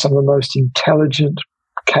Egyptians, some of the most intelligent,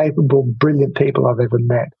 capable, brilliant people I've ever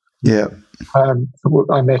met. Yeah.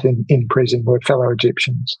 I met in prison were fellow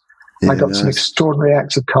Egyptians. I got some extraordinary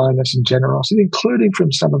acts of kindness and generosity, including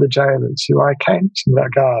from some of the jailers some of our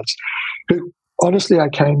guards, who honestly I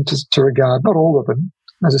came to regard, not all of them.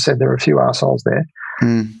 As I said, there are a few assholes there.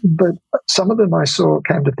 But some of them I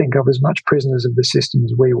came to think of as much prisoners of the system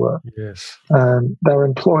as we were. Yes. They were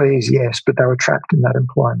employees, yes, but they were trapped in that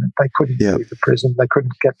employment. They couldn't leave the prison. They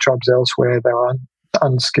couldn't get jobs elsewhere. They were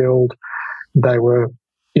unskilled. They were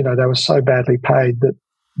so badly paid that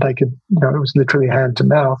they could, it was literally hand to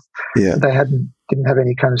mouth. Yeah. They didn't have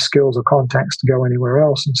any kind of skills or contacts to go anywhere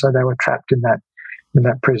else, and so they were trapped in that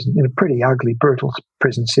prison, in a pretty ugly, brutal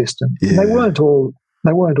prison system. Yeah. And they weren't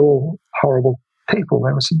all horrible people.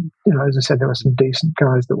 There were some, as I said, there were some decent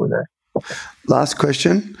guys that were there. Last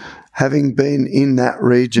question. Having been in that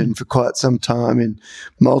region for quite some time in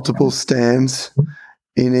multiple stands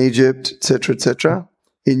in Egypt, et cetera,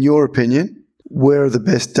 in your opinion, where are the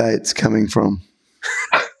best dates coming from?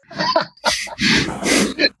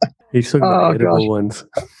 He's talking about the edible ones.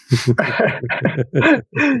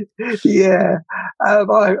 Yeah.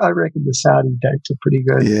 I reckon the Saudi dates are pretty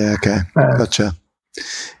good. Yeah, okay. Gotcha.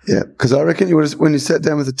 Yeah, because I reckon when you sat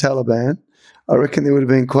down with the Taliban, I reckon there would have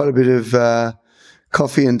been quite a bit of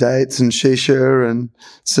coffee and dates and shisha and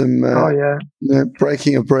some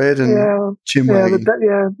breaking of bread and chin-wagging.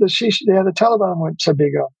 The Taliban weren't so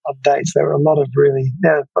big on dates. There were a lot of really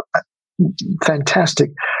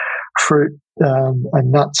fantastic fruit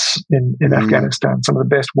and nuts in Afghanistan. Some of the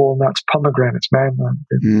best walnuts, pomegranates, man.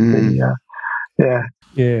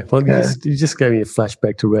 Yeah, well, you just gave me a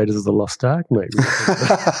flashback to Raiders of the Lost Ark, mate.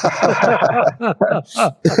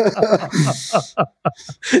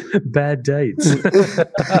 Bad dates.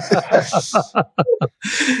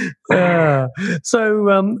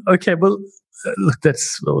 Okay, well, look, that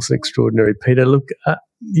was extraordinary, Peter. Look,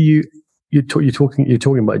 you're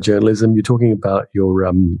talking about journalism. You're talking about your,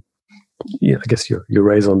 I guess your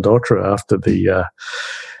raison d'etre after the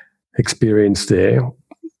experience there.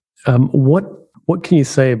 What can you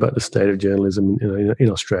say about the state of journalism in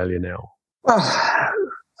Australia now?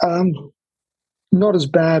 Not as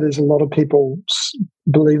bad as a lot of people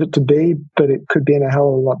believe it to be, but it could be in a hell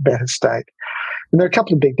of a lot better state. And there are a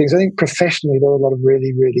couple of big things. I think professionally, there are a lot of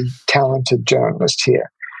really, really talented journalists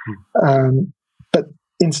here. But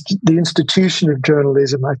the institution of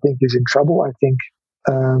journalism, I think, is in trouble. I think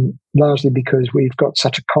largely because we've got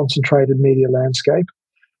such a concentrated media landscape.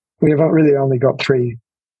 We have really only got three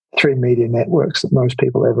media networks that most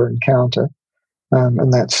people ever encounter,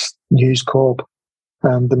 and that's News Corp,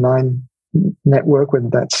 the Nine network, whether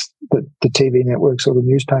that's the TV networks or the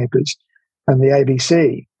newspapers, and the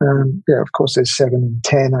ABC. Of course, there's 7 and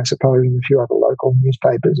 10, I suppose, and a few other local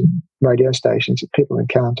newspapers and radio stations that people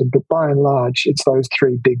encounter. But by and large, it's those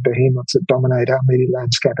three big behemoths that dominate our media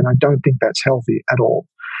landscape, and I don't think that's healthy at all.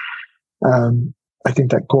 I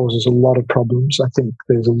think that causes a lot of problems. I think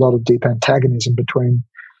there's a lot of deep antagonism between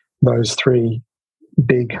those three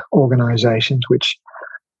big organisations, which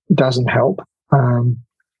doesn't help.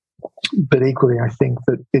 But equally, I think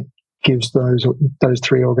that it gives those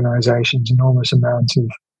three organisations enormous amounts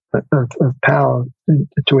of power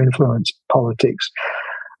to influence politics.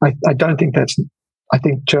 I don't think that's. I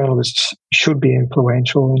think journalists should be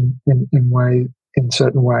influential in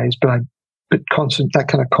certain ways, but that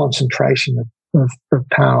kind of concentration of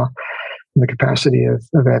power and the capacity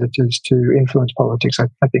of editors to influence politics,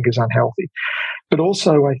 I think, is unhealthy. But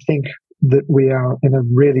also, I think that we are in a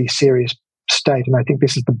really serious state, and I think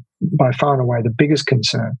this is by far and away the biggest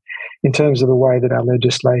concern in terms of the way that our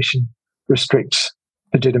legislation restricts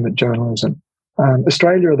legitimate journalism.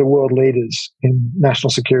 Australia are the world leaders in national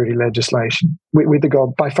security legislation. We're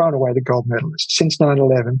by far and away the gold medalists. Since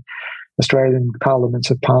 9/11, Australian parliaments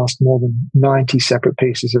have passed more than 90 separate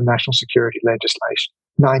pieces of national security legislation.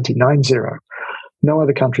 90. No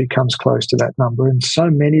other country comes close to that number, and so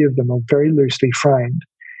many of them are very loosely framed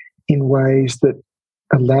in ways that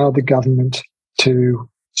allow the government to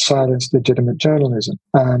silence legitimate journalism,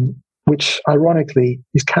 which ironically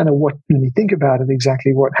is kind of what, when you think about it,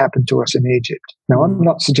 exactly what happened to us in Egypt. Now, I'm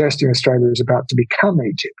not suggesting Australia is about to become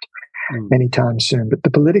Egypt anytime soon, but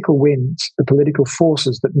the political winds, the political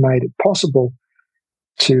forces that made it possible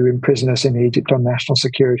to imprison us in Egypt on national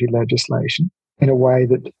security legislation in a way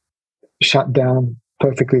that shut down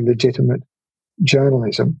perfectly legitimate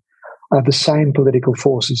journalism are the same political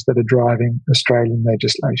forces that are driving Australian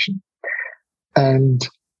legislation. And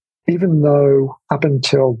even though up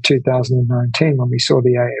until 2019, when we saw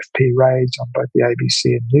the AFP raids on both the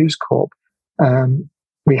ABC and News Corp,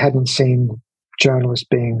 we hadn't seen journalists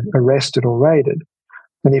being arrested or raided.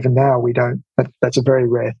 And even now we don't, that's a very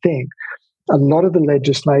rare thing. A lot of the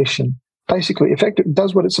legislation basically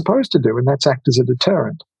does what it's supposed to do, and that's act as a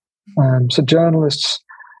deterrent. So journalists,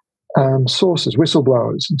 sources,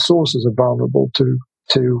 whistleblowers and sources are vulnerable to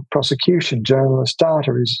prosecution. Journalist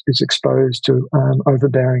data is exposed to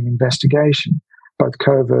overbearing investigation, both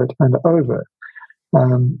covert and overt.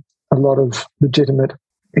 A lot of legitimate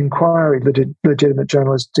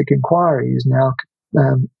journalistic inquiry is now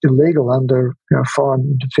illegal under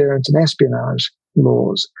foreign interference and espionage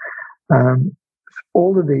laws.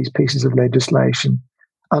 All of these pieces of legislation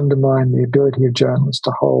undermine the ability of journalists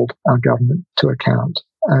to hold our government to account.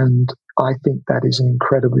 And I think that is an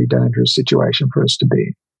incredibly dangerous situation for us to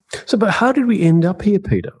be. So, but how did we end up here,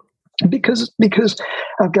 Peter? Because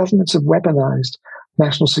our governments have weaponized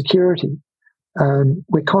national security.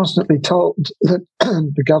 We're constantly told that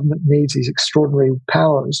the government needs these extraordinary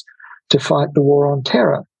powers to fight the war on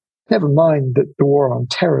terror. Never mind that the war on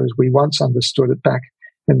terror, as we once understood it back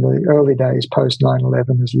in the early days post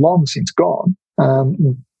 9/11, is long since gone.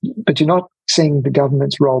 But you're not seeing the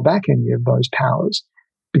governments roll back any of those powers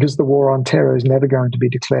because the war on terror is never going to be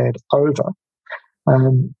declared over.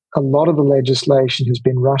 A lot of the legislation has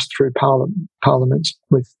been rushed through parliaments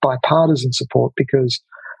with bipartisan support because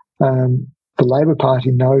the Labor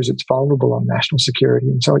Party knows it's vulnerable on national security,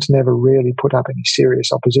 and so it's never really put up any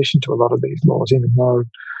serious opposition to a lot of these laws, even though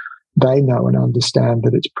they know and understand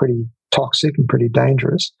that it's pretty toxic and pretty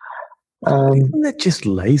dangerous. Isn't that just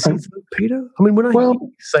lazy, Peter? I mean, when I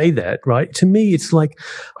say that, right, to me it's like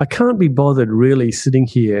I can't be bothered really sitting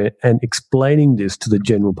here and explaining this to the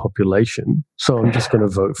general population, so I'm just going to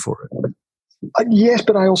vote for it. Yes,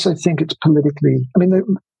 but I also think it's politically... I mean, the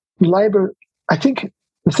Labor... I think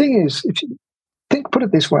the thing is, put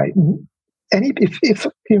it this way, if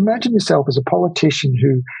you imagine yourself as a politician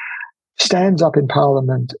who stands up in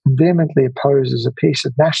Parliament and vehemently opposes a piece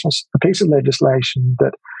of legislation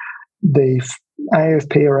that the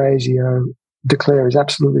AFP or ASIO declare is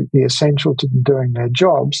absolutely essential to them doing their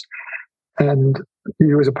jobs, and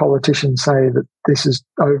you as a politician say that this is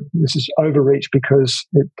overreach because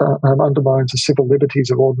it undermines the civil liberties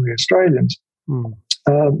of ordinary Australians.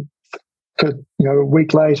 For a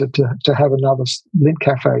week later to have another Lindt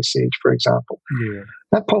Cafe siege, for example,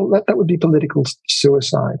 that would be political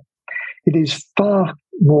suicide. It is far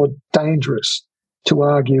more dangerous to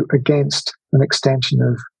argue against an extension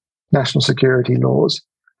of national security laws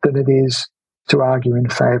than it is to argue in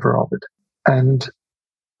favour of it. And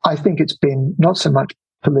I think it's been not so much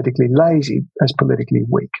politically lazy as politically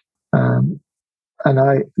weak. And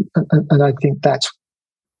I think that's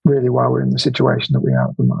really why we're in the situation that we are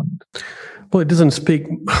at the moment. Well, it doesn't speak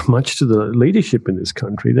much to the leadership in this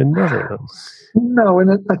country, then, does it? No,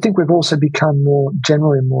 and I think we've also become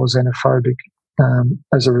generally more xenophobic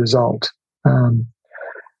as a result.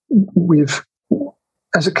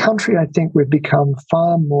 As a country, I think we've become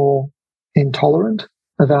far more intolerant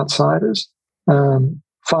of outsiders,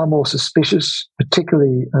 far more suspicious,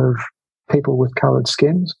 particularly of people with coloured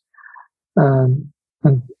skins, and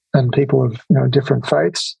people of different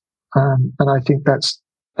faiths. And I think that's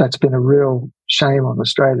been a real shame on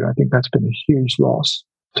Australia. I think that's been a huge loss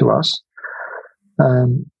to us.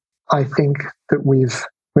 I think that we've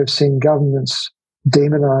seen governments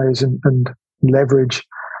demonise and leverage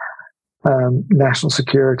national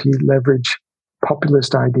security, leverage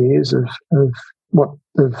populist ideas of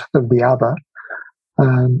the other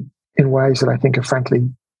in ways that I think are frankly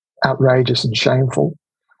outrageous and shameful.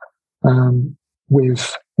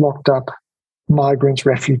 We've locked up migrants,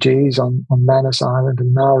 refugees on Manus Island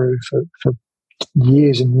and Nauru for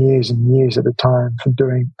years and years and years at a time for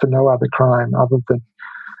no other crime other than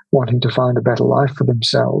wanting to find a better life for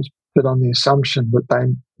themselves, but on the assumption that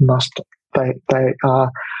they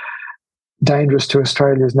are dangerous to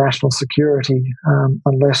Australia's national security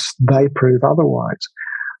unless they prove otherwise.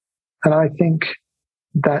 And I think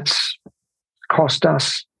that's cost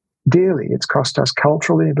us dearly. It's cost us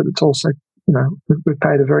culturally, but it's also, we've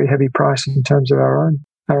paid a very heavy price in terms of our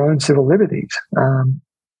own civil liberties. And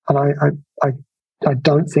I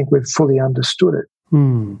don't think we've fully understood it.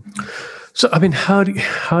 So, I mean, how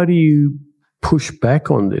do you push back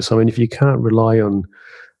on this? I mean, if you can't rely on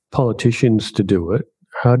politicians to do it,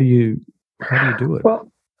 how do you do it?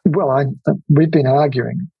 Well, we've been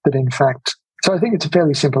arguing that, in fact, so I think it's a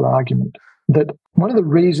fairly simple argument that one of the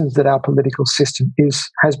reasons that our political system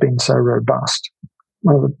has been so robust,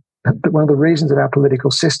 one of the reasons that our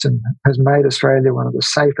political system has made Australia one of the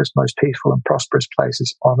safest, most peaceful and prosperous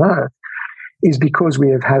places on earth is because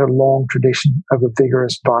we have had a long tradition of a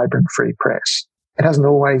vigorous, vibrant, free press. It hasn't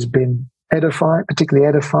always been particularly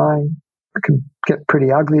edifying. It can get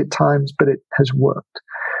pretty ugly at times, but it has worked.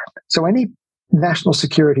 So any national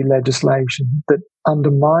security legislation that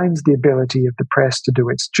undermines the ability of the press to do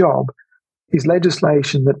its job is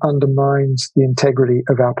legislation that undermines the integrity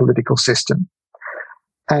of our political system.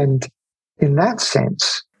 And in that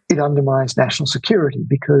sense, it undermines national security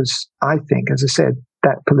because I think, as I said,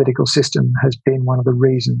 that political system has been one of the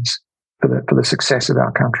reasons for the success of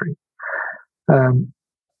our country.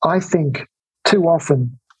 I think too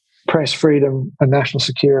often press freedom and national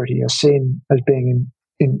security are seen as being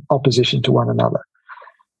in opposition to one another.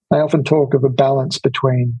 I often talk of a balance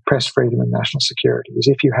between press freedom and national security, as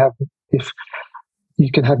if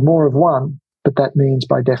you can have more of one, but that means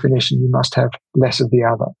by definition you must have less of the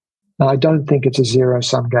other. Now, I don't think it's a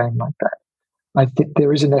zero-sum game like that. I think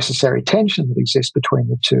there is a necessary tension that exists between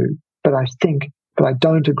the two, but I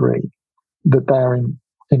don't agree that they are in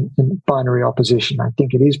binary opposition. I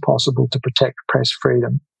think it is possible to protect press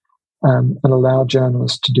freedom and allow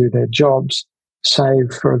journalists to do their jobs,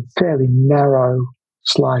 save for a fairly narrow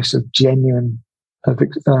slice of genuinely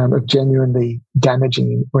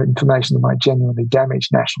damaging or information that might genuinely damage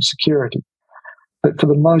national security. But for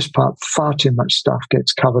the most part, far too much stuff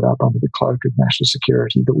gets covered up under the cloak of national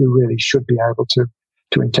security that we really should be able to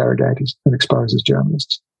interrogate and expose as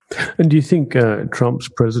journalists. And do you think Trump's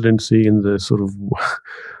presidency and the sort of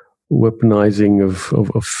weaponizing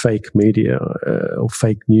of fake media or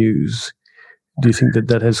fake news, do you think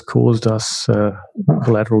that has caused us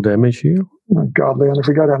collateral damage here? Oh, God, Leon, if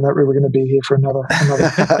we go down that route, we're going to be here for another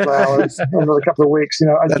couple of hours, another couple of weeks.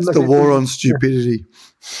 That's the war on stupidity.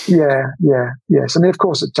 Yes. I mean, of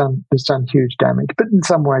course, it's done huge damage, but in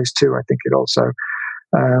some ways too, I think it also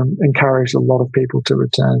encouraged a lot of people to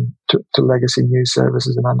return to legacy news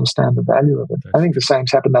services and understand the value of it. I think the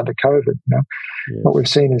same's happened under COVID. Yes. What we've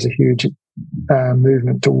seen is a huge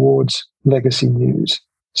movement towards legacy news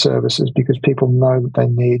services because people know that they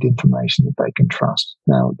need information that they can trust.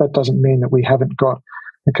 Now, that doesn't mean that we haven't got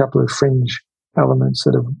a couple of fringe elements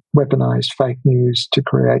that have weaponized fake news to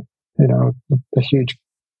create, a huge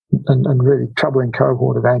and really troubling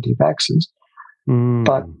cohort of anti-vaxxers.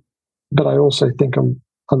 But I also think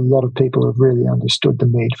a lot of people have really understood the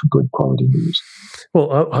need for good quality news.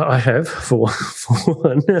 Well, I have for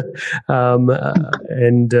one,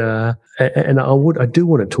 and I do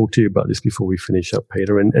want to talk to you about this before we finish up,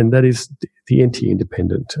 Peter, and that is the NT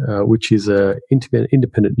Independent, which is a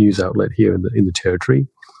independent news outlet here in the Territory.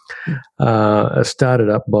 Started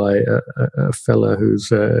up by a fella who's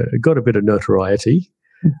got a bit of notoriety,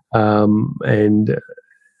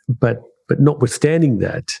 but notwithstanding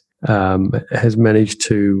that, has managed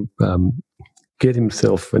to get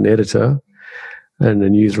himself an editor and a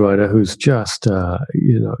news writer who's just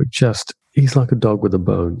he's like a dog with a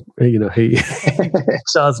bone. He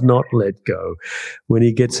does not let go. When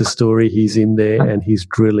he gets a story, he's in there and he's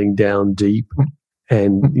drilling down deep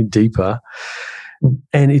and deeper.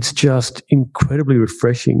 And it's just incredibly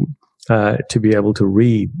refreshing to be able to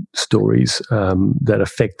read stories that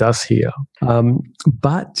affect us here.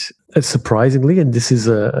 But surprisingly, and this is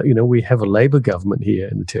we have a Labor government here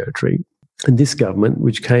in the Territory, and this government,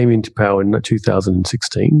 which came into power in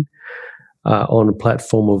 2016 on a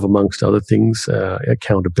platform of, amongst other things,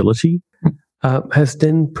 accountability, has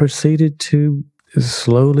then proceeded to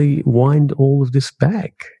slowly wind all of this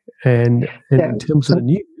back. And in terms of the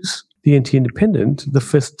news, the NT Independent, the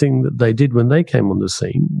first thing that they did when they came on the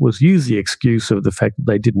scene was use the excuse of the fact that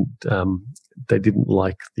they didn't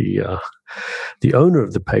like the owner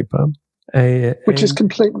of the paper, which is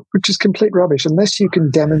complete rubbish. Unless you can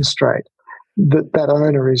demonstrate that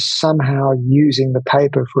owner is somehow using the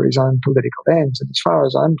paper for his own political ends, and as far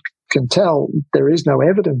as I can tell, there is no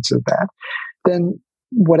evidence of that, then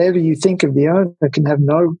whatever you think of the owner can have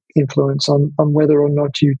no influence on whether or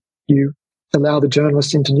not you allow the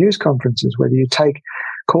journalists into news conferences, whether you take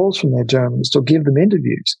calls from their journalists or give them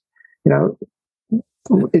interviews.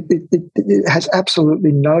 It has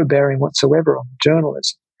absolutely no bearing whatsoever on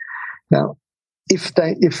journalism. Now, if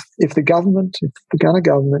the Gunner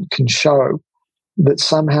government can show that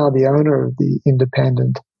somehow the owner of the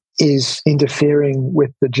Independent is interfering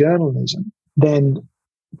with the journalism, then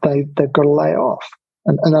they've got to lay off.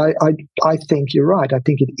 And I think you're right. I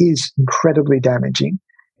think it is incredibly damaging.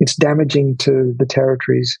 It's damaging to the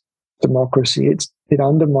Territory's democracy. It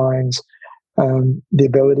undermines the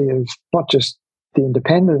ability of not just the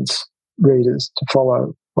Independent's readers to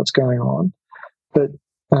follow what's going on, but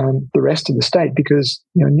the rest of the state, because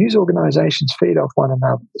news organisations feed off one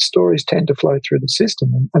another. The stories tend to flow through the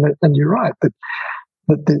system, and you're right that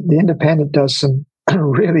the Independent does some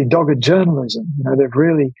really dogged journalism. They've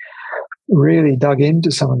really dug into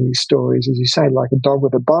some of these stories, as you say, like a dog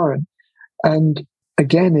with a bone. And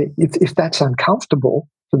again, if that's uncomfortable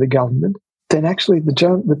for the government, then actually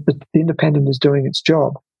the Independent is doing its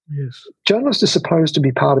job. Yes. Journalists are supposed to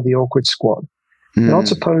be part of the awkward squad. They're not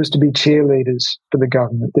supposed to be cheerleaders for the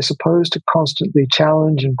government. They're supposed to constantly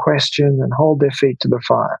challenge and question and hold their feet to the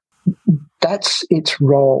fire. That's its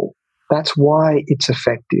role. That's why it's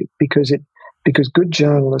effective, because good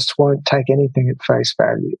journalists won't take anything at face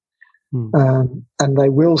value. And they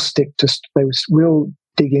will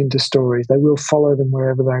dig into stories. They will follow them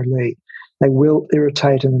wherever they lead. They will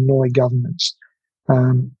irritate and annoy governments.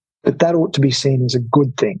 But that ought to be seen as a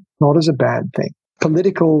good thing, not as a bad thing.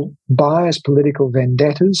 Political bias, political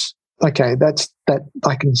vendettas, okay, that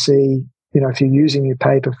I can see, if you're using your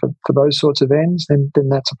paper for those sorts of ends, then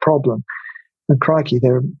that's a problem. And crikey,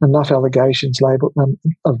 there are enough allegations labelled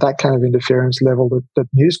of that kind of interference levelled at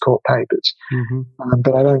News Corp papers.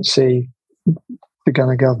 But I don't see the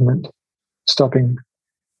Gunner government stopping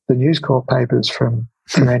the News Corp papers from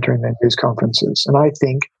entering their news conferences. And I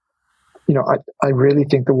think, I really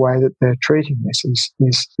think the way that they're treating this is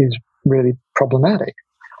really problematic.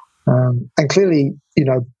 And clearly,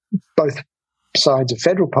 both sides of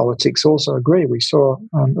federal politics also agree. We saw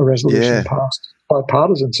a resolution passed by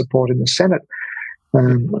bipartisan support in the Senate. I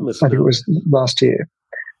think it was last year.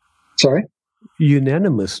 Sorry?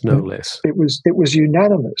 Unanimous, no less. It was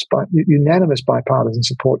unanimous bipartisan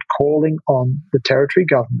support calling on the Territory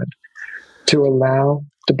government to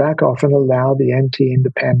back off and allow the NT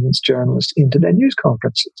Independence journalists into their news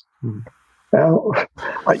conferences. Now,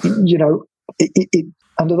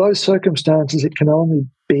 under those circumstances, it can only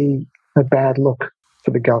be a bad look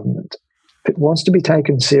for the government. If it wants to be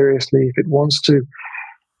taken seriously,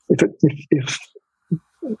 if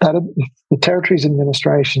the Territory's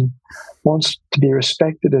administration wants to be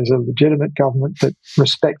respected as a legitimate government that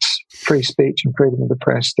respects free speech and freedom of the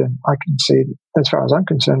press, then I can see, as far as I'm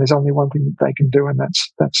concerned, there's only one thing that they can do, and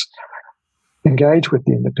that's engage with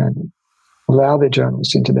the Independent allow their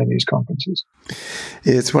journalists into their news conferences.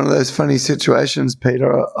 Yeah, it's one of those funny situations,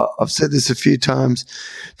 Peter. I've said this a few times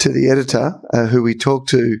to the editor, who we talk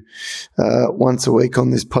to once a week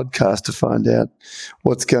on this podcast to find out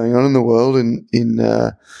what's going on in the world and in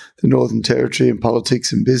the Northern Territory and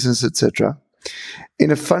politics and business, etc.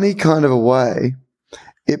 In a funny kind of a way,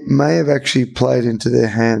 it may have actually played into their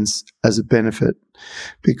hands as a benefit,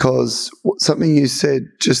 because something you said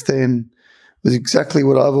just then was exactly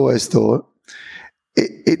what I've always thought.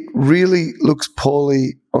 It really looks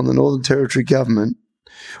poorly on the Northern Territory government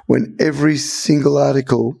when every single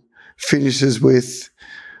article finishes with,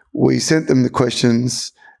 we sent them the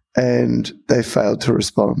questions and they failed to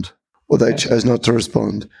respond, or they chose not to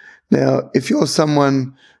respond. Now, if you're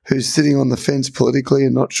someone who's sitting on the fence politically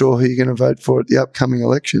and not sure who you're going to vote for at the upcoming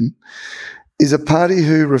election, is a party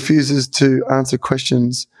who refuses to answer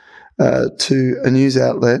questions to a news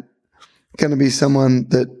outlet going to be someone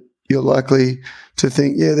that you're likely to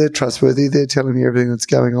think, yeah, they're trustworthy, they're telling me everything that's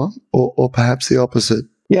going on, or perhaps the opposite?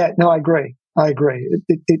 Yeah, no, I agree.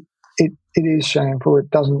 It is shameful. It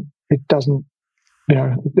doesn't. It's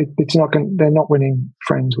not. They're not winning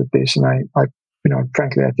friends with this, and I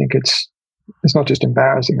frankly, I think it's not just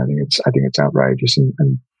embarrassing. I think it's outrageous, and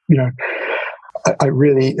I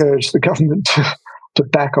really urge the government to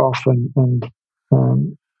back off and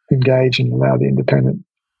engage and allow the Independent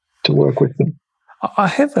to work with them. I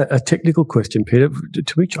have a technical question, Peter,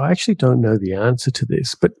 to which I actually don't know the answer to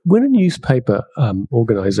this. But when a newspaper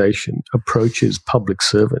organisation approaches public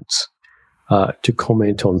servants to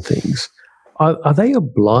comment on things, are they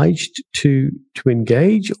obliged to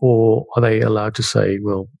engage, or are they allowed to say,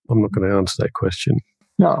 well, I'm not going to answer that question?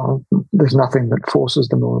 No, there's nothing that forces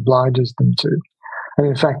them or obliges them to. And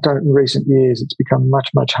in fact, in recent years, it's become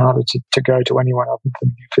much, much harder to go to anyone other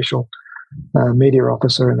than the official media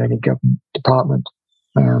officer in any government department,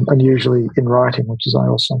 and usually in writing, which is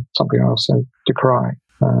something I also decry.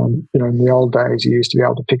 In the old days, you used to be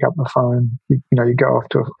able to pick up the phone. You go off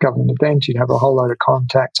to a government event, you'd have a whole load of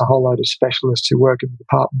contacts, a whole load of specialists who work in the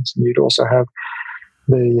departments, and you'd also have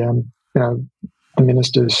the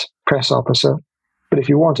minister's press officer. But if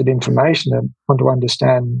you wanted information and want to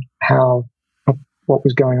understand what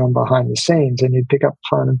was going on behind the scenes, then you'd pick up the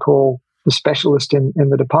phone and call the specialist in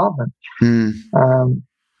the department, and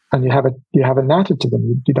you have a natter to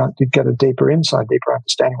them. You'd get a deeper insight, deeper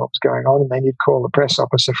understanding of what was going on, and then you'd call the press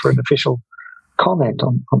officer for an official comment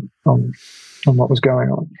on what was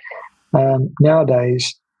going on.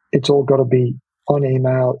 Nowadays, it's all got to be on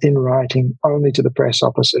email, in writing, only to the press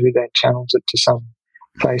officer, who then channels it to some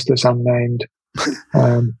faceless, unnamed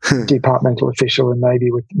departmental official, and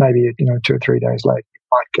maybe 2 or 3 days later, you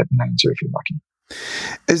might get an answer if you're lucky.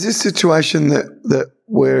 Is this situation that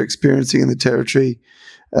we're experiencing in the Territory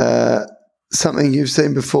something you've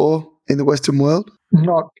seen before in the Western world?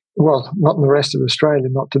 Not in the rest of Australia,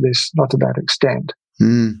 not to that extent.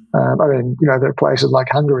 There are places like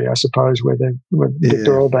Hungary, I suppose, where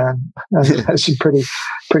Viktor Orban has some pretty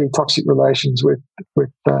toxic relations with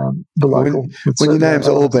the local. When your name's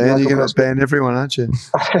Orban, you're going to ban everyone, aren't you?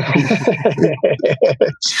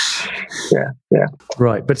 Yeah.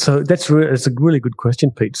 Right, but so that's a really good question,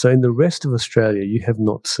 Pete. So in the rest of Australia, you have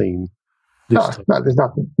not seen this? No, there's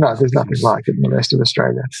nothing. No, there's nothing like it in the rest of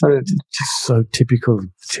Australia. It's just so typical of the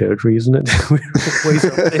Territory, isn't it? We're always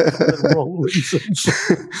up there for the wrong reasons.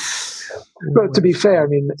 But to be fair,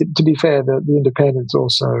 the Independent's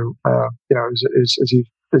also,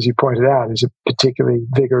 as you pointed out, is a particularly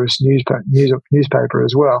vigorous newspaper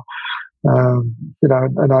as well. And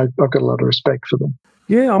I've got a lot of respect for them.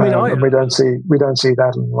 Yeah, and we don't see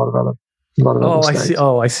that in a lot of other states.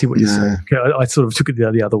 I see what you're saying. Okay, I sort of took it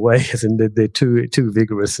the other way, as in they're too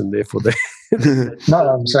vigorous, and therefore they. No,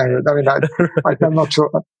 I'm saying that. I'm not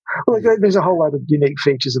sure. Well, there's a whole lot of unique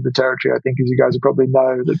features of the Territory, I think, as you guys probably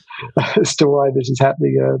know, that as to why this is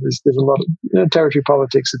happening. There's a lot of Territory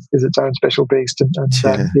politics is its own special beast, and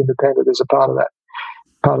the Independent is a part of that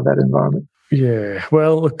environment. Yeah.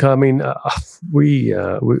 Well, look, I mean,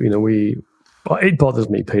 it bothers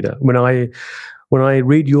me, Peter, when I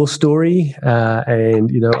read your story,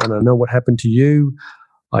 and I know what happened to you.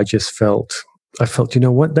 I felt, you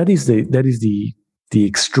know what, that is the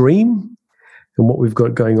extreme. And what we've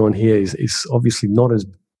got going on here is obviously not as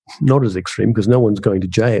extreme, because no one's going to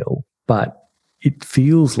jail, but it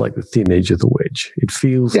feels like the thin edge of the wedge. It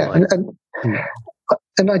feels like...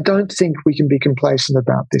 And I don't think we can be complacent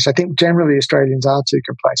about this. I think generally Australians are too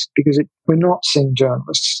complacent, because we're not seeing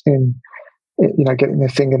journalists getting their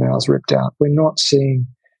fingernails ripped out. We're not seeing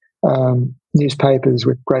newspapers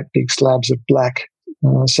with great big slabs of black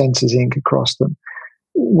censors ink across them.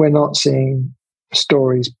 We're not seeing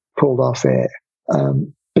stories pulled off air.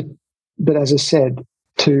 But as I said,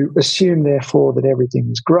 to assume therefore that everything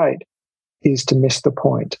is great is to miss the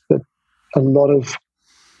point that a lot of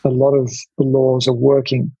the laws are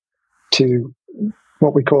working to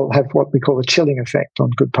what we call a chilling effect on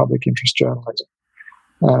good public interest journalism,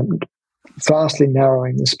 vastly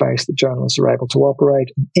narrowing the space that journalists are able to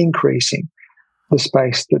operate and increasing the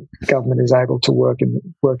space that government is able to work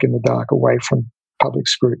in the dark away from public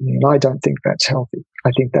scrutiny. And I don't think that's healthy.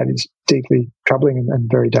 I think that is deeply troubling and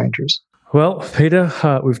very dangerous. Well, Peter,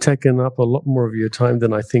 we've taken up a lot more of your time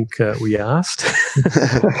than I think we asked,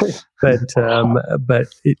 but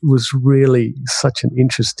it was really such an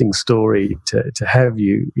interesting story to have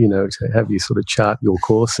you, sort of chart your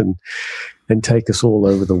course and take us all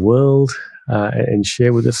over the world and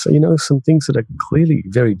share with us, some things that are clearly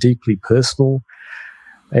very deeply personal,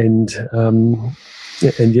 and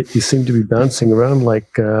yet you seem to be bouncing around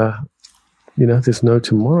like. There's no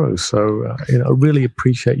tomorrow. So, I really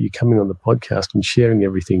appreciate you coming on the podcast and sharing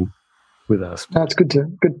everything with us. No, it's good to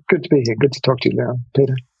be here. Good to talk to you, Leon,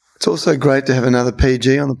 Peter. It's also great to have another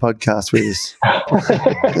PG on the podcast with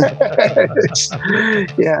us.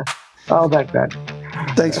 Yeah, I'll back that.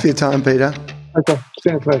 Thanks for your time, Peter. Okay, it's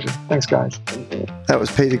been a pleasure. Thanks, guys. That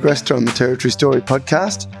was Peter Grester on the Territory Story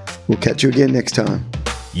podcast. We'll catch you again next time.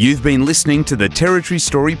 You've been listening to the Territory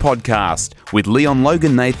Story podcast with Leon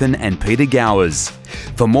Logan Nathan and Peter Gowers.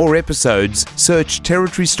 For more episodes, search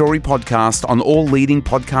Territory Story podcast on all leading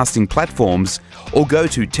podcasting platforms or go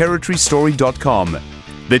to territorystory.com.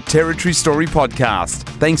 The Territory Story podcast,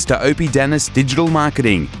 thanks to Opie Dennis Digital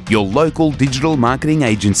Marketing, your local digital marketing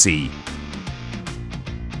agency.